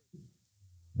north.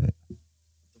 What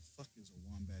the fuck is a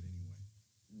wombat anyway?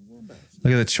 Wombat.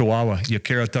 Look at the Chihuahua.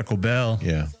 Yokero Taco Bell.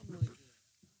 Yeah.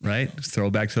 Right?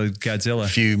 Throwback to Godzilla.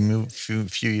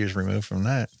 Few years removed from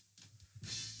that.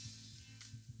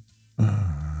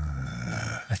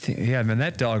 I think, yeah, man,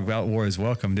 that dog outwore his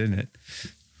welcome, didn't it?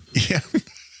 Yeah.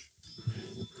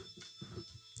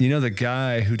 You know the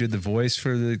guy who did the voice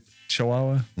for the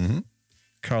Chihuahua? Mm-hmm.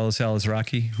 Carlos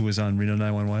Alazraqui, who was on Reno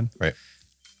 911. Right.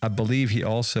 I believe he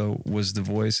also was the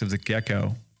voice of the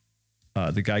gecko,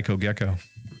 the Geico gecko.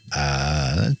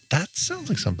 That sounds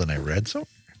like something I read. So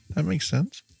that makes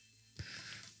sense.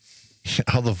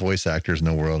 All the voice actors in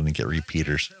the world and you get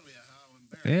repeaters.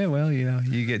 Yeah, well,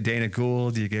 you get Dana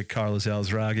Gould, you get Carlos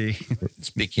Alazraqui.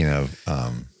 Speaking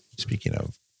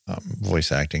of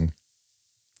voice acting,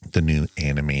 the new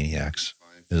Animaniacs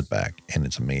is back and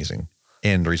it's amazing.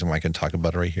 And the reason why I can talk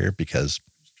about it right here because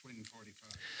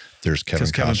there's Kevin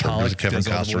Costner. There's a Kevin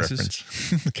Costner reference.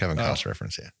 Kevin Costner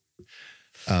reference, yeah.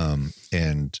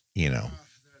 And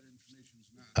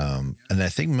I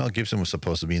think Mel Gibson was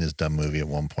supposed to be in this dumb movie at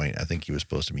one point. I think he was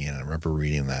supposed to be in it. I remember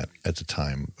reading that at the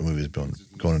time the movie was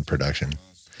going in production.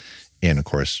 And of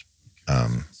course,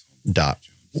 Dot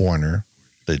Warner,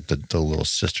 the little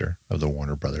sister of the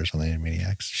Warner brothers on the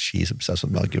Animaniacs, she's obsessed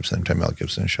with Mel Gibson. Every time Mel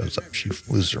Gibson shows up, she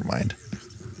loses her mind.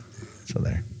 So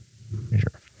there. Here's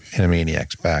your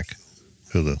Animaniacs back.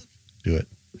 Hulu. Do it.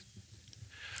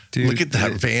 Dude, look at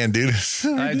that van, dude.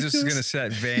 I was just going to say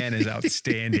that van is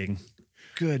outstanding.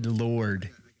 Good Lord.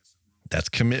 That's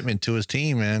commitment to his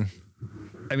team, man.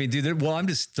 I mean, dude, I'm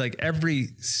just like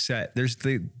every set,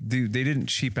 they didn't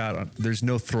cheap out on, there's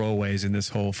no throwaways in this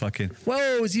whole fucking,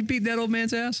 whoa, is he beating that old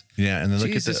man's ass? Yeah. And then look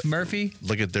Jesus, at Murphy.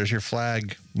 Look at, there's your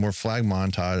flag, more flag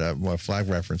montage, more flag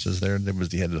references there.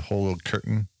 He had the whole little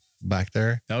curtain back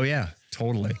there. Oh, yeah,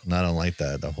 totally. Not unlike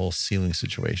that, the whole ceiling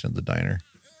situation at the diner.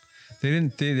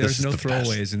 There's no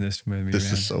throwaways in this movie. This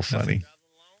man. is so funny.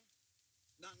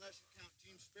 Not unless you count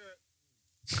team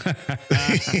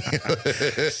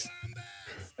spirit.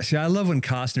 See, I love when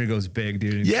Costner goes big,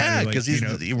 dude. And Yeah, kinda, because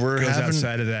goes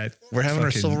outside of that. We're having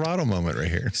our fucking Silverado moment right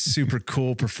here. super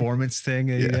cool performance thing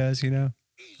that he does.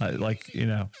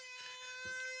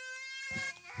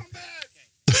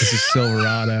 This is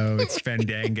Silverado. It's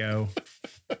Fandango.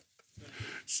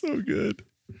 So good.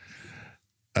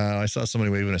 I saw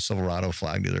somebody waving a Silverado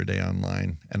flag the other day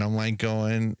online, and I'm like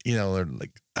going,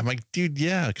 I'm like, dude,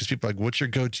 yeah, because people are like, what's your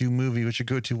go-to movie? What's your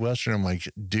go-to Western? I'm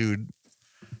like, dude,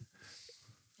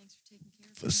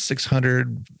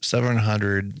 600,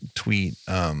 700 tweet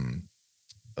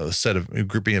a set of a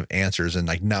grouping of answers, and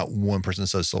like not one person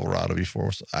says Silverado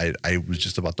before. So I was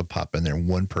just about to pop in there, and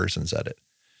one person said it.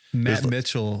 Matt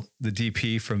Mitchell, the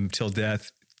DP from Till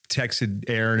Death, texted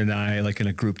Aaron and I like in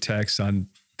a group text on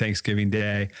Thanksgiving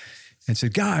Day and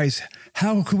said, guys,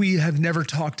 how could we have never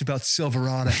talked about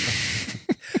Silverado?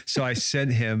 So I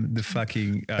sent him the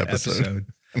fucking episode.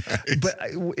 Nice. But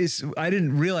I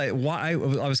didn't realize why. I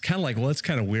was kind of like, well, it's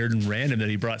kind of weird and random that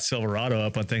he brought Silverado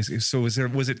up on things. So was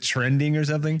it trending or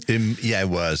something? It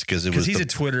was because he's a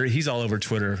Twitter. He's all over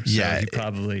Twitter. So yeah,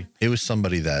 it was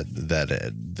somebody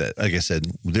that like I said,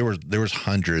 there was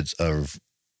hundreds of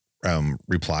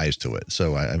replies to it.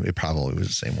 So it probably was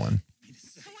the same one.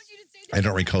 I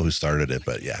don't recall who started it,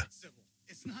 but yeah.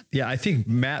 Yeah, I think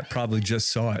Matt probably just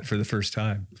saw it for the first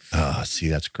time. Oh, see,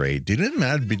 that's great. Didn't it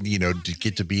matter, to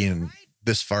get to be in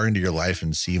this far into your life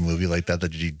and see a movie like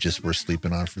that you just were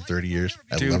sleeping on for 30 years?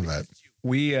 I love that.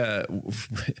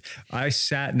 I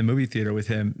sat in the movie theater with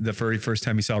him the very first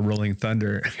time he saw Rolling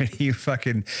Thunder, and he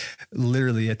fucking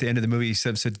literally at the end of the movie he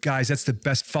said, guys, that's the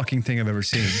best fucking thing I've ever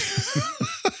seen.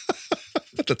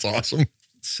 That's awesome.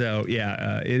 So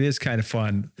yeah, it is kind of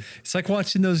fun. It's like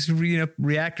watching those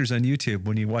reactors on YouTube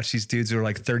when you watch these dudes who are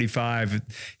like 35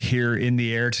 here in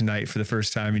the air tonight for the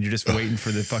first time, and you're just waiting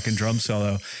for the fucking drum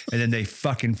solo, and then they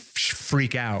fucking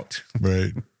freak out.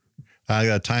 Right. I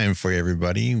got time for you,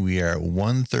 everybody. We are at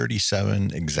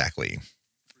 1:37 exactly.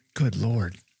 Good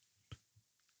Lord.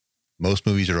 Most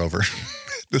movies are over.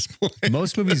 This point.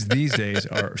 Most movies these days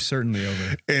are certainly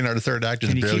over. And our third act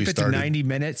is barely started. Can you keep it to 90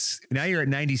 minutes? Now you're at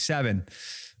 97.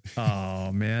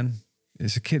 Oh, man.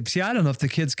 It's a kid. See, I don't know if the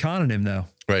kid's conning him, though.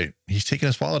 Right. He's taking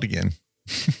his wallet again.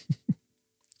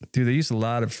 Dude, they use a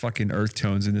lot of fucking earth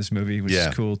tones in this movie, which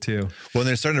is cool, too. Well,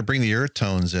 they're starting to bring the earth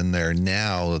tones in there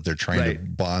now that they're trying to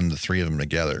bond the three of them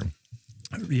together.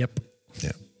 Yep.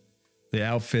 Yeah. The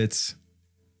outfits.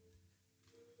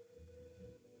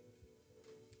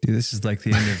 Dude, this is like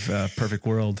the end of Perfect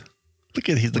World.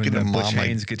 He's looking at Mom. Butch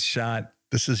Haynes gets shot.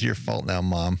 This is your fault now,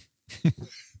 Mom.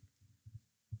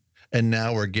 And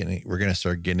now we're going to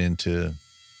start getting into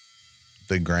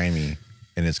the grimy,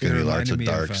 and it's going to be lots of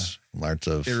darks, lots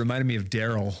of. It reminded me of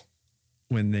Daryl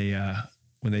when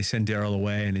they send Daryl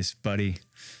away and his buddy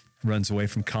runs away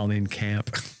from Colleen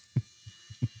Camp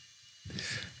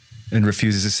and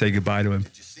refuses to say goodbye to him.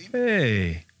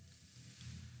 Hey,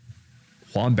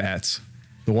 wombats.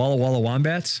 The Walla Walla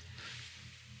Wombats?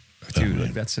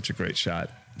 Dude, that's such a great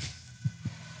shot.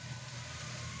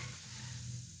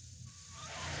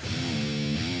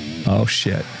 Oh,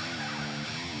 shit.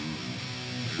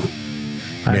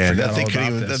 Man,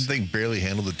 that thing barely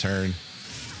handled the turn.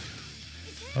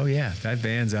 Oh, yeah. That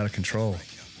van's out of control.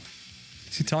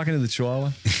 Is he talking to the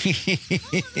Chihuahua?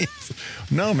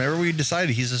 No, remember we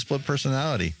decided he's a split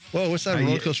personality. Whoa, what's that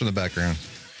roller coaster in the background?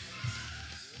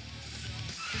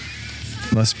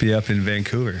 Must be up in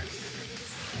Vancouver.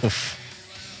 Oof.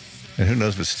 And who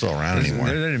knows if it's still around anymore.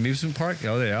 They're at an amusement park?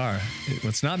 Oh, they are.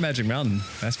 It's not Magic Mountain,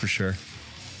 that's for sure.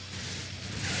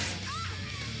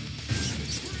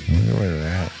 I wonder where they're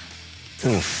at.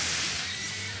 Oof.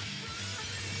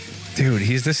 Dude,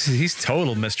 he's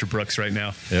total Mr. Brooks right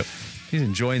now. Yep. He's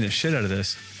enjoying the shit out of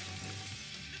this.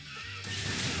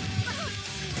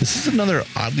 This is another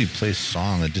oddly placed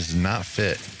song that does not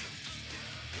fit.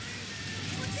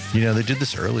 They did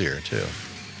this earlier, too.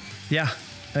 Yeah.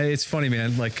 It's funny,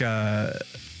 man. Like,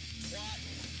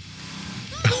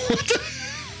 What?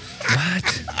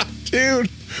 Dude,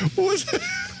 what's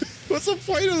the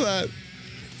point of that?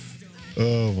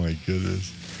 Oh, my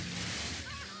goodness.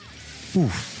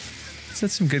 Oof.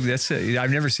 That's some good. That's it.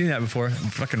 I've never seen that before.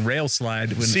 Fucking rail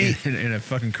slide in a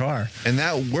fucking car. And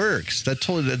that works. That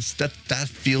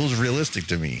feels realistic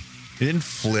to me. It didn't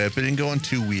flip. It didn't go on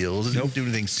two wheels. It didn't do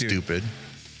anything stupid.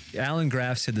 Alan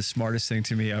Graff said the smartest thing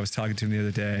to me. I was talking to him the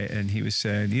other day, and he was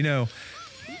saying,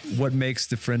 what makes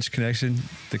the French Connection,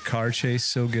 the car chase,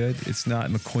 so good? It's not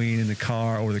McQueen in the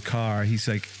car or the car. He's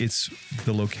like, it's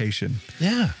the location.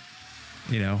 Yeah.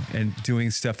 And doing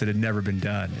stuff that had never been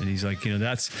done. And he's like,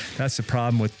 that's the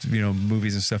problem with,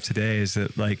 movies and stuff today is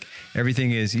that like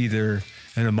everything is either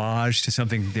an homage to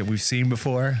something that we've seen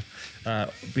before.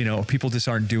 People just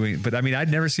aren't doing. But I mean, I'd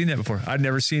never seen that before. I'd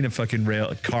never seen a fucking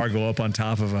car go up on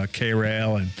top of a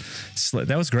K-rail and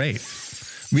that was great.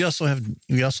 We also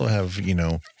have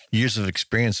years of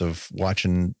experience of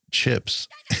watching Chips.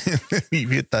 You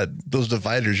hit those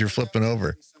dividers, you're flipping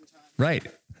over. Right.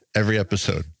 Every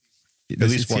episode. At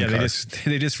least one car.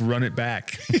 They just run it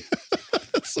back.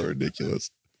 That's so ridiculous.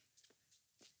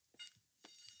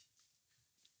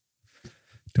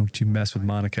 Don't you mess with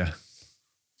Monica.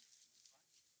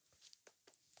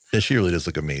 Yeah, she really does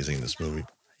look amazing in this movie.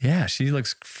 Yeah, she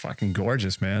looks fucking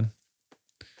gorgeous, man.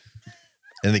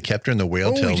 And they kept her in the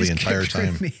whale tail the entire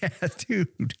time. Yeah,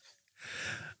 dude.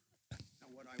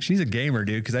 She's a gamer,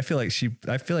 dude, because I feel like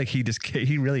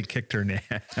he really kicked her in the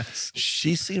ass.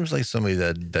 She seems like somebody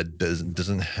that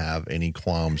doesn't have any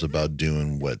qualms about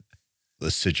doing what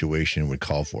the situation would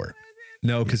call for.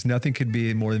 No, because nothing could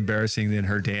be more embarrassing than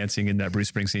her dancing in that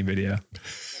Bruce Springsteen video.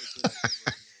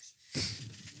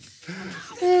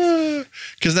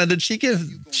 Because now, did she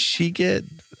got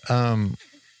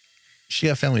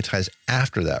Family Ties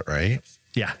after that, right?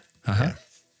 Yeah. Uh-huh. Yeah.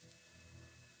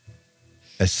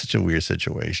 It's such a weird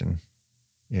situation,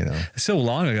 So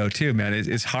long ago too, man.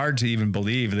 It's hard to even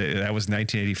believe that was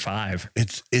 1985.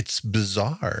 It's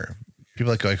bizarre.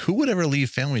 People are like, who would ever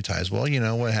leave Family Ties? Well, you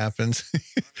know what happens.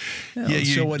 The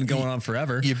show wasn't going on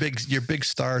forever. Your big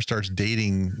star starts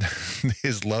dating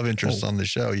his love interest on the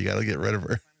show. You got to get rid of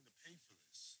her.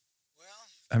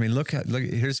 I mean, look.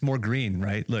 Here's more green,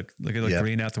 right? Look at the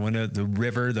green out the window. The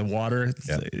river, the water.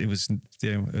 Yep. It was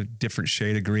a different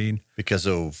shade of green because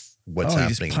of what's happening.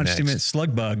 He just punched him at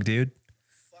slug bug, dude.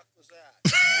 Fuck was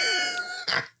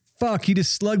that? Fuck, he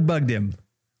just slug bugged him.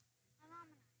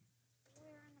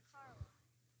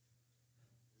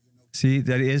 See,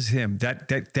 that is him.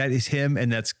 That is him,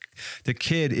 and that's the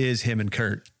kid is him and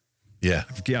Kurt. Yeah,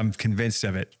 I'm convinced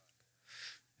of it.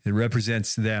 It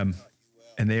represents them,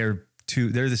 and they are two.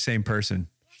 They're the same person.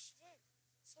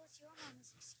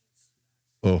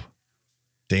 Oh,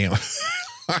 damn!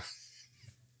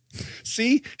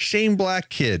 See, Shane Black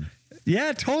kid.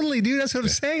 Yeah, totally, dude. That's what I'm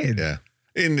saying. Yeah,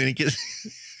 and then he gets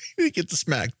the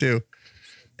smack too.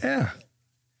 Yeah,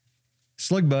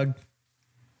 slug bug.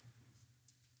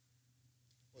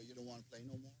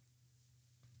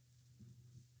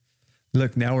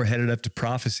 Look, now we're headed up to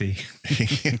prophecy.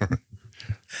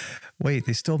 Wait,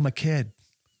 they stole my kid.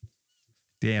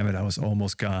 Damn it, I was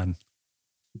almost gone.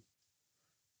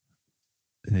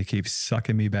 And they keep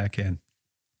sucking me back in.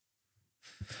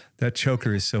 That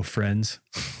choker is so Friends.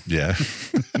 Yeah.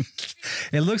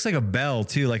 It looks like a bell,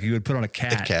 too, like you would put on a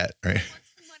cat. A cat, right?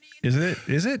 Is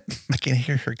it? I can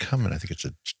hear her coming. I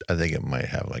think it might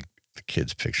have like the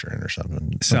kid's picture in or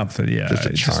something. Something, yeah. Just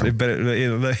a charm. But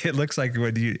it looks like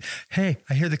hey,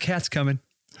 I hear the cat's coming.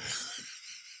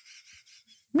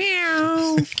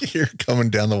 Meow. You hear her coming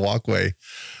down the walkway.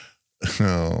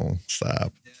 Oh,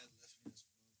 stop.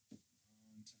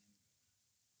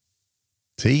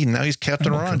 See, now he's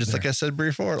Captain Ron, just like I said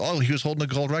before. Oh, he was holding a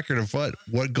gold record of what?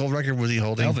 What gold record was he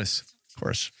holding? Elvis. Of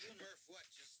course.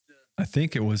 I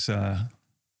think it was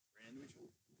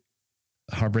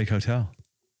Heartbreak Hotel.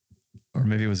 Or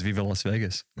maybe it was Viva Las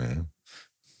Vegas. Yeah.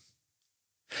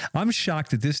 I'm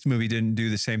shocked that this movie didn't do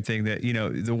the same thing that,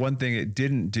 the one thing it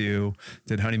didn't do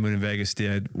that Honeymoon in Vegas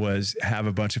did was have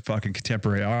a bunch of fucking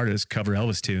contemporary artists cover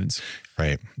Elvis tunes.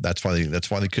 Right. That's why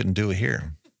they couldn't do it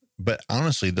here. But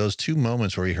honestly, those two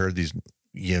moments where we heard these,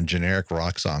 generic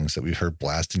rock songs that we heard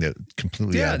blasting that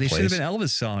completely out of place. Yeah, they should have been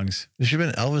Elvis songs. They should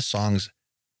have been Elvis songs.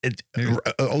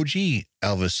 OG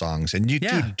Elvis songs, and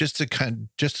dude, just to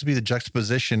be the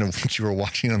juxtaposition of what you were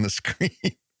watching on the screen.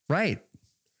 Right.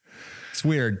 It's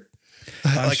weird.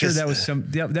 I'm sure that was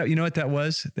some. That you know what that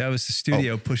was? That was the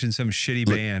studio pushing some shitty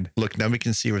band. Look, now we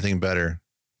can see everything better.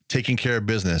 Taking care of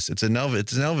business. It's an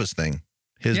Elvis thing.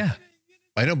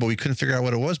 I know, but we couldn't figure out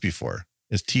what it was before.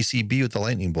 It's TCB with the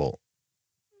lightning bolt.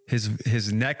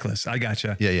 His necklace. I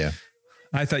gotcha. Yeah.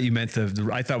 I thought you meant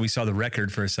I thought we saw the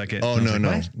record for a second. Oh, no.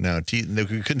 We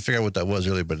couldn't figure out what that was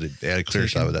really, but they had a clear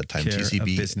shot at that time.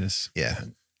 TCB. Business. Yeah.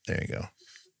 There you go.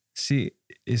 See,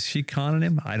 is she conning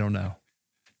him? I don't know.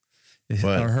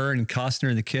 Are her and Costner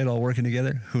and the kid all working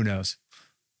together? Who knows?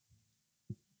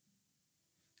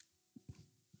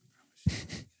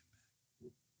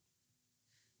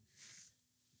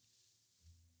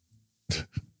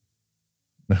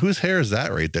 Now, whose hair is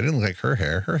that right there? It didn't look like her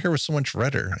hair. Her hair was so much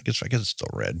redder. I guess it's still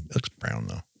red. It looks brown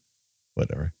though.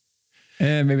 Whatever.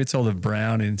 And maybe it's all the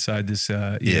brown inside this.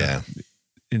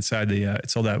 Inside the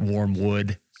it's all that warm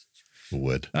wood.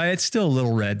 Wood. It's still a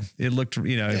little red. It looked, but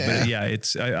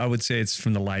it's. I would say it's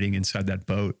from the lighting inside that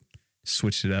boat.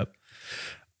 switched it up.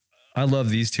 I love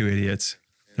these two idiots.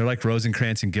 They're like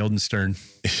Rosencrantz and Guildenstern.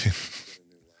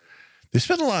 They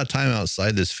spent a lot of time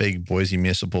outside this fake Boise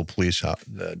Municipal Police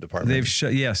department. They've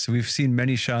shot. Yes, we've seen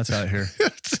many shots out here.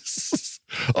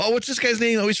 Oh, what's this guy's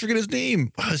name? I always forget his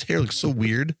name. Wow, his hair looks so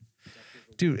weird.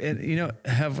 Dude, and you know,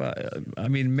 I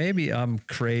mean, maybe I'm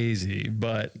crazy,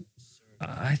 but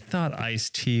I thought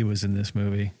Ice-T was in this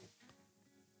movie.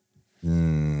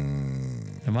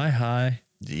 Am I high?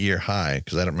 You're high,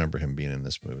 because I don't remember him being in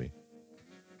this movie.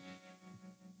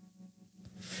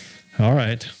 All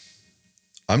right.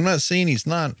 I'm not saying he's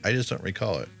not. I just don't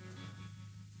recall it.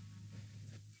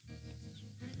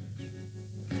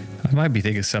 I might be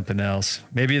thinking something else.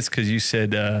 Maybe it's because you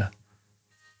said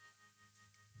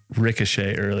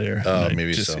Ricochet earlier. Oh,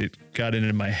 maybe so. It got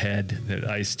into my head that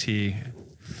Ice-T.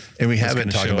 And we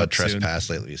haven't talked about Trespass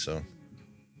lately, so.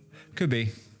 Could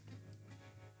be.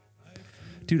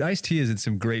 Dude, Ice-T is in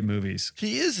some great movies.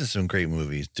 He is in some great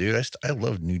movies, dude. I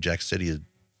love New Jack City.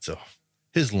 So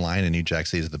his line in New Jack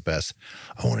City is the best.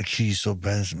 I want to kill you so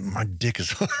bad, my dick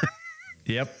is hard.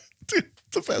 Yep. Dude,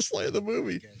 it's the best line of the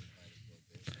movie.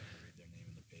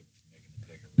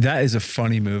 That is a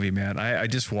funny movie, man. I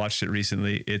just watched it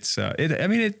recently. It's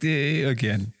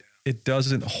again, it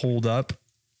doesn't hold up.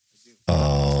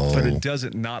 Oh. But it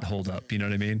doesn't not hold up. You know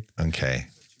what I mean? Okay.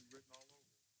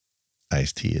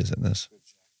 Ice-T is in this.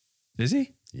 Is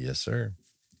he? Yes, sir.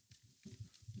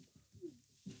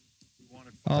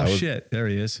 Oh, shit. There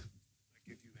he is.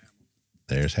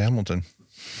 There's Hamilton.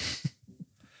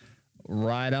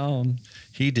 Right on.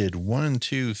 He did 1,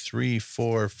 2, 3,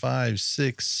 4, 5,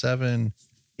 6, 7,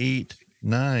 8,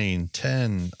 9,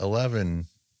 10, 11,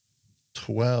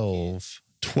 12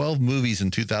 movies in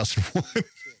 2001.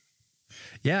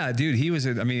 Yeah, dude, he was.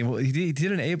 Did he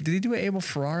do an Abel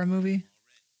Ferrara movie?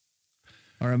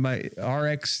 Or am I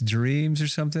RX Dreams or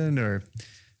something, or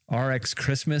RX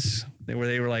Christmas, where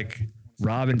they were like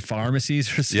robbing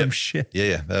pharmacies or some shit?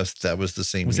 Yeah. That was the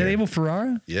same. Was that Abel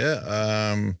Ferrara?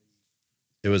 Yeah.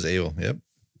 It was Abel. Yep.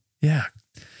 Yeah.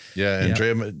 Yeah, and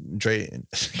Dre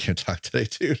I can't talk today,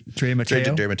 dude. Dre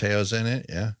Mateo. Dre Mateo's in it.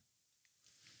 Yeah.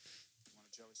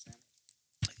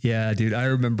 Yeah, dude. I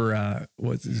remember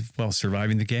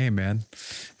Surviving the Game, man,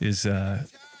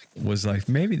 was like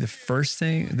maybe the first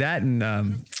thing that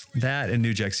and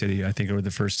New Jack City, I think, were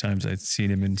the first times I'd seen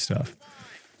him in stuff.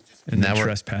 And then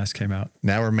Trespass came out.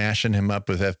 Now we're mashing him up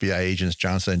with FBI agents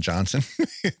Johnson & Johnson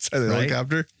inside the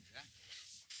helicopter.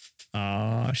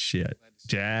 Oh, shit.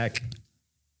 Jack.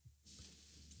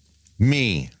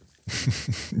 Me.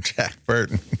 Jack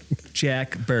Burton.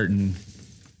 Jack Burton.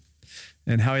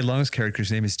 And Howie Long's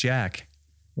character's name is Jack.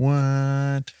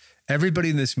 What? Everybody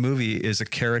in this movie is a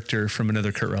character from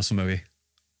another Kurt Russell movie.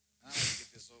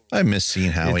 I miss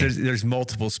seeing Howie. There's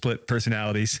multiple split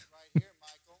personalities.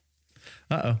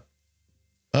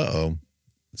 Uh-oh.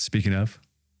 Speaking of.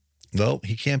 Well,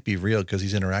 he can't be real because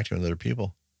he's interacting with other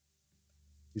people.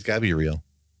 He's got to be real.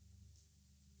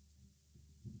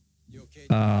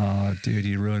 Oh, dude,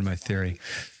 you ruined my theory.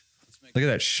 Look at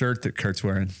that shirt that Kurt's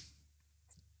wearing.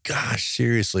 Gosh,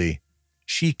 seriously.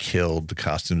 She killed the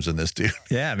costumes in this, dude.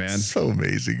 Yeah, man. So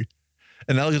amazing.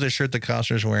 And now look at the shirt the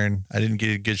costumer's wearing. I didn't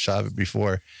get a good shot of it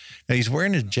before. Now he's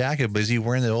wearing his jacket, but is he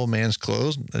wearing the old man's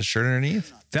clothes, the shirt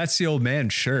underneath? That's the old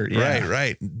man's shirt. Yeah.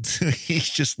 Right. He's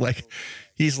just like,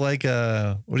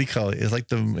 what do you call it? It's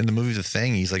like in the movie The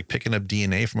Thing, he's like picking up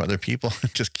DNA from other people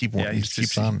and just keeps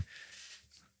on.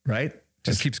 Right?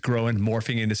 Just keeps growing,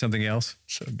 morphing into something else.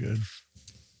 So good.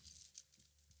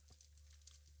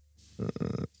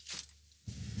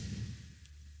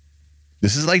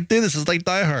 This is like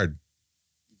Die Hard.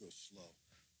 You go slow.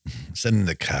 Send in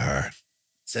the car.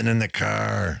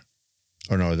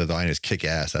 Oh no, the line is kick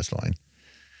ass. That's the line.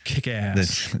 Kick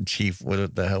ass. The chief,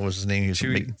 what the hell was his name?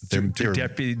 Deputy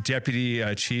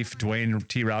Chief Dwayne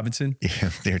T. Robinson. Yeah,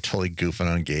 they're totally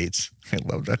goofing on Gates. I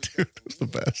love that dude. It was the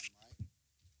best.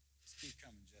 Keep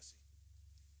coming, Jesse.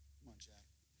 Come on, Jack.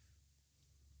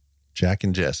 Jack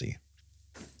and Jesse.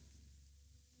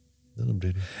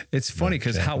 It's funny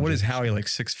because what is Howie, like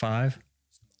 6'5"?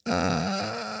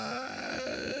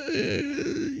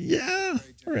 Yeah,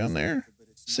 around there,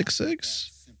 6'6".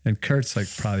 And Kurt's like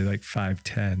probably like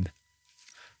 5'10". I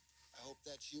hope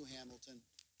that's you, Hamilton.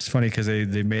 It's funny because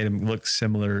they made him look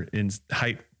similar in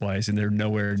height wise, and they're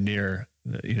nowhere near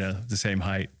the same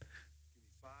height.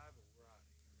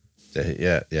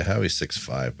 Yeah. Howie's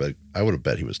 6'5", but I would have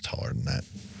bet he was taller than that.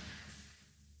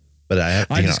 But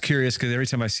I'm just curious because every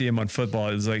time I see him on football,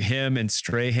 it's like him and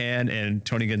Strahan and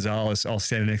Tony Gonzalez all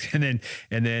standing next, and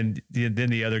then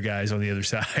the other guys on the other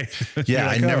side. Yeah,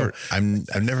 like, I'm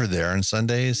never there on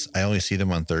Sundays. I only see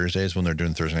them on Thursdays when they're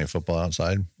doing Thursday Night Football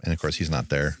outside, and of course he's not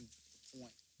there.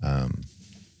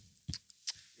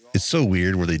 It's so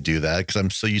weird where they do that because I'm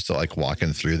so used to like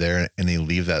walking through there, and they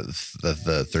leave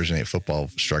the Thursday Night Football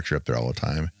structure up there all the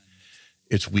time.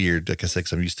 It's weird, like I said,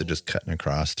 because I'm used to just cutting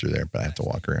across through there, but I have to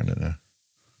walk around it now.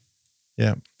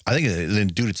 Yeah, I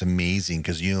think, dude, it's amazing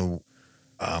because the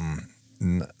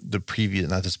previous,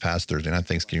 not this past Thursday, not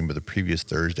Thanksgiving, but the previous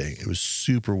Thursday, it was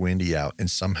super windy out,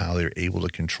 and somehow they were able to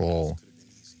control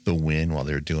the wind while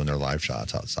they were doing their live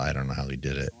shots outside. I don't know how they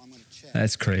did it.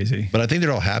 That's crazy. But I think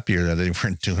they're all happier that they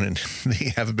weren't doing it.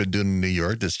 They haven't been doing it in New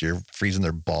York this year, freezing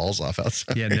their balls off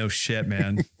outside. Yeah, no shit,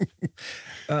 man.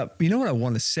 You know what I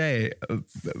want to say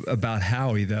about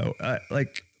Howie, though?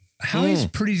 Like, Howie's a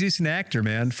pretty decent actor,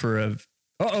 man, for a...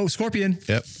 Scorpion.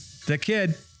 Yep. That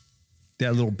kid.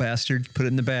 That little bastard. Put it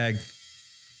in the bag.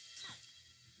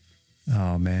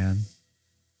 Oh, man.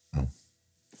 Oh.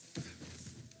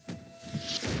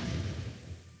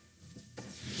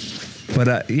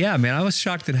 But yeah, man, I was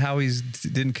shocked that Howie's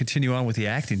didn't continue on with the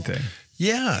acting thing.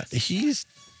 Yeah, he's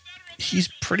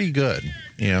pretty good.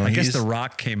 You know, I guess The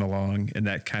Rock came along and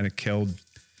that kind of killed.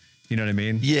 You know what I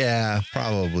mean? Yeah,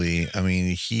 probably. I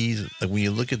mean, he's like, when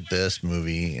you look at this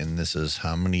movie, and this is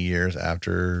how many years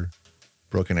after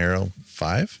Broken Arrow?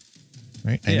 5,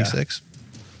 right? 96.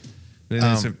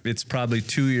 Yeah. It's probably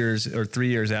 2 years or 3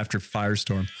 years after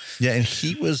Firestorm. Yeah, and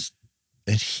he was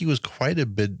quite a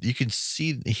bit. You could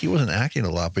see he wasn't acting a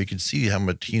lot, but you could see how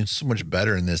much he's so much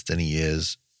better in this than he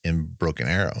is in Broken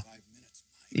Arrow.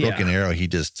 Broken Arrow, he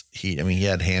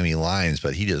had hammy lines,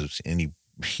 but he delivered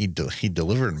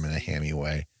them in a hammy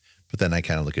way. But then I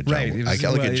kind of look at John. Right. I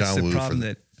look at John Woo for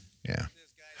that. Yeah.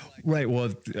 Right. Well,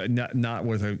 not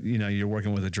with you're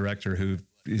working with a director who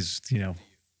is,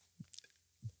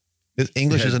 his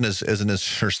English isn't his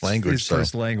first language. His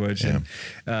first language. Yeah.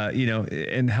 And,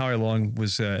 and Howie Long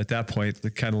was at that point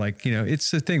kind of like, it's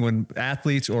the thing when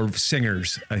athletes or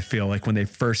singers, I feel like when they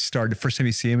first start, the first time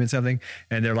you see them in something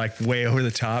and they're like way over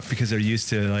the top because they're used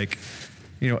to like,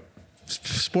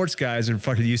 sports guys are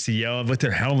fucking used to yelling with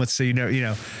their helmets. So,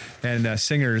 and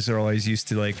singers are always used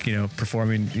to like,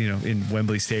 performing, in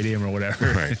Wembley Stadium or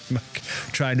whatever, right. like,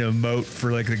 trying to emote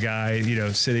for like the guy,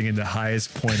 sitting in the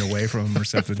highest point away from him or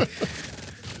something.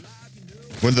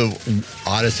 One of the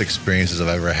oddest experiences I've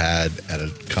ever had at a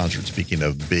concert, speaking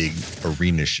of big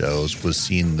arena shows, was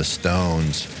seeing the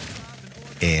Stones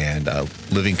and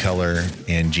Living Colour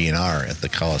and GNR at the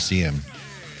Coliseum.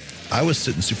 I was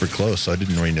sitting super close, so I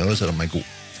didn't really notice it. I'm like,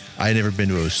 I had never been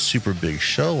to a super big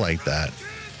show like that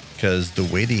because the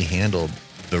way they handled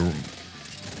the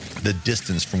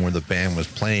distance from where the band was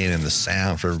playing and the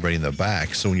sound for everybody in the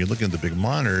back. So when you're looking at the big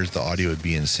monitors, the audio would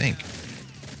be in sync.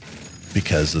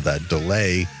 Because of that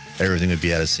delay, everything would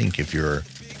be out of sync if you're,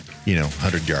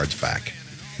 100 yards back.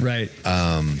 Right.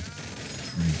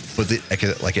 But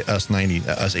like at Us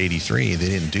 83, they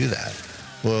didn't do that.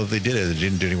 Well, if they did it, they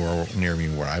didn't do it anywhere near me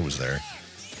where I was there.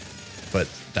 But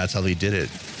that's how they did it.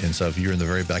 And so if you were in the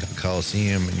very back of the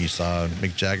Coliseum and you saw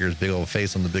Mick Jagger's big old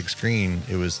face on the big screen,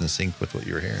 it was in sync with what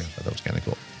you were hearing. I thought that was kind of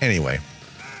cool. Anyway.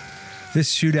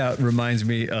 This shootout reminds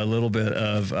me a little bit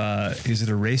of, is it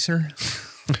Eraser?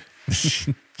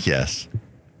 Yes.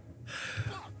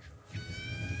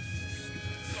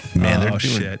 Man,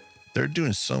 they're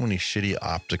doing so many shitty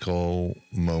optical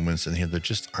moments in here that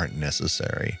just aren't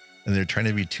necessary. And they're trying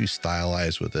to be too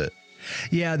stylized with it.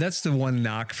 Yeah, that's the one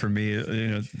knock for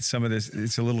me. Some of this,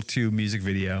 it's a little too music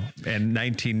video and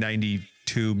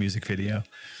 1992 music video.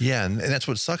 Yeah, and that's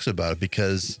what sucks about it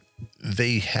because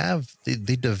they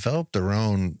developed their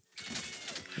own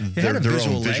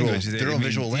visual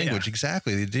language.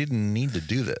 Exactly. They didn't need to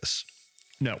do this.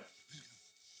 No.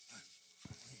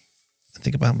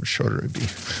 Think about how much shorter it'd be.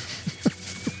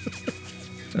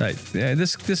 Right. Yeah.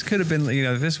 This could have been,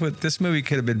 this movie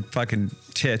could have been fucking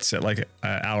tits at like an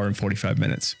hour and 45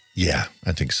 minutes. Yeah,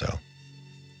 I think so.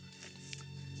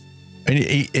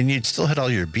 And you'd still had all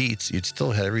your beats. You'd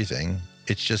still had everything.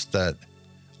 It's just that,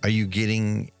 are you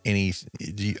getting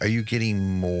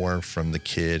more from the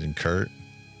kid and Kurt?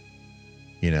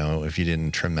 If you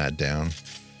didn't trim that down.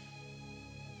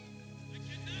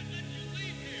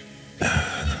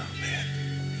 Oh,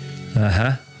 man.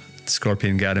 Uh-huh.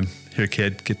 Scorpion got him. Here,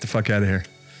 kid, get the fuck out of here.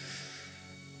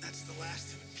 That's the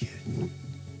last of it, kid.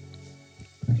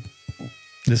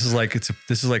 This is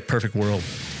like Perfect World.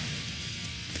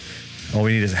 All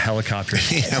we need is a helicopter.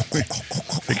 Yeah,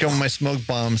 here come my smoke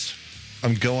bombs.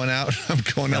 I'm going out. I'm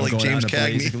going out like James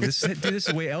Cagney. This is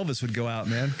the way Elvis would go out,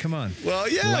 man. Come on. Well,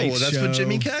 yeah. Light well, that's show, what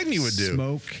Jimmy Cagney would do.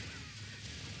 Smoke.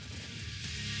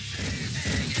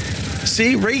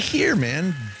 See, right here,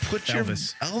 man. Put your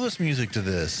Elvis. Elvis music to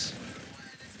this.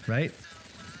 Right?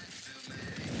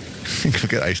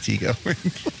 Look at Ice-T going.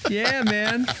 Yeah,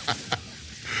 man.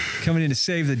 Coming in to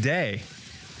save the day.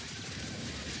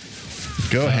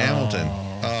 Go Hamilton.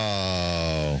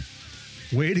 Oh.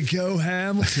 Way to go,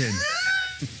 Hamilton.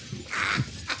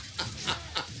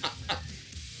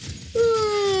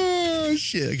 Oh,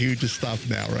 shit. You just stop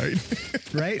now, right?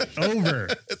 Right? Over.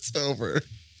 It's over.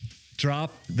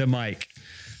 Drop the mic.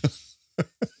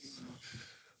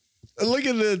 Look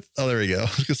at it. Oh, there we go. I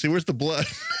was going to see, where's the blood?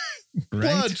 Right?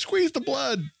 Blood. Squeeze the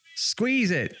blood. Squeeze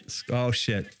it. Oh,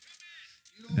 shit.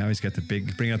 Now he's got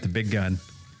bring out the big gun.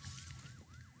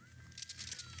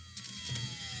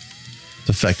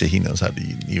 The fact that he knows how to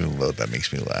even load, that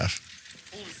makes me laugh.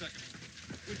 Hold a second.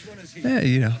 Which one is he? Yeah,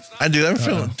 you know.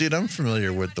 I'm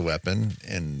familiar with the weapon,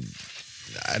 and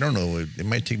I don't know. It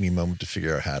might take me a moment to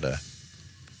figure out how to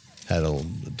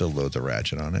load the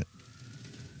ratchet on it.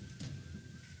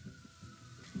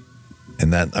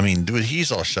 And that, I mean, dude,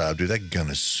 he's all shot up, dude. That gun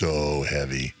is so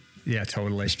heavy, Yeah,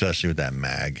 totally. especially with that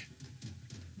mag.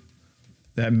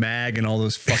 That mag and all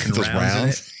those fucking Those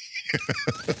rounds. In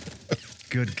it.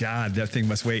 Good God, that thing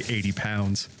must weigh 80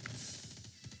 pounds.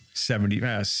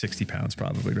 60 pounds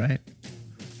probably, right?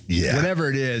 Yeah. Whatever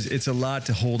it is, it's a lot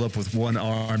to hold up with one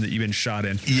arm that you've been shot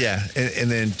in. Yeah, and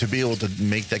then to be able to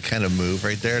make that kind of move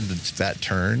right there, that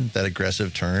turn, that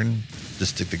aggressive turn, to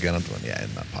stick the gun up to one, yeah,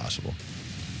 it's not possible.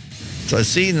 So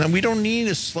see, we don't need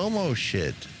a slow-mo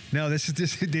shit. No, this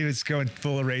David's going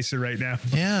full eraser right now.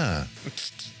 Yeah.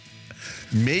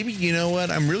 Maybe, you know what?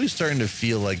 I'm really starting to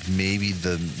feel like maybe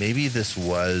this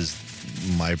was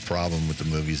my problem with the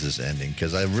movies, this ending,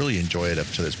 because I really enjoy it up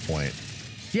to this point.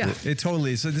 Yeah, it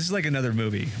totally. So this is like another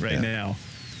movie right now.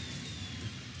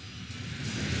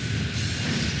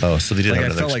 Oh, so they did Like,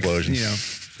 have I another felt explosion. like,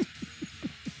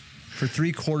 for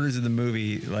 3/4 of the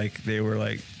movie, like they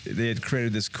had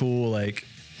created this cool, like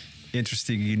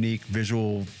interesting, unique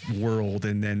visual world,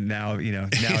 and then now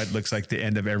it looks like the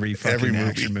end of every fucking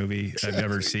action movie I've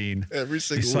ever seen. Every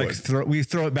single it's one. like we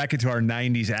throw it back into our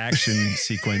 90s action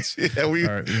sequence. Yeah, we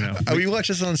watch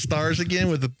this on Stars again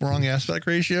with the wrong aspect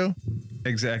ratio.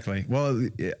 Exactly. Well,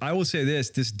 I will say this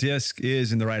disc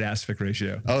is in the right aspect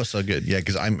ratio. Oh, so good. Yeah,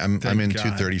 because I'm in God.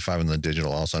 235 on the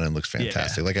digital also, and it looks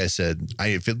fantastic. Yeah. Like I said,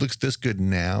 if it looks this good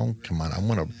now, come on, I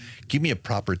want to give me a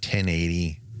proper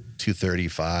 1080,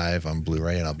 235 on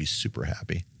Blu-ray, and I'll be super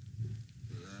happy.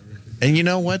 And you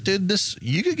know what, dude?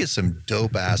 You could get some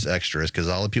dope ass extras because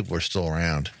all the people are still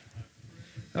around.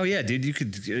 Oh yeah, dude. We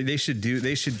should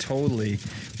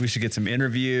get some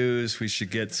interviews. We should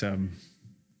get some.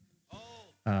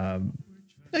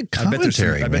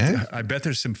 Commentary, man. I bet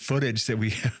there's some footage that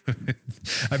we.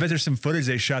 I bet there's some footage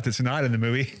they shot that's not in the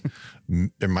movie.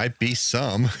 There might be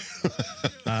some.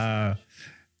 Oh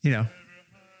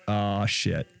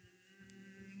shit.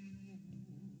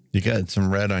 You got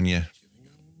some red on you.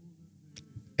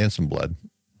 And some blood.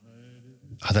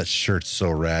 Oh, that shirt's so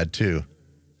rad too.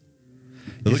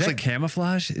 It Is looks that like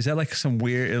camouflage? Is that like some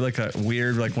weird, like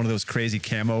one of those crazy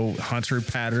camo hunter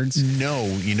patterns? No,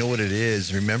 you know what it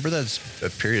is. Remember that's a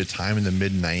period of time in the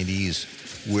mid '90s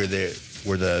where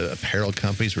the apparel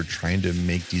companies were trying to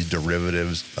make these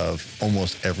derivatives of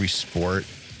almost every sport.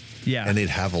 Yeah. And they'd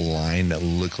have a line that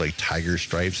looked like tiger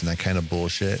stripes and that kind of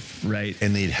bullshit. Right.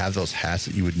 And they'd have those hats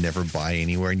that you would never buy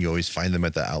anywhere, and you always find them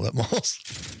at the outlet malls.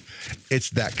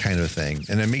 It's that kind of thing.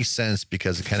 And it makes sense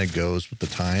because it kind of goes with the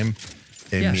time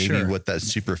and maybe what that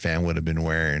super fan would have been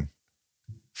wearing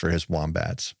for his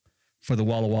Wombats. For the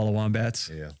Walla Walla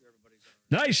Wombats. Yeah.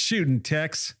 Nice shooting,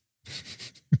 Tex.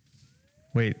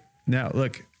 Wait, now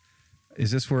look,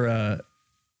 is this where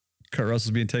Kurt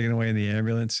Russell's being taken away in the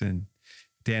ambulance and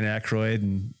Dan Aykroyd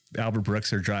and Albert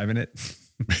Brooks are driving it?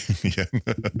 Yeah.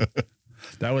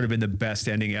 That would have been the best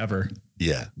ending ever.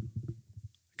 Yeah.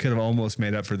 Could have almost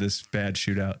made up for this bad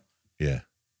shootout. Yeah.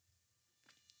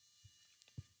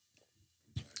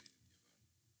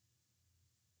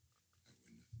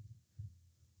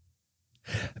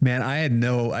 Man, I had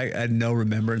no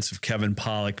remembrance of Kevin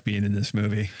Pollak being in this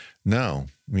movie. No,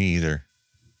 me either.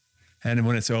 And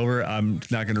when it's over, I'm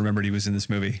not going to remember he was in this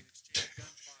movie.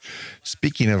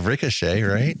 Speaking of Ricochet,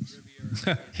 right?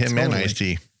 Him and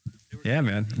Ice-T. Yeah,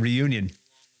 man. Reunion.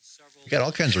 You got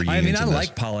all kinds of reunions. I mean, I in this.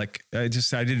 like Pollak. I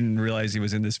didn't realize he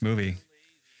was in this movie.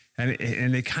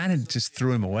 And they kind of just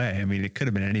threw him away. I mean, it could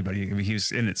have been anybody. I mean, he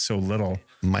was in it so little.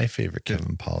 My favorite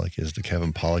Kevin Pollak is the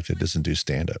Kevin Pollak that doesn't do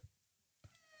stand-up.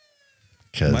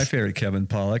 My favorite Kevin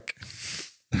Pollak.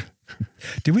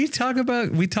 Did we talk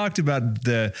about? We talked about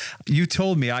the. You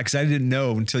told me because I didn't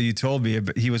know until you told me.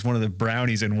 But he was one of the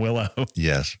brownies in Willow.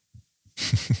 Yes.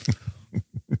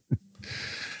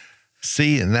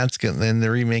 See, and that's good. Then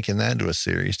they're remaking that into a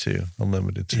series too, a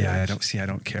limited series. Yeah, I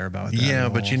don't care about that. Yeah,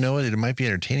 but you know what? It might be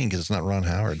entertaining because it's not Ron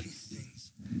Howard.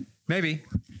 Maybe.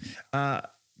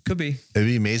 Could be. It'd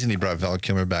be amazing he brought Val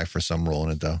Kilmer back for some role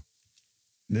in it, though.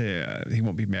 Yeah, he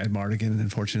won't be Mad Mardigan,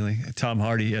 unfortunately. Tom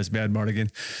Hardy as Mad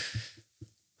Mardigan.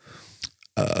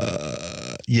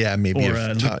 Yeah, maybe. Or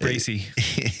Luke Bracey.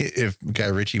 If Guy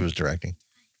Ritchie was directing.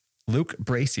 Luke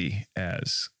Bracey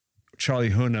as Charlie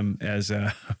Hunnam as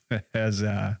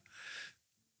Mad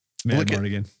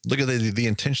Mardigan. Look at the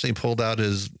intentionally pulled out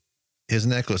his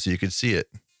necklace so you could see it.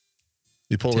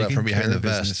 He pulled it out from behind the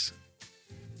vest. Business.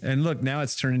 And look, now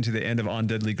it's turned into the end of On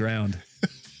Deadly Ground.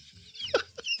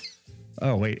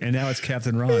 Oh, wait. And now it's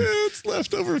Captain Ron. It's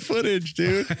leftover footage,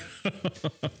 dude.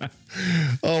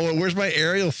 Oh, where's my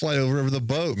aerial flyover over the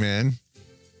boat, man?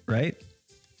 Right?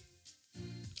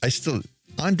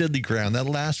 On Deadly Ground, that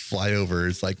last flyover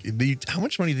is like, how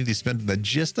much money did he spend on that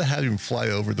just to have him fly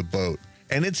over the boat?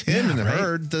 And it's him and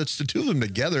her. That's the two of them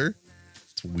together.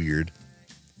 It's weird.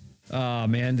 Oh,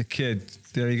 man, the kid.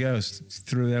 There he goes.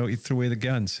 Threw away the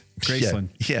guns. Graceland.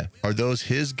 Yeah. Are those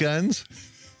his guns?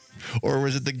 Or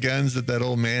was it the guns that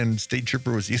old man, state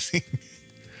trooper, was using?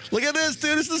 Look at this,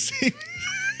 dude. It's the same.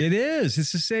 It is.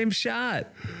 It's the same shot.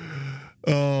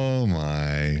 Oh,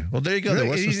 my. Well, there you go. There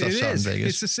was some stuff shot in Vegas.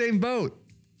 It's the same boat.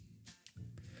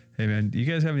 Hey, man, do you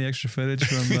guys have any extra footage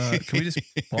from... can we just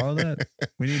borrow that?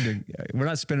 We're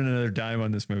not spending another dime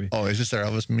on this movie. Oh, is this our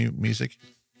Elvis music?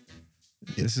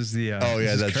 This is the... oh,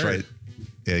 yeah, that's Kurt. right.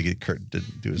 Yeah, get Kurt to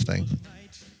do his thing.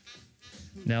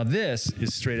 Now, this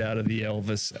is straight out of the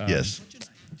Elvis... yes.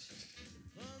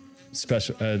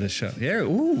 Special, the show. Yeah,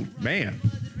 ooh, man.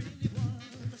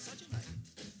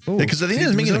 Because the thing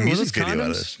is making a music those video out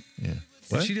of condoms? this. Yeah.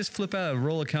 Did she just flip out a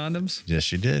roll of condoms? Yes,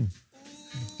 she did.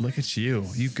 Look at you.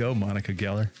 You go, Monica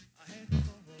Geller.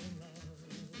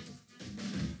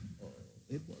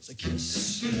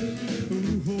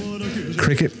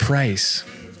 Cricket Price.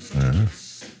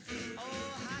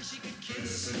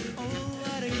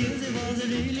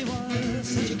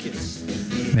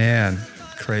 Man,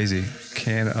 crazy.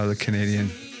 The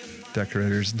Canadian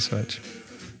decorators and such.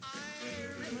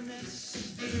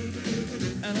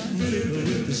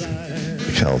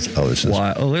 Oh, this is...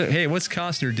 Wow. Oh, hey, what's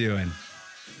Costner doing?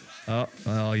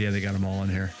 Oh, yeah, they got them all in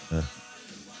here.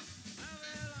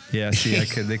 Yeah, see, I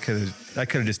could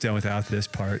have just done without this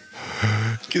part.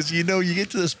 Because you get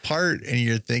to this part and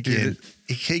you're thinking,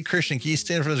 hey, Christian, can you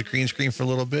stand in front of the green screen for a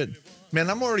little bit? Man,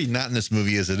 I'm already not in this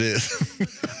movie as it is.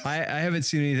 I haven't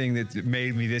seen anything that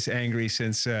made me this angry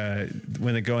since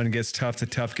when the going gets tough, the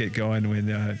tough get going, when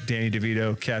Danny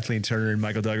DeVito, Kathleen Turner, and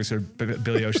Michael Douglas are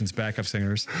Billy Ocean's backup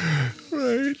singers.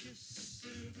 Right.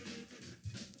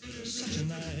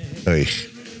 Oy.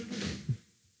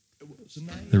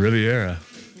 The Riviera.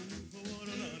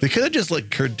 They could have just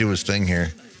let Kurt do his thing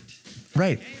here.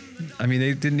 Right. I mean,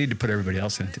 they didn't need to put everybody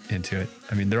else into it.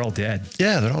 I mean, they're all dead.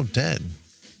 Yeah, they're all dead.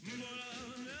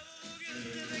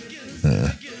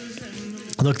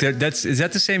 Look, is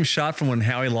that the same shot from when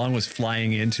Howie Long was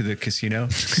flying into the casino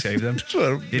to save them?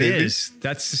 It is.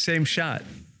 That's the same shot.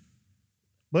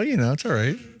 Well, it's all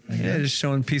right. Yeah, just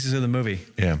showing pieces of the movie.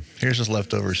 Yeah, here's just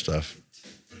leftover stuff.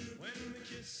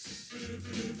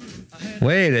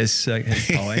 Wait a second,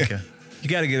 Paul Anka. You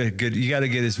got to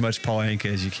get as much Paul Anka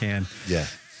as you can. Yeah.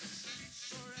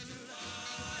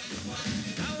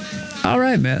 All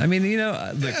right, man. I mean,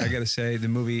 look, I got to say the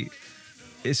movie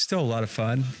is still a lot of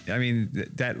fun. I mean,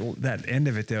 that end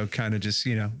of it though, kind of just,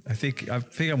 I think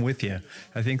I'm with you.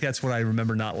 I think that's what I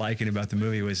remember not liking about the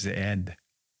movie was the end.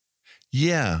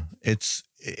 Yeah, it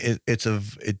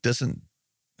doesn't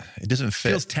fit.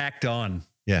 Feels tacked on.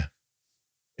 Yeah.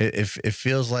 It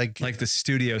feels like the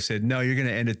studio said, no, you're going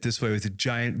to end it this way with a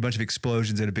giant bunch of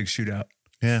explosions and a big shootout.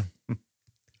 Yeah.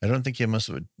 I don't think you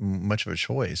have much of a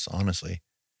choice, honestly.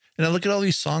 And I look at all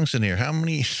these songs in here. How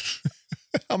many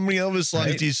Elvis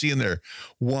songs do you see in there?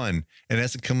 One, and it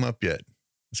hasn't come up yet.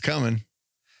 It's coming.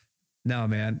 No,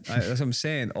 man. That's what I'm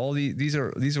saying. All these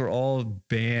are all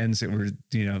bands that were,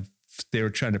 they were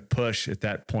trying to push at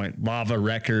that point. Lava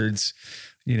Records,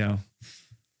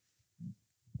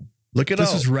 Look at this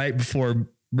all. was right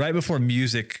before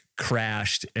music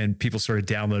crashed and people started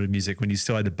downloading music when you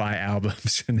still had to buy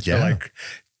albums. And they're like,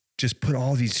 just put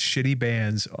all these shitty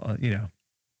bands on,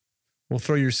 we'll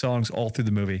throw your songs all through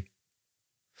the movie.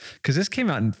 Because this came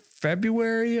out in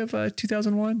February of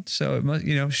 2001. So it must,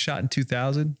 shot in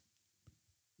 2000.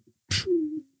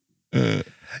 You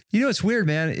know what's weird,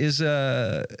 man, is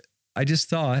I just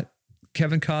thought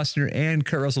Kevin Costner and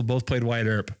Kurt Russell both played Wyatt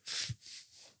Earp.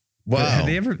 Wow. But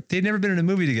had they'd never been in a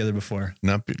movie together before.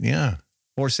 Yeah.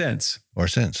 Or since.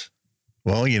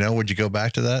 Well, would you go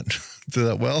back to that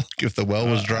well if the well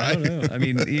was dry? I don't know. I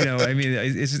mean,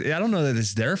 I don't know that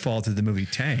it's their fault that the movie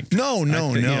tanked. No.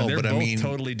 They're But both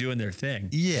totally doing their thing.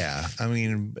 Yeah. I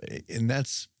mean, and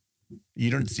that's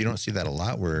you don't see that a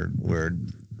lot where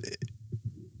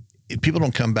people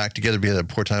don't come back together because of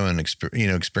poor time and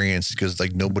experience because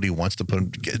like nobody wants to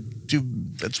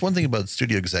that's one thing about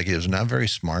studio executives. They're not very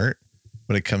smart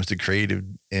when it comes to creative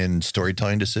and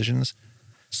storytelling decisions.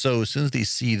 So as soon as they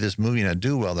see this movie not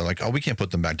do well, they're like, oh, we can't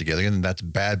put them back together. And that's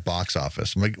bad box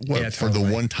office. I'm like, what, for the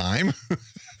one time?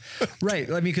 Right.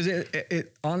 I mean, because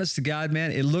it honest to God,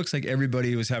 man, it looks like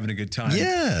everybody was having a good time.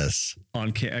 Yes.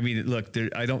 I mean, look,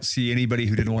 I don't see anybody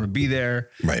who didn't want to be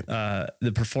there. Right.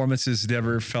 The performances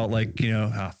never felt like,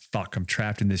 fuck, I'm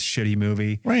trapped in this shitty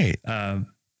movie. Right.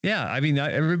 Yeah, I mean,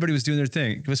 everybody was doing their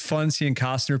thing. It was fun seeing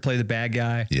Costner play the bad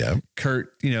guy. Yeah.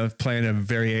 Kurt, playing a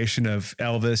variation of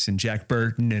Elvis and Jack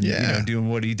Burton and, doing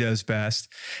what he does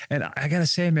best. And I got to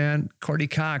say, man, Courtney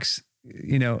Cox,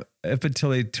 up until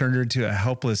they turned her into a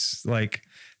helpless, like,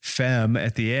 femme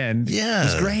at the end. Yeah. It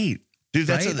was great. Dude,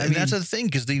 that's the thing.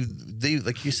 Cause they,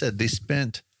 like you said, they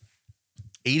spent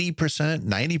 80%,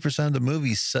 90% of the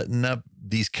movie setting up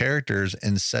these characters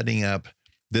and setting up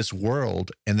this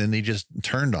world, and then they just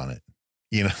turned on it,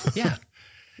 Yeah.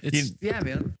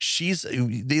 Man.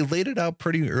 They laid it out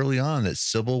pretty early on that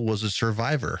Sybil was a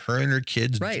survivor. Her and her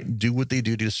kids do what they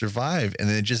do to survive. And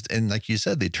then and like you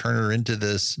said, they turn her into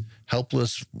this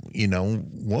helpless,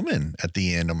 woman at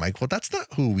the end. I'm like, well, that's not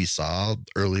who we saw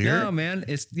earlier. No, man.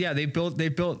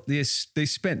 They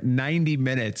spent 90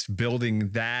 minutes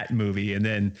building that movie. And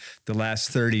then the last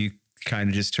 30 kind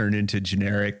of just turned into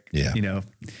generic,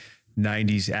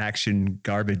 90s action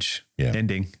garbage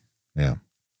ending. Yeah.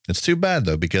 It's too bad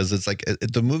though, because it's like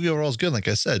the movie overall is good. Like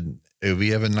I said, if we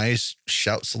have a nice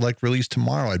Shout Select release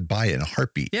tomorrow, I'd buy it in a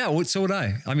heartbeat. Yeah. So would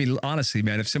I. I mean, honestly,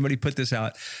 man, if somebody put this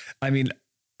out, I mean,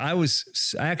 I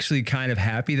was actually kind of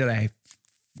happy that I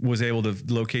was able to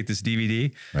locate this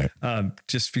DVD. Right.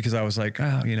 Just because I was like,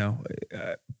 but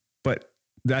I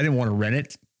didn't want to rent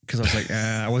it. Because I was like,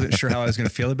 I wasn't sure how I was going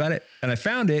to feel about it. And I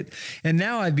found it. And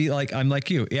now I'm like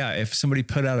you. Yeah. If somebody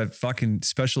put out a fucking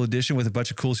special edition with a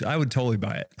bunch of cool shit, I would totally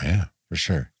buy it. Yeah, for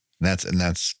sure. And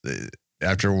that's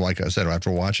after, like I said,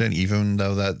 after watching it, even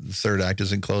though that third act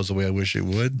isn't closed the way I wish it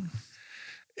would,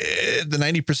 the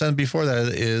 90% before that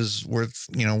is worth,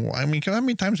 I mean, how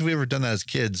many times have we ever done that as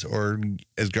kids or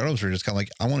as grown-ups? We're just kind of like,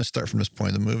 I want to start from this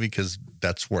point of the movie because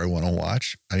that's where I want to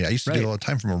watch. I mean, I used to do it all the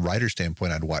time from a writer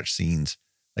standpoint. I'd watch scenes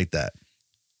like that.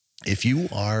 If you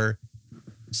are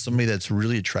somebody that's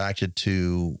really attracted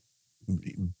to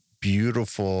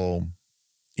beautiful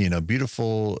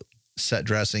set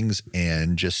dressings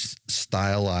and just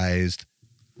stylized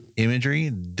imagery,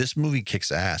 this movie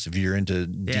kicks ass. If you're into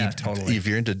if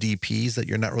you're into DPs that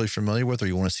you're not really familiar with, or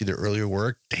you want to see their earlier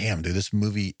work, damn, dude, this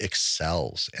movie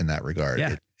excels in that regard.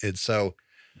 Yeah. It's so.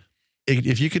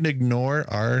 If you can ignore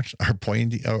us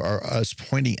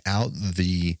pointing out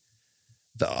the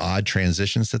odd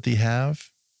transitions that they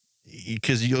have,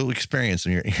 because you'll experience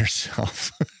them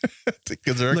yourself.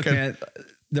 Look, man,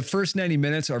 the first 90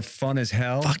 minutes are fun as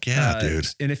hell. Fuck yeah, dude.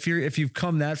 And if you've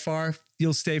come that far,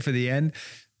 you'll stay for the end.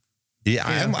 Yeah,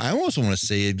 I almost want to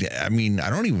say, I mean,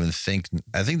 I think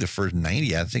the first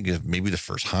 90, I think maybe the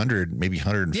first 100, maybe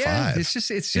 105. Yeah, it's just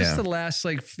the last,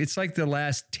 it's like the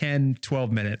last 10,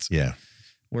 12 minutes. Yeah.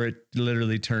 Where it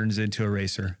literally turns into a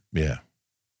racer. Yeah.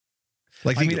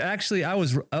 Actually, I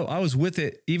was with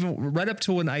it even right up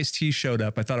to when Ice-T showed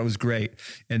up. I thought it was great.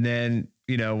 And then,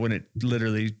 when it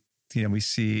literally, we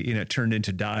see, it turned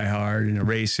into Die Hard and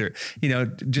Eraser,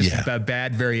 a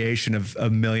bad variation of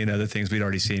a million other things we'd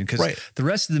already seen. Because the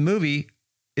rest of the movie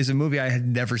is a movie I had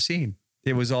never seen.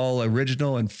 It was all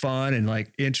original and fun and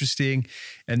like interesting.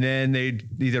 And then they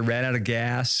either ran out of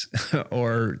gas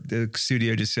or the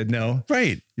studio just said, no,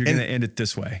 you're going to end it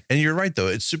this way. And you're right, though.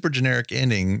 It's super generic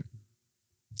ending.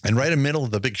 And right in the middle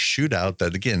of the big shootout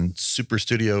that, again, super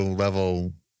studio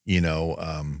level,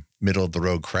 middle of the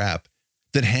road crap,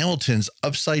 that Hamilton's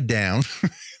upside down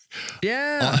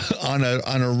on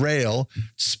a rail,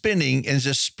 spinning and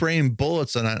just spraying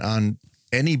bullets on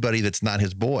anybody that's not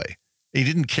his boy. He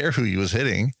didn't care who he was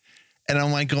hitting. And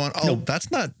I'm like going, that's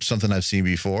not something I've seen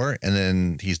before. And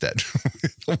then he's dead.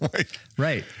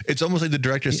 Right. It's almost like the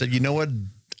director said, you know what?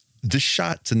 This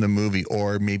shot's in the movie,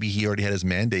 or maybe he already had his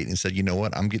mandate and said, you know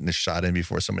what? I'm getting this shot in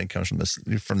before somebody comes from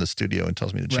the studio and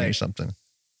tells me to change something.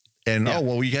 And Yeah. oh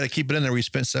well, you got to keep it in there. We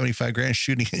spent $75,000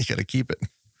 shooting it. You got to keep it.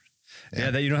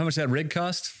 Yeah, that, you know how much that rig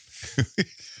cost?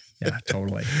 Yeah,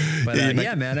 totally. But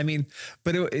Yeah, man, I mean,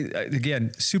 but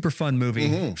again, super fun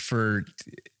movie for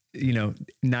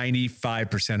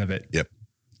 95% of it. Yep.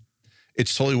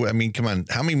 It's totally. I mean, come on.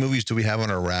 How many movies do we have on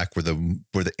our rack where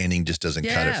the ending just doesn't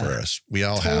cut it for us? We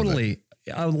all have it. Totally,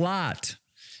 a lot.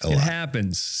 A It lot.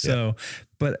 happens. So,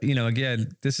 but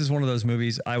again, this is one of those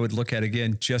movies I would look at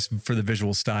again just for the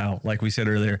visual style. Like we said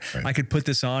earlier, Right. I could put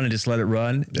this on and just let it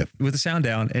run with the sound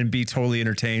down and be totally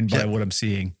entertained by Yep. what I'm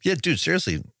seeing. Yeah, dude.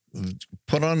 Seriously,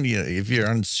 put on. If you're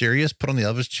on Sirius, put on the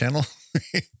Elvis channel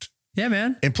Yeah,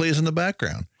 man. and play us in the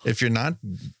background. If you're not,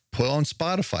 put on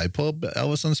Spotify. Pull up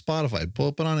Elvis on Spotify. Pull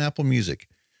up it on Apple Music,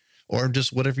 or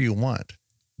just whatever you want.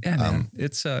 Yeah, man.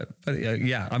 It's but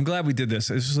yeah, I'm glad we did this.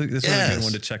 This was a Yes. good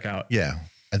one to check out. Yeah,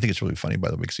 I think it's really funny, by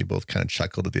the way, because we both kind of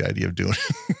chuckled at the idea of doing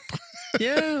it.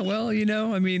 Yeah, well,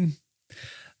 I mean,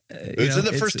 It's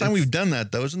the first time we've done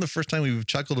that, though. Isn't the first time we've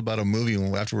chuckled about a movie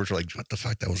and afterwards we're like, what the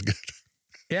fuck? That was good.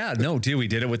 Yeah, no, dude, we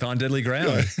did it with On Deadly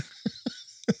Ground,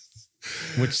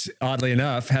 which oddly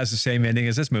enough has the same ending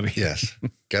as this movie. Yes.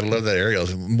 Gotta love that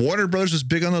aerials. Warner Brothers was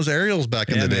big on those aerials back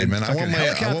in Yeah, the day, man. man. I want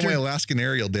Fucking my Alaskan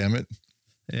aerial, damn it.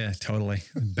 Yeah, totally.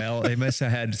 Bell, they must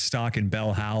have had stock in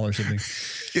Bell Howell or something.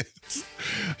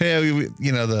 Hey, we're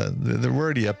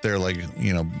already up there, like,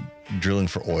 drilling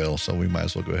for oil, so we might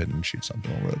as well go ahead and shoot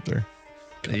something while we're up there.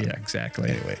 Yeah, exactly.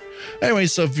 Anyway,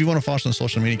 so if you want to follow us on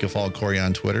social media, you can follow Corey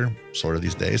on Twitter, sort of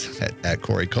these days, at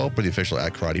Corey Culp, or the official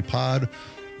at Karate Pod,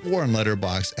 or on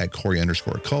Letterboxd at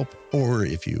Corey_Culp, or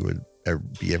if you would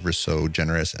be ever so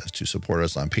generous as to support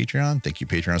us on Patreon. Thank you,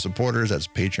 Patreon supporters. That's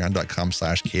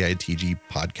patreon.com/KITG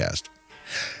podcast.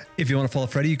 If you want to follow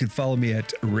Freddie, you can follow me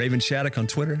at Raven Shattuck on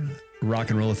Twitter,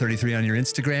 Rock'n'Roller33 on your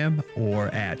Instagram, or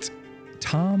at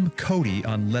Tom Cody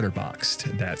on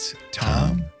Letterboxd. That's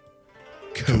Tom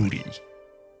Cody.